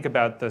we think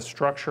about the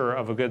structure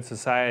of a good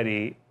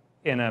society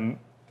in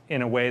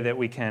a way that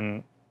we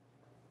can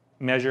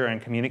measure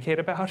and communicate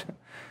about,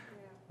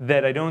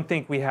 that I don't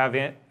think we have.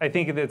 I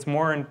think it's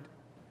more.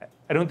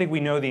 I don't think we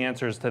know the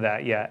answers to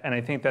that yet, and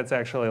I think that's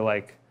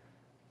actually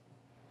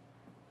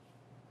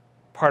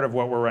part of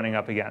what we're running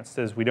up against,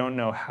 is we don't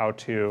know how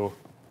to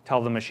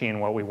tell the machine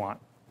what we want.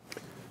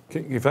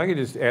 If I could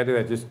just add to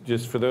that,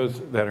 just for those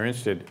that are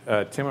interested,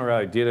 Tim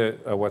O'Reilly did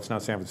a What's Now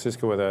San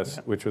Francisco with us,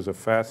 which was a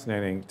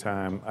fascinating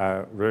time,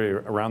 really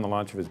around the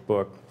launch of his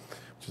book,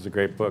 which is a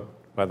great book,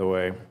 by the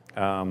way.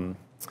 And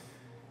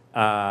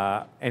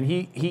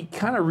he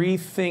kind of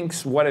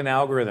rethinks what an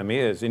algorithm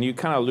is, and you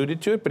kind of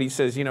alluded to it, but he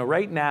says,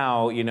 right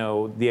now,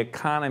 the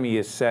economy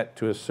is set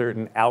to a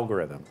certain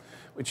algorithm,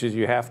 which is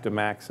you have to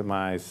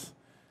maximize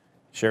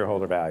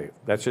shareholder value.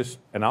 That's just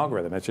an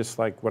algorithm. That's just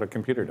like what a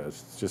computer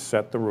does. It's just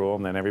set the rule,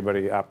 and then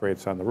everybody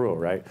operates on the rule,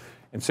 right?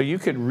 And so you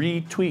could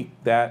retweak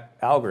that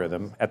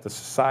algorithm at the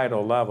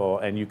societal level,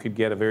 and you could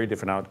get a very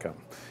different outcome.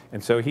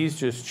 And so he's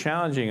just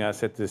challenging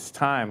us at this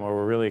time, where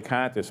we're really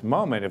kind of at this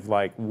moment of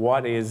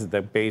what is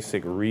the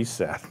basic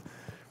reset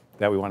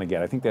that we want to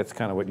get? I think that's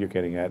kind of what you're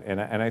getting at. And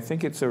I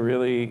think it's a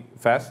really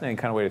fascinating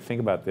kind of way to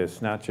think about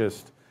this, not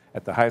just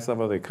at the highest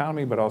level of the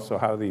economy, but also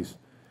how these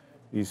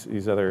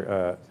these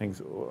other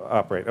things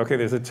operate. Okay,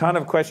 there's a ton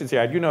of questions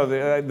here. You know,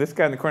 this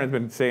guy in the corner has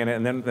been saying it,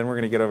 and then we're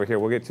going to get over here.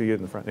 We'll get to you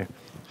in the front there.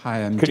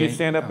 Hi, I'm Could you James.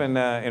 stand up and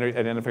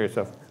identify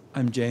yourself?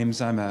 I'm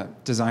James. I'm a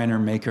designer,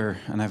 maker,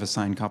 and I have a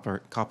signed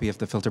copy of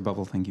the filter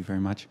bubble. Thank you very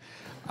much.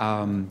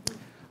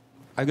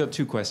 I've got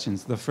two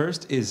questions. The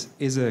first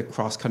is a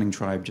cross-cutting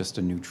tribe just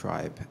a new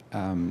tribe?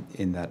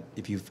 In that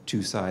if you have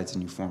two sides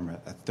and you form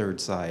a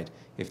third side,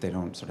 if they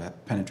don't sort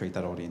of penetrate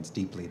that audience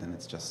deeply, then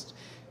it's just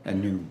a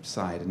new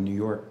side. And New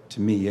York, to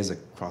me, is a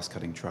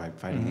cross-cutting tribe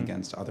fighting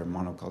against other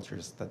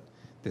monocultures that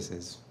this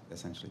is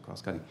essentially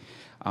cross-cutting.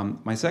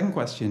 My second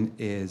question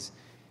is,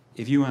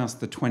 if you ask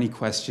the 20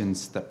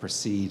 questions that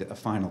precede a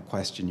final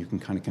question, you can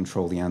kind of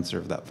control the answer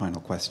of that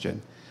final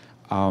question.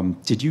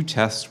 Did you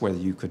test whether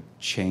you could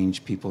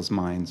change people's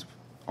minds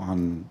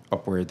on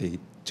Upworthy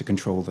to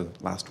control the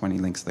last 20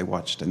 links they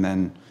watched and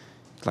then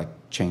like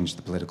change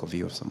the political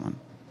view of someone?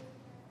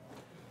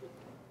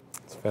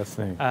 It's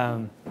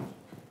fascinating.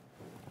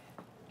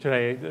 Should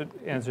I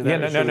answer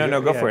that? Yeah,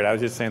 no, go for it. I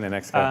was just saying the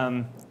next guy.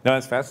 No,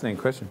 that's a fascinating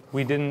question.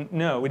 We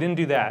didn't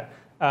do that.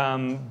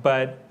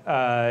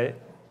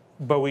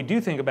 But we do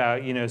think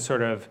about,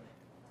 sort of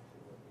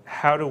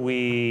how do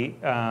we,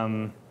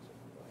 how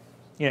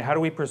do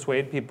we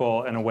persuade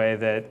people in a way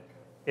that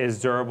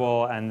is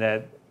durable and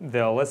that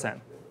they'll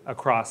listen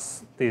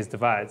across these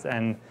divides?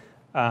 And,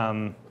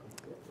 for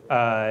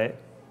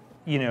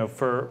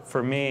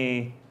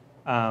me,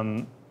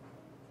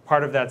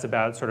 part of that's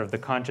about sort of the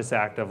conscious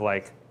act of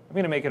like, I'm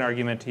going to make an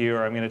argument to you,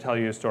 or I'm going to tell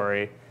you a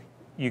story.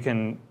 You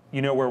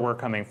know where we're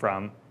coming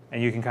from,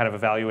 and you can kind of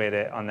evaluate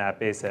it on that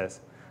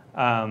basis.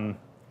 So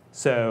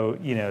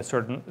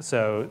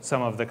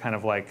some of the kind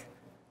of like,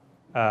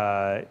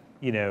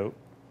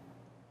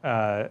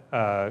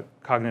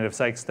 cognitive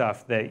psych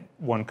stuff that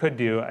one could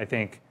do, I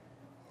think,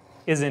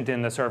 isn't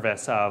in the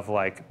service of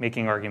like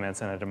making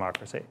arguments in a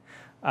democracy.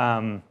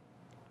 I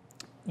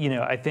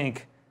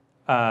think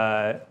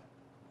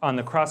on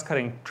the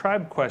cross-cutting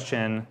tribe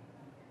question,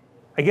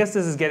 I guess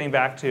this is getting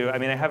back to, I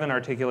haven't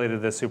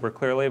articulated this super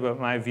clearly, but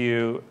my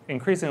view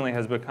increasingly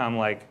has become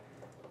like,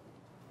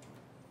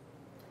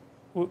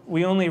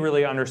 we only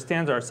really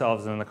understand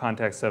ourselves in the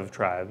context of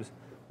tribes.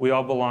 We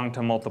all belong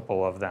to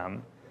multiple of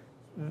them.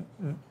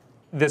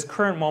 This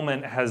current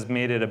moment has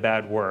made it a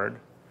bad word,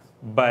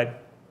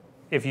 but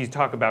if you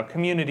talk about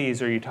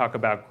communities or you talk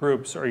about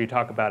groups or you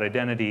talk about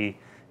identity,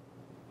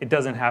 it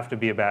doesn't have to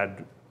be a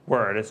bad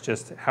word. It's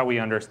just how we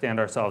understand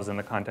ourselves in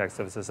the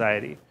context of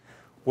society.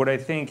 What I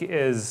think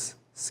is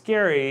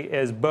scary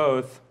is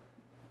both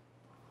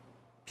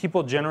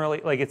people generally,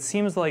 like it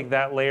seems like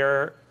that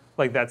layer,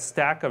 like that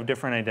stack of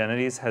different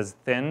identities has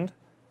thinned.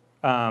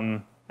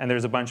 And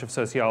there's a bunch of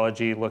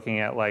sociology looking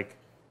at like,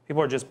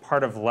 people are just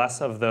part of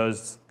less of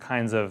those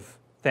kinds of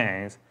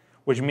things,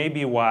 which may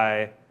be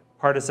why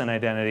partisan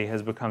identity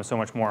has become so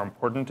much more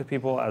important to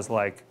people as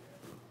like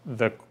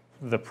the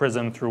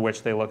prism through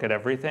which they look at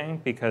everything,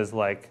 because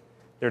like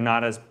they're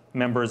not as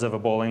members of a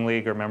bowling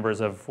league or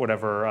members of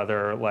whatever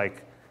other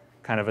like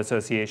kind of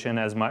association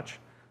as much.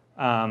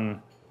 I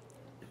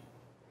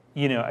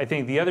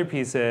think the other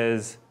piece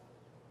is,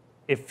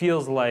 it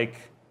feels like,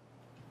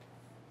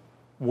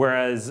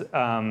 whereas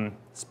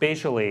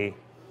spatially,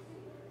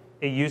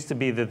 it used to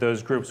be that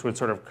those groups would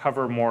sort of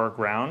cover more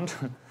ground.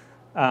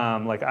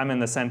 Like I'm in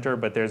the center,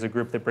 but there's a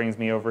group that brings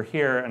me over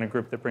here, and a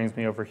group that brings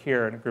me over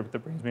here, and a group that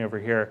brings me over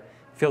here.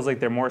 It feels like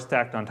they're more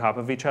stacked on top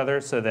of each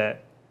other, so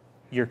that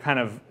you're kind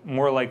of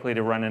more likely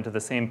to run into the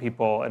same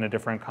people in a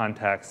different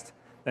context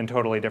than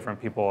totally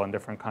different people in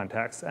different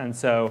contexts. And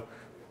so,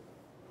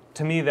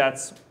 to me,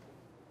 that's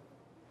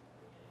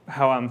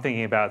how I'm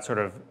thinking about sort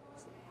of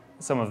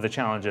some of the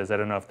challenges. I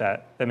don't know if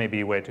that may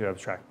be way too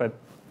abstract, but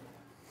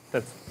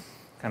that's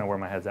kind of where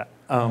my head's at.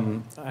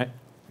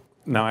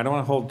 Now, I don't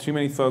want to hold too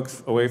many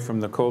folks away from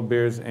the cold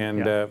beers,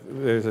 and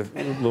there's a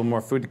little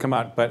more food to come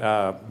out. But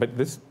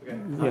this,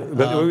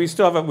 but we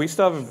still have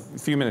a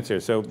few minutes here,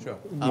 so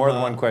more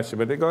than one question.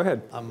 But go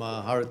ahead. I'm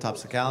Howard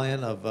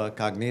Topsakalian of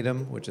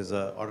Cognitum, which is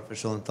an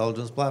artificial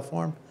intelligence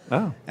platform.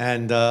 Oh.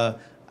 And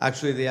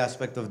actually, the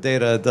aspect of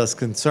data does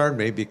concern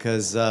me,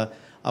 because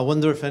I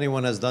wonder if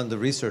anyone has done the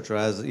research or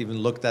has even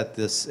looked at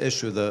this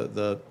issue,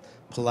 the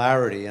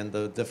polarity and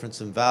the difference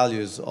in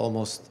values,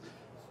 almost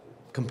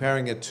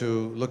comparing it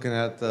to looking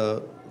at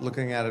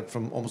it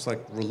from almost like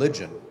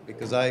religion.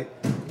 Because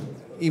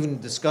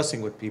even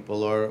discussing with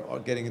people or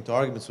getting into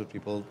arguments with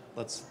people,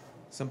 let's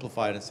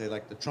simplify it and say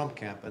like the Trump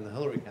camp and the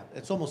Hillary camp,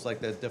 it's almost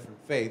like they're different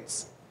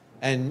faiths,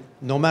 and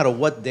no matter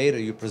what data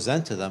you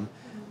present to them,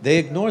 they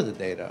ignore the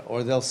data,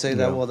 or they'll say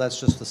that, well, that's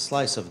just a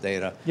slice of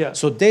data. Yeah.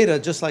 So data,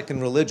 just like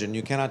in religion,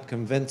 you cannot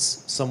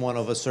convince someone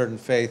of a certain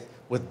faith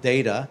with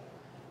data.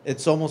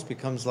 It's almost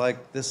becomes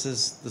like this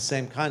is the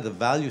same kind of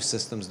value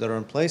systems that are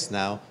in place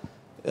now.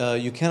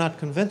 You cannot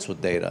convince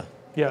with data.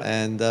 Yeah.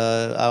 And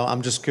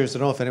I'm just curious to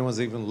know if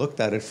anyone's even looked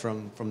at it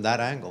from that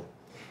angle.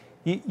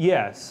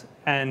 Yes,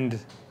 and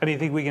I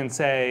think we can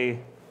say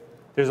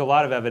there's a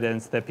lot of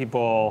evidence that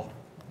people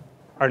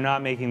are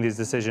not making these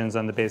decisions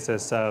on the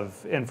basis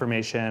of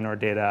information or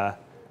data,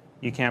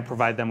 you can't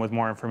provide them with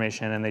more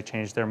information and they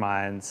change their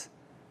minds.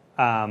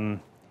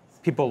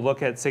 People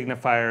look at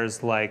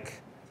signifiers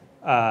like,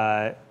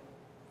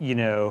 you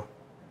know,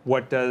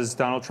 what does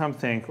Donald Trump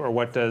think or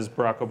what does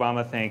Barack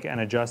Obama think, and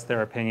adjust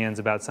their opinions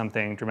about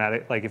something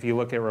dramatic. Like if you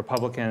look at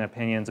Republican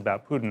opinions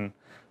about Putin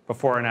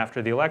before and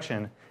after the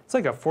election, it's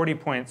like a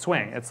 40-point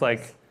swing. It's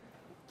like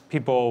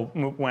people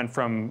went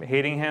from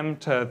hating him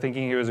to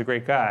thinking he was a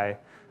great guy.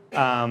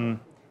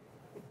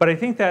 But I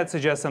think that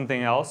suggests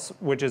something else,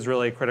 which is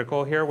really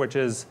critical here, which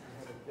is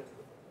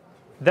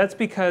that's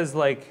because,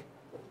 like,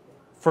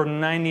 for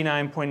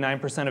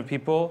 99.9% of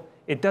people,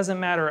 it doesn't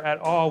matter at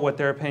all what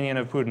their opinion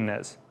of Putin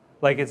is.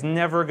 Like, it's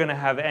never going to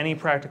have any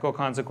practical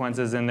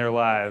consequences in their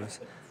lives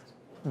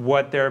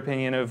what their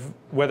opinion of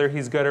whether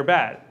he's good or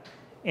bad.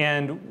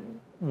 And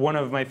one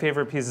of my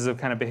favorite pieces of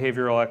kind of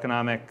behavioral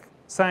economic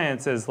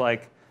science is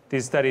like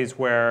these studies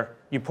where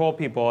you poll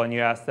people and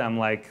you ask them,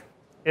 like,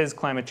 is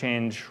climate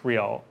change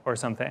real or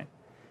something?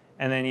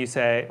 And then you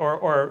say,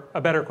 or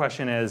a better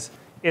question is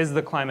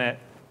the climate,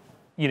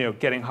 you know,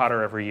 getting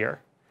hotter every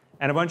year?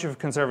 And a bunch of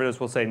conservatives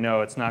will say,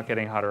 no, it's not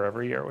getting hotter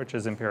every year, which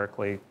is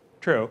empirically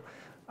true.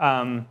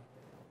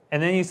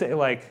 And then you say,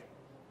 like,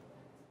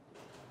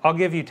 I'll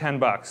give you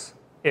 $10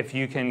 if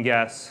you can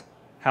guess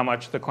how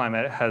much the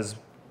climate has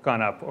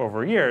gone up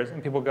over years.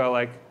 And people go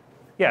like,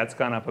 yeah, it's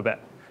gone up a bit.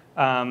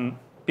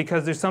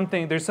 Because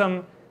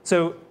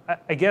so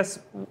I guess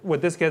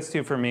what this gets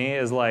to for me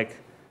is like,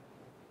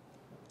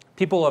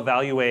 people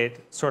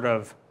evaluate sort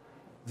of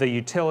the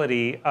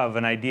utility of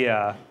an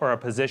idea or a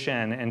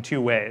position in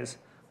two ways.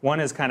 One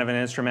is kind of an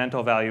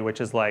instrumental value,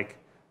 which is like,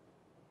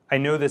 I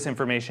know this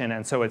information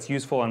and so it's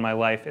useful in my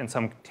life in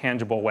some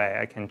tangible way.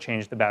 I can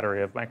change the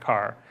battery of my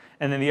car.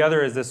 And then the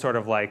other is this sort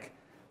of like,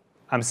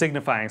 I'm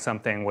signifying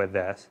something with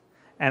this.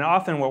 And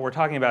often what we're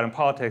talking about in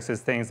politics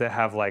is things that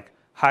have like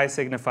high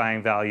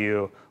signifying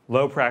value,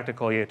 low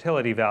practical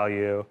utility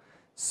value.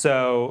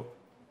 So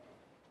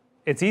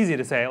it's easy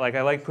to say, like,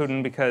 I like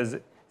Putin because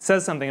it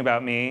says something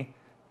about me,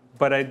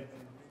 but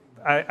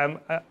I'm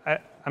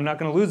not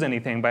going to lose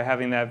anything by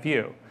having that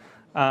view.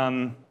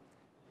 And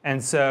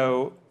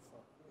so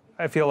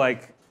I feel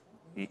like,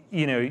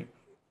 you know,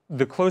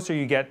 the closer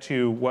you get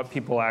to what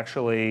people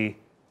actually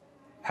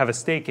have a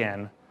stake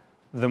in,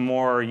 the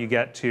more you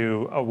get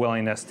to a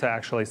willingness to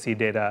actually see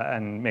data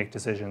and make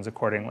decisions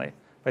accordingly.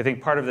 But I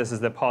think part of this is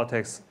that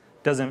politics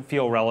doesn't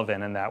feel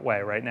relevant in that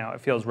way right now.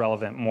 It feels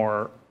relevant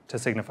more to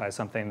signify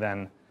something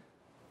than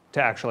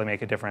to actually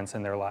make a difference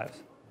in their lives.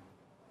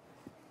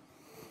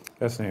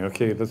 Fascinating.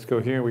 Okay, let's go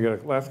here. We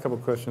got a last couple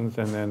questions,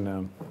 and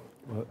then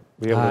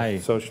we have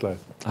to socialize.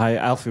 Hi,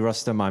 Alfie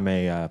Rustam. I'm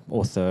a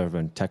author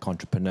and tech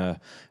entrepreneur.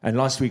 And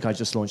last week I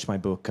just launched my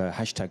book,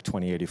 hashtag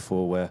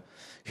 2084, where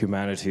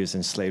humanity is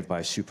enslaved by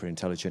a super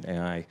intelligent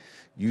AI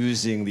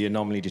using the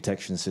anomaly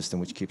detection system,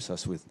 which keeps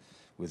us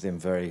within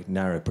very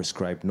narrow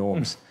prescribed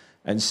norms.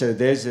 And so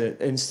there's an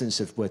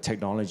instance of where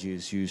technology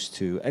is used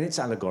to, and it's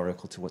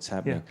allegorical to what's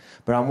happening.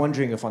 Yeah. But I'm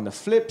wondering if on the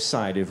flip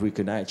side, if we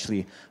could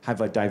actually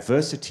have a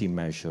diversity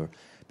measure,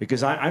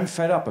 because I'm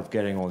fed up of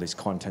getting all this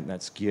content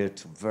that's geared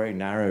very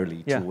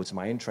narrowly towards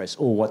my interests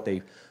or what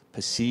they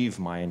perceive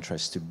my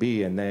interests to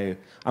be. And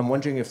I'm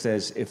wondering if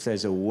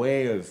there's a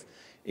way of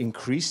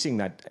increasing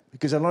that,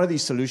 because a lot of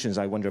these solutions,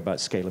 I wonder about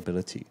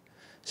scalability.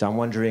 So I'm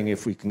wondering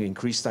if we can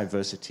increase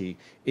diversity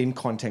in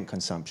content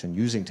consumption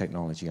using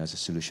technology as a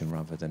solution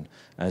rather than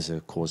as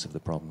a cause of the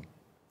problem.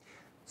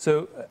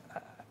 So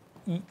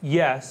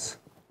yes,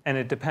 and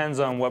it depends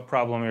on what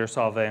problem you're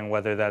solving,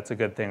 whether that's a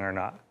good thing or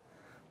not.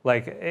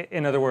 Like,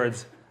 in other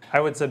words,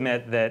 I would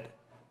submit that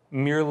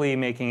merely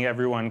making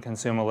everyone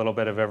consume a little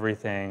bit of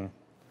everything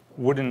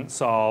wouldn't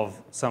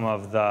solve some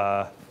of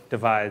the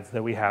divides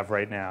that we have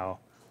right now,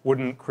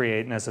 wouldn't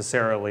create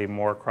necessarily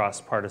more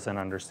cross-partisan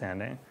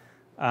understanding.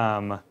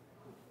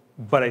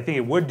 But I think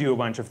it would do a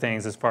bunch of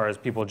things as far as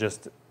people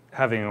just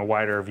having a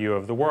wider view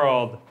of the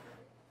world,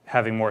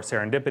 having more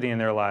serendipity in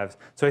their lives.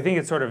 So I think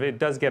it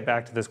does get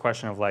back to this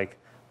question of like,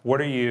 what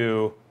are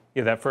you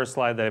know, that first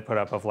slide that I put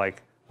up of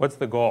like, what's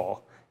the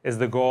goal? Is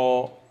the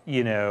goal,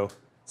 you know,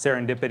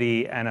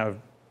 serendipity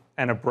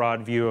and a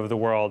broad view of the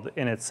world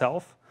in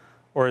itself?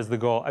 Or is the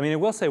goal, I mean, I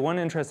will say one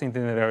interesting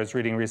thing that I was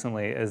reading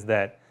recently is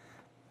that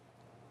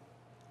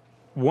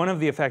one of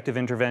the effective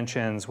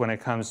interventions when it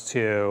comes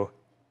to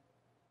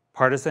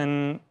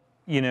partisan,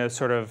 you know,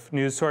 sort of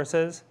news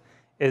sources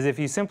is if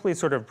you simply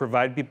sort of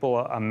provide people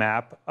a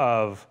map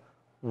of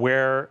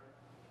where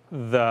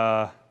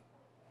the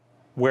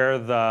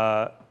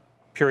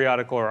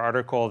periodical or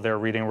article they're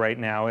reading right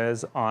now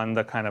is on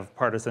the kind of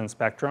partisan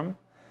spectrum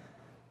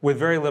with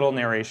very little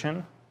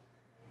narration.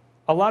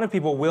 A lot of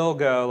people will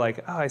go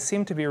like, oh, I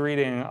seem to be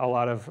reading a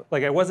lot of,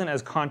 like I wasn't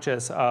as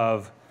conscious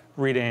of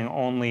reading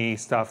only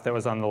stuff that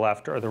was on the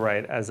left or the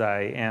right as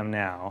I am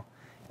now.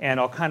 And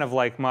I'll kind of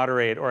like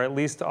moderate, or at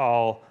least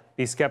I'll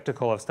be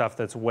skeptical of stuff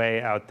that's way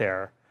out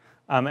there.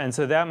 And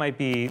so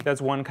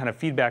that's one kind of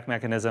feedback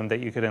mechanism that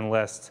you could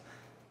enlist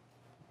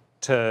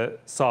to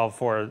solve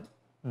for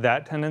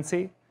that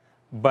tendency.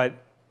 But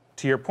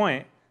to your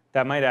point,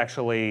 that might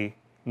actually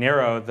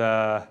narrow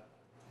the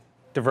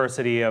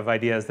diversity of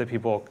ideas that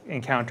people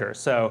encounter.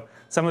 So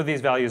some of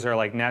these values are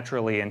like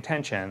naturally in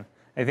tension.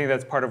 I think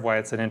that's part of why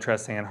it's an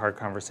interesting and hard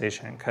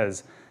conversation,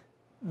 because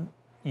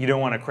you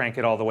don't want to crank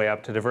it all the way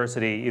up to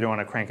diversity. You don't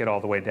want to crank it all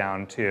the way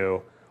down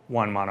to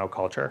one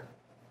monoculture.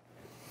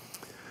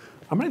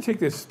 I'm going to take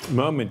this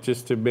moment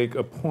just to make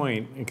a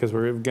point, because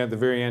we're at the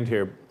very end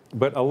here.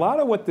 But a lot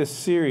of what this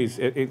series,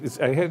 it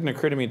hadn't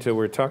occurred to me until we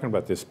were talking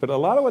about this, but a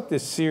lot of what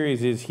this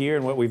series is here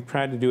and what we've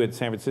tried to do at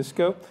San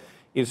Francisco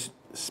is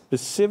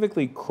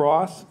specifically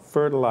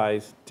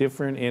cross-fertilize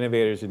different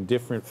innovators in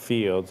different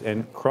fields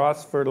and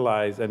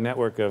cross-fertilize a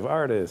network of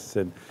artists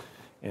and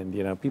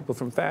you know, people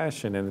from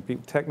fashion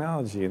and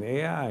technology and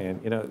AI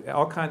and, you know,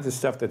 all kinds of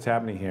stuff that's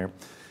happening here.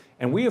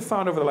 And we have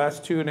found over the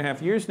last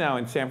 2.5 years now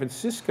in San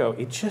Francisco,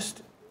 it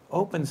just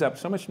opens up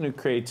so much new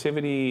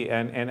creativity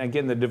and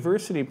again, the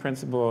diversity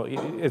principle,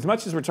 as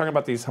much as we're talking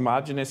about these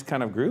homogenous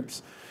kind of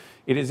groups,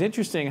 it is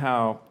interesting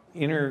how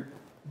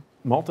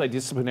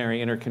multidisciplinary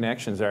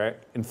interconnections are,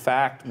 in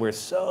fact, where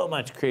so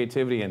much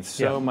creativity and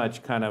so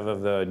much kind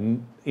of the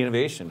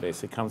innovation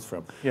basically comes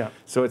from. Yeah.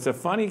 So it's a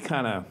funny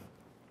kind of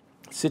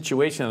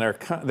situation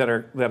that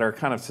are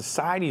kind of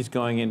societies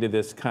going into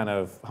this kind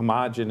of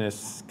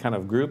homogenous kind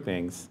of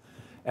groupings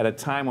at a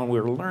time when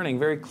we're learning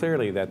very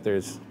clearly that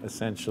there's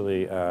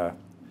essentially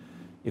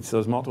it's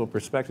those multiple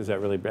perspectives that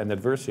really, and the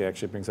diversity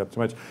actually brings up so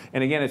much.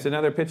 And again, it's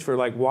another pitch for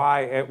like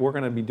why we're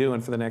going to be doing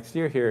for the next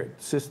year here,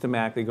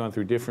 systematically going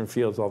through different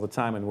fields all the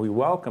time. And we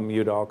welcome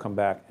you to all come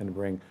back and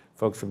bring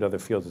folks from other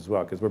fields as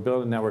well, because we're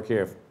building a network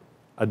here,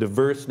 a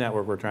diverse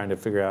network we're trying to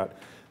figure out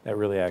that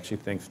really actually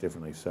thinks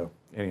differently. So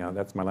anyhow,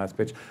 that's my last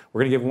pitch.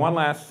 We're going to give one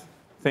last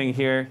thing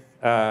here.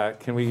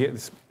 Can we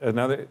get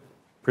another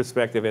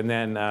perspective? And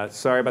then,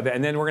 sorry about that.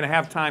 And then we're going to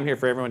have time here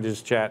for everyone to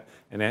just chat.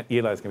 And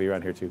Eli's going to be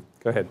around here too.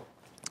 Go ahead.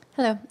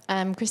 Hello,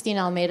 I'm Christine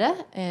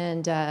Almeida,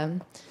 and I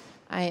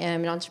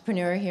am an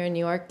entrepreneur here in New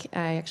York.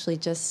 I actually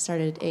just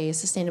started a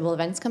sustainable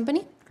events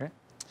company. Okay.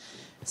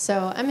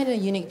 So I'm in a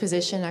unique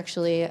position,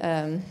 actually.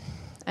 I'm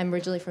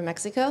originally from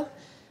Mexico,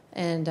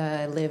 and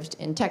I lived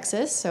in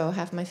Texas, so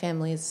half my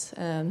family is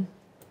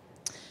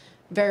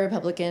very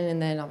Republican,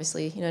 and then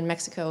obviously, you know, in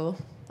Mexico,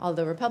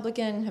 although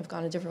Republican, have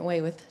gone a different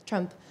way with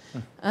Trump.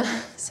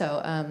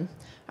 So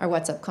our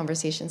WhatsApp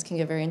conversations can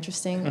get very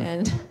interesting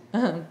and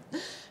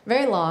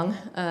very long.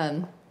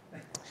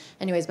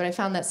 Anyways, but I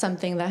found that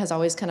something that has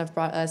always kind of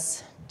brought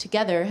us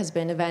together has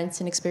been events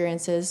and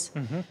experiences.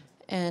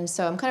 And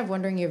so I'm kind of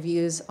wondering your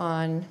views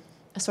on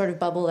a sort of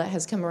bubble that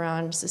has come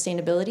around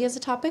sustainability as a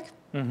topic.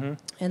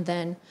 And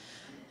then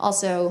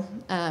also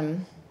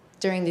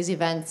during these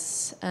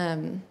events,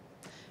 kind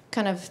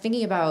of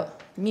thinking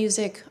about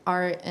music,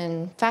 art,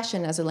 and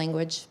fashion as a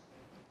language,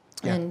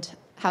 and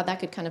how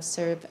that could kind of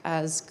serve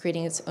as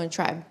creating its own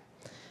tribe.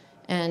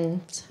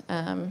 And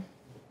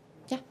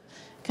yeah,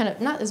 kind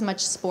of not as much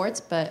sports,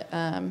 but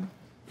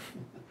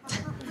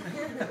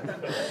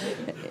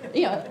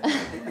you know,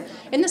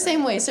 in the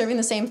same way, serving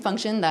the same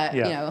function that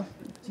you know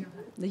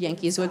the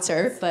Yankees would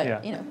serve,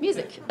 but you know,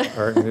 music.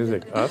 Art and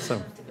music,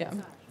 awesome. Yeah.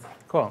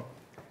 Cool.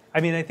 I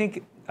mean, I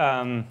think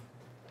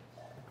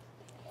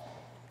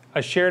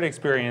a shared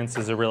experience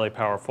is a really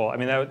powerful. I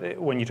mean,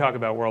 when you talk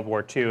about World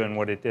War II and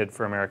what it did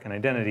for American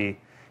identity,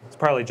 it's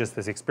partly just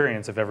this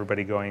experience of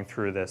everybody going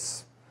through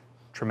this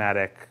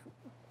traumatic,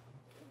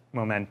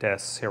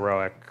 momentous,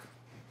 heroic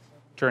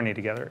journey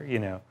together, you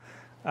know.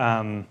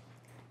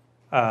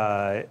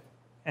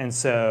 And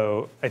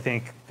so I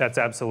think that's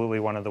absolutely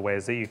one of the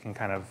ways that you can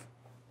kind of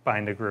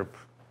bind a group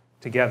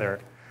together.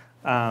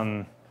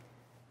 You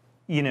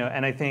know,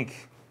 and I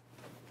think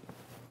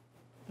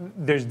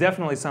there's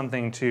definitely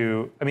something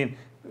to, I mean,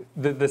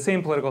 the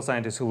same political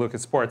scientists who look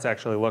at sports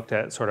actually looked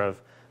at sort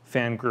of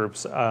fan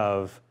groups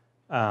of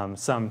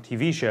some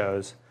TV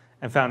shows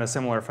and found a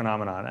similar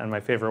phenomenon. And my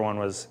favorite one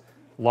was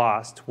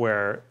Lost,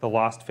 where the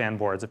Lost fan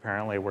boards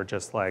apparently were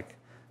just like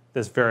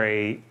this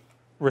very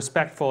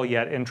respectful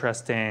yet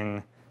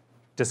interesting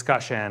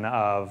discussion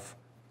of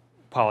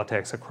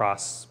politics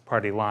across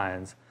party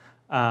lines.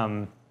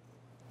 I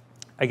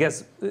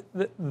guess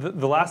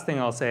the last thing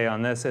I'll say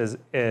on this is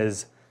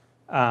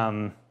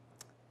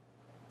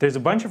there's a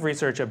bunch of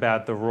research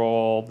about the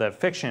role that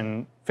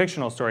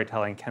fictional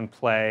storytelling can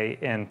play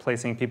in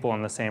placing people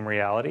in the same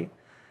reality,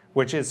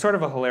 which is sort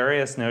of a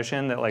hilarious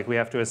notion that like we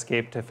have to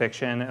escape to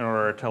fiction in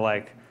order to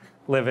like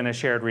live in a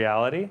shared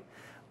reality.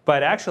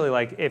 But actually,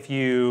 like if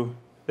you,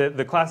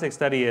 the classic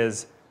study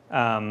is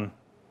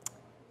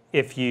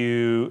if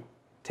you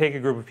take a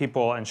group of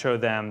people and show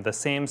them the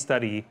same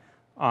study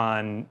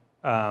on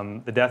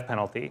the death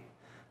penalty,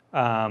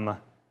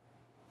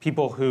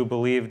 people who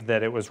believed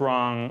that it was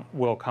wrong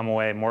will come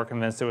away more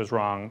convinced it was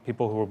wrong.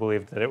 People who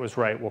believed that it was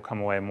right will come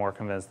away more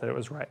convinced that it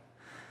was right.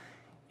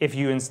 If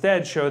you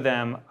instead show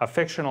them a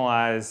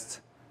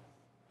fictionalized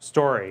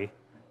story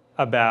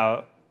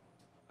about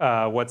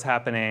what's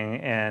happening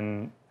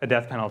in a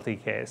death penalty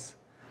case,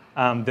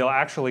 they'll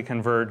actually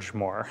converge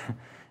more.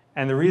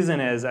 And the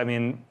reason is, I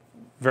mean,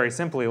 very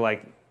simply,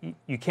 like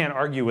you can't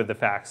argue with the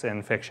facts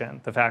in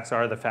fiction. The facts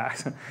are the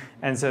facts.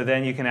 And so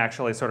then you can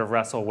actually sort of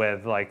wrestle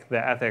with like the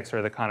ethics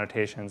or the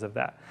connotations of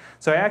that.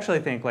 So I actually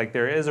think like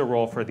there is a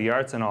role for the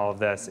arts in all of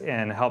this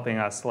in helping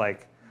us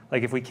like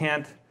if we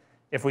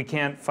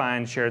can't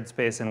find shared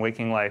space in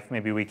waking life,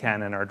 maybe we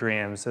can in our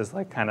dreams is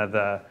like kind of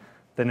the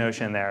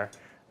notion there.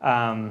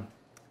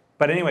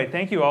 But anyway,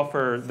 thank you all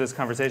for this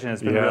conversation.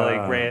 It's been really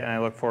great, and I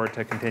look forward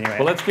to continuing.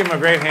 Well, let's give them a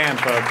great hand,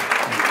 folks.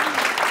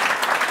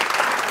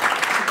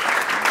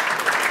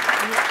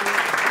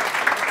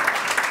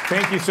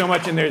 Thank you so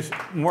much. And there's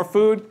more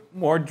food,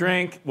 more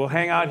drink. We'll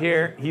hang out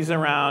here. He's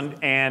around.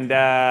 And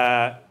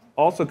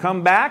also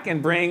come back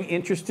and bring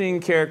interesting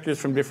characters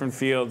from different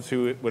fields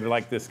who would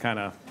like this kind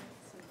of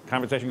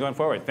conversation going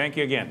forward. Thank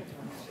you again.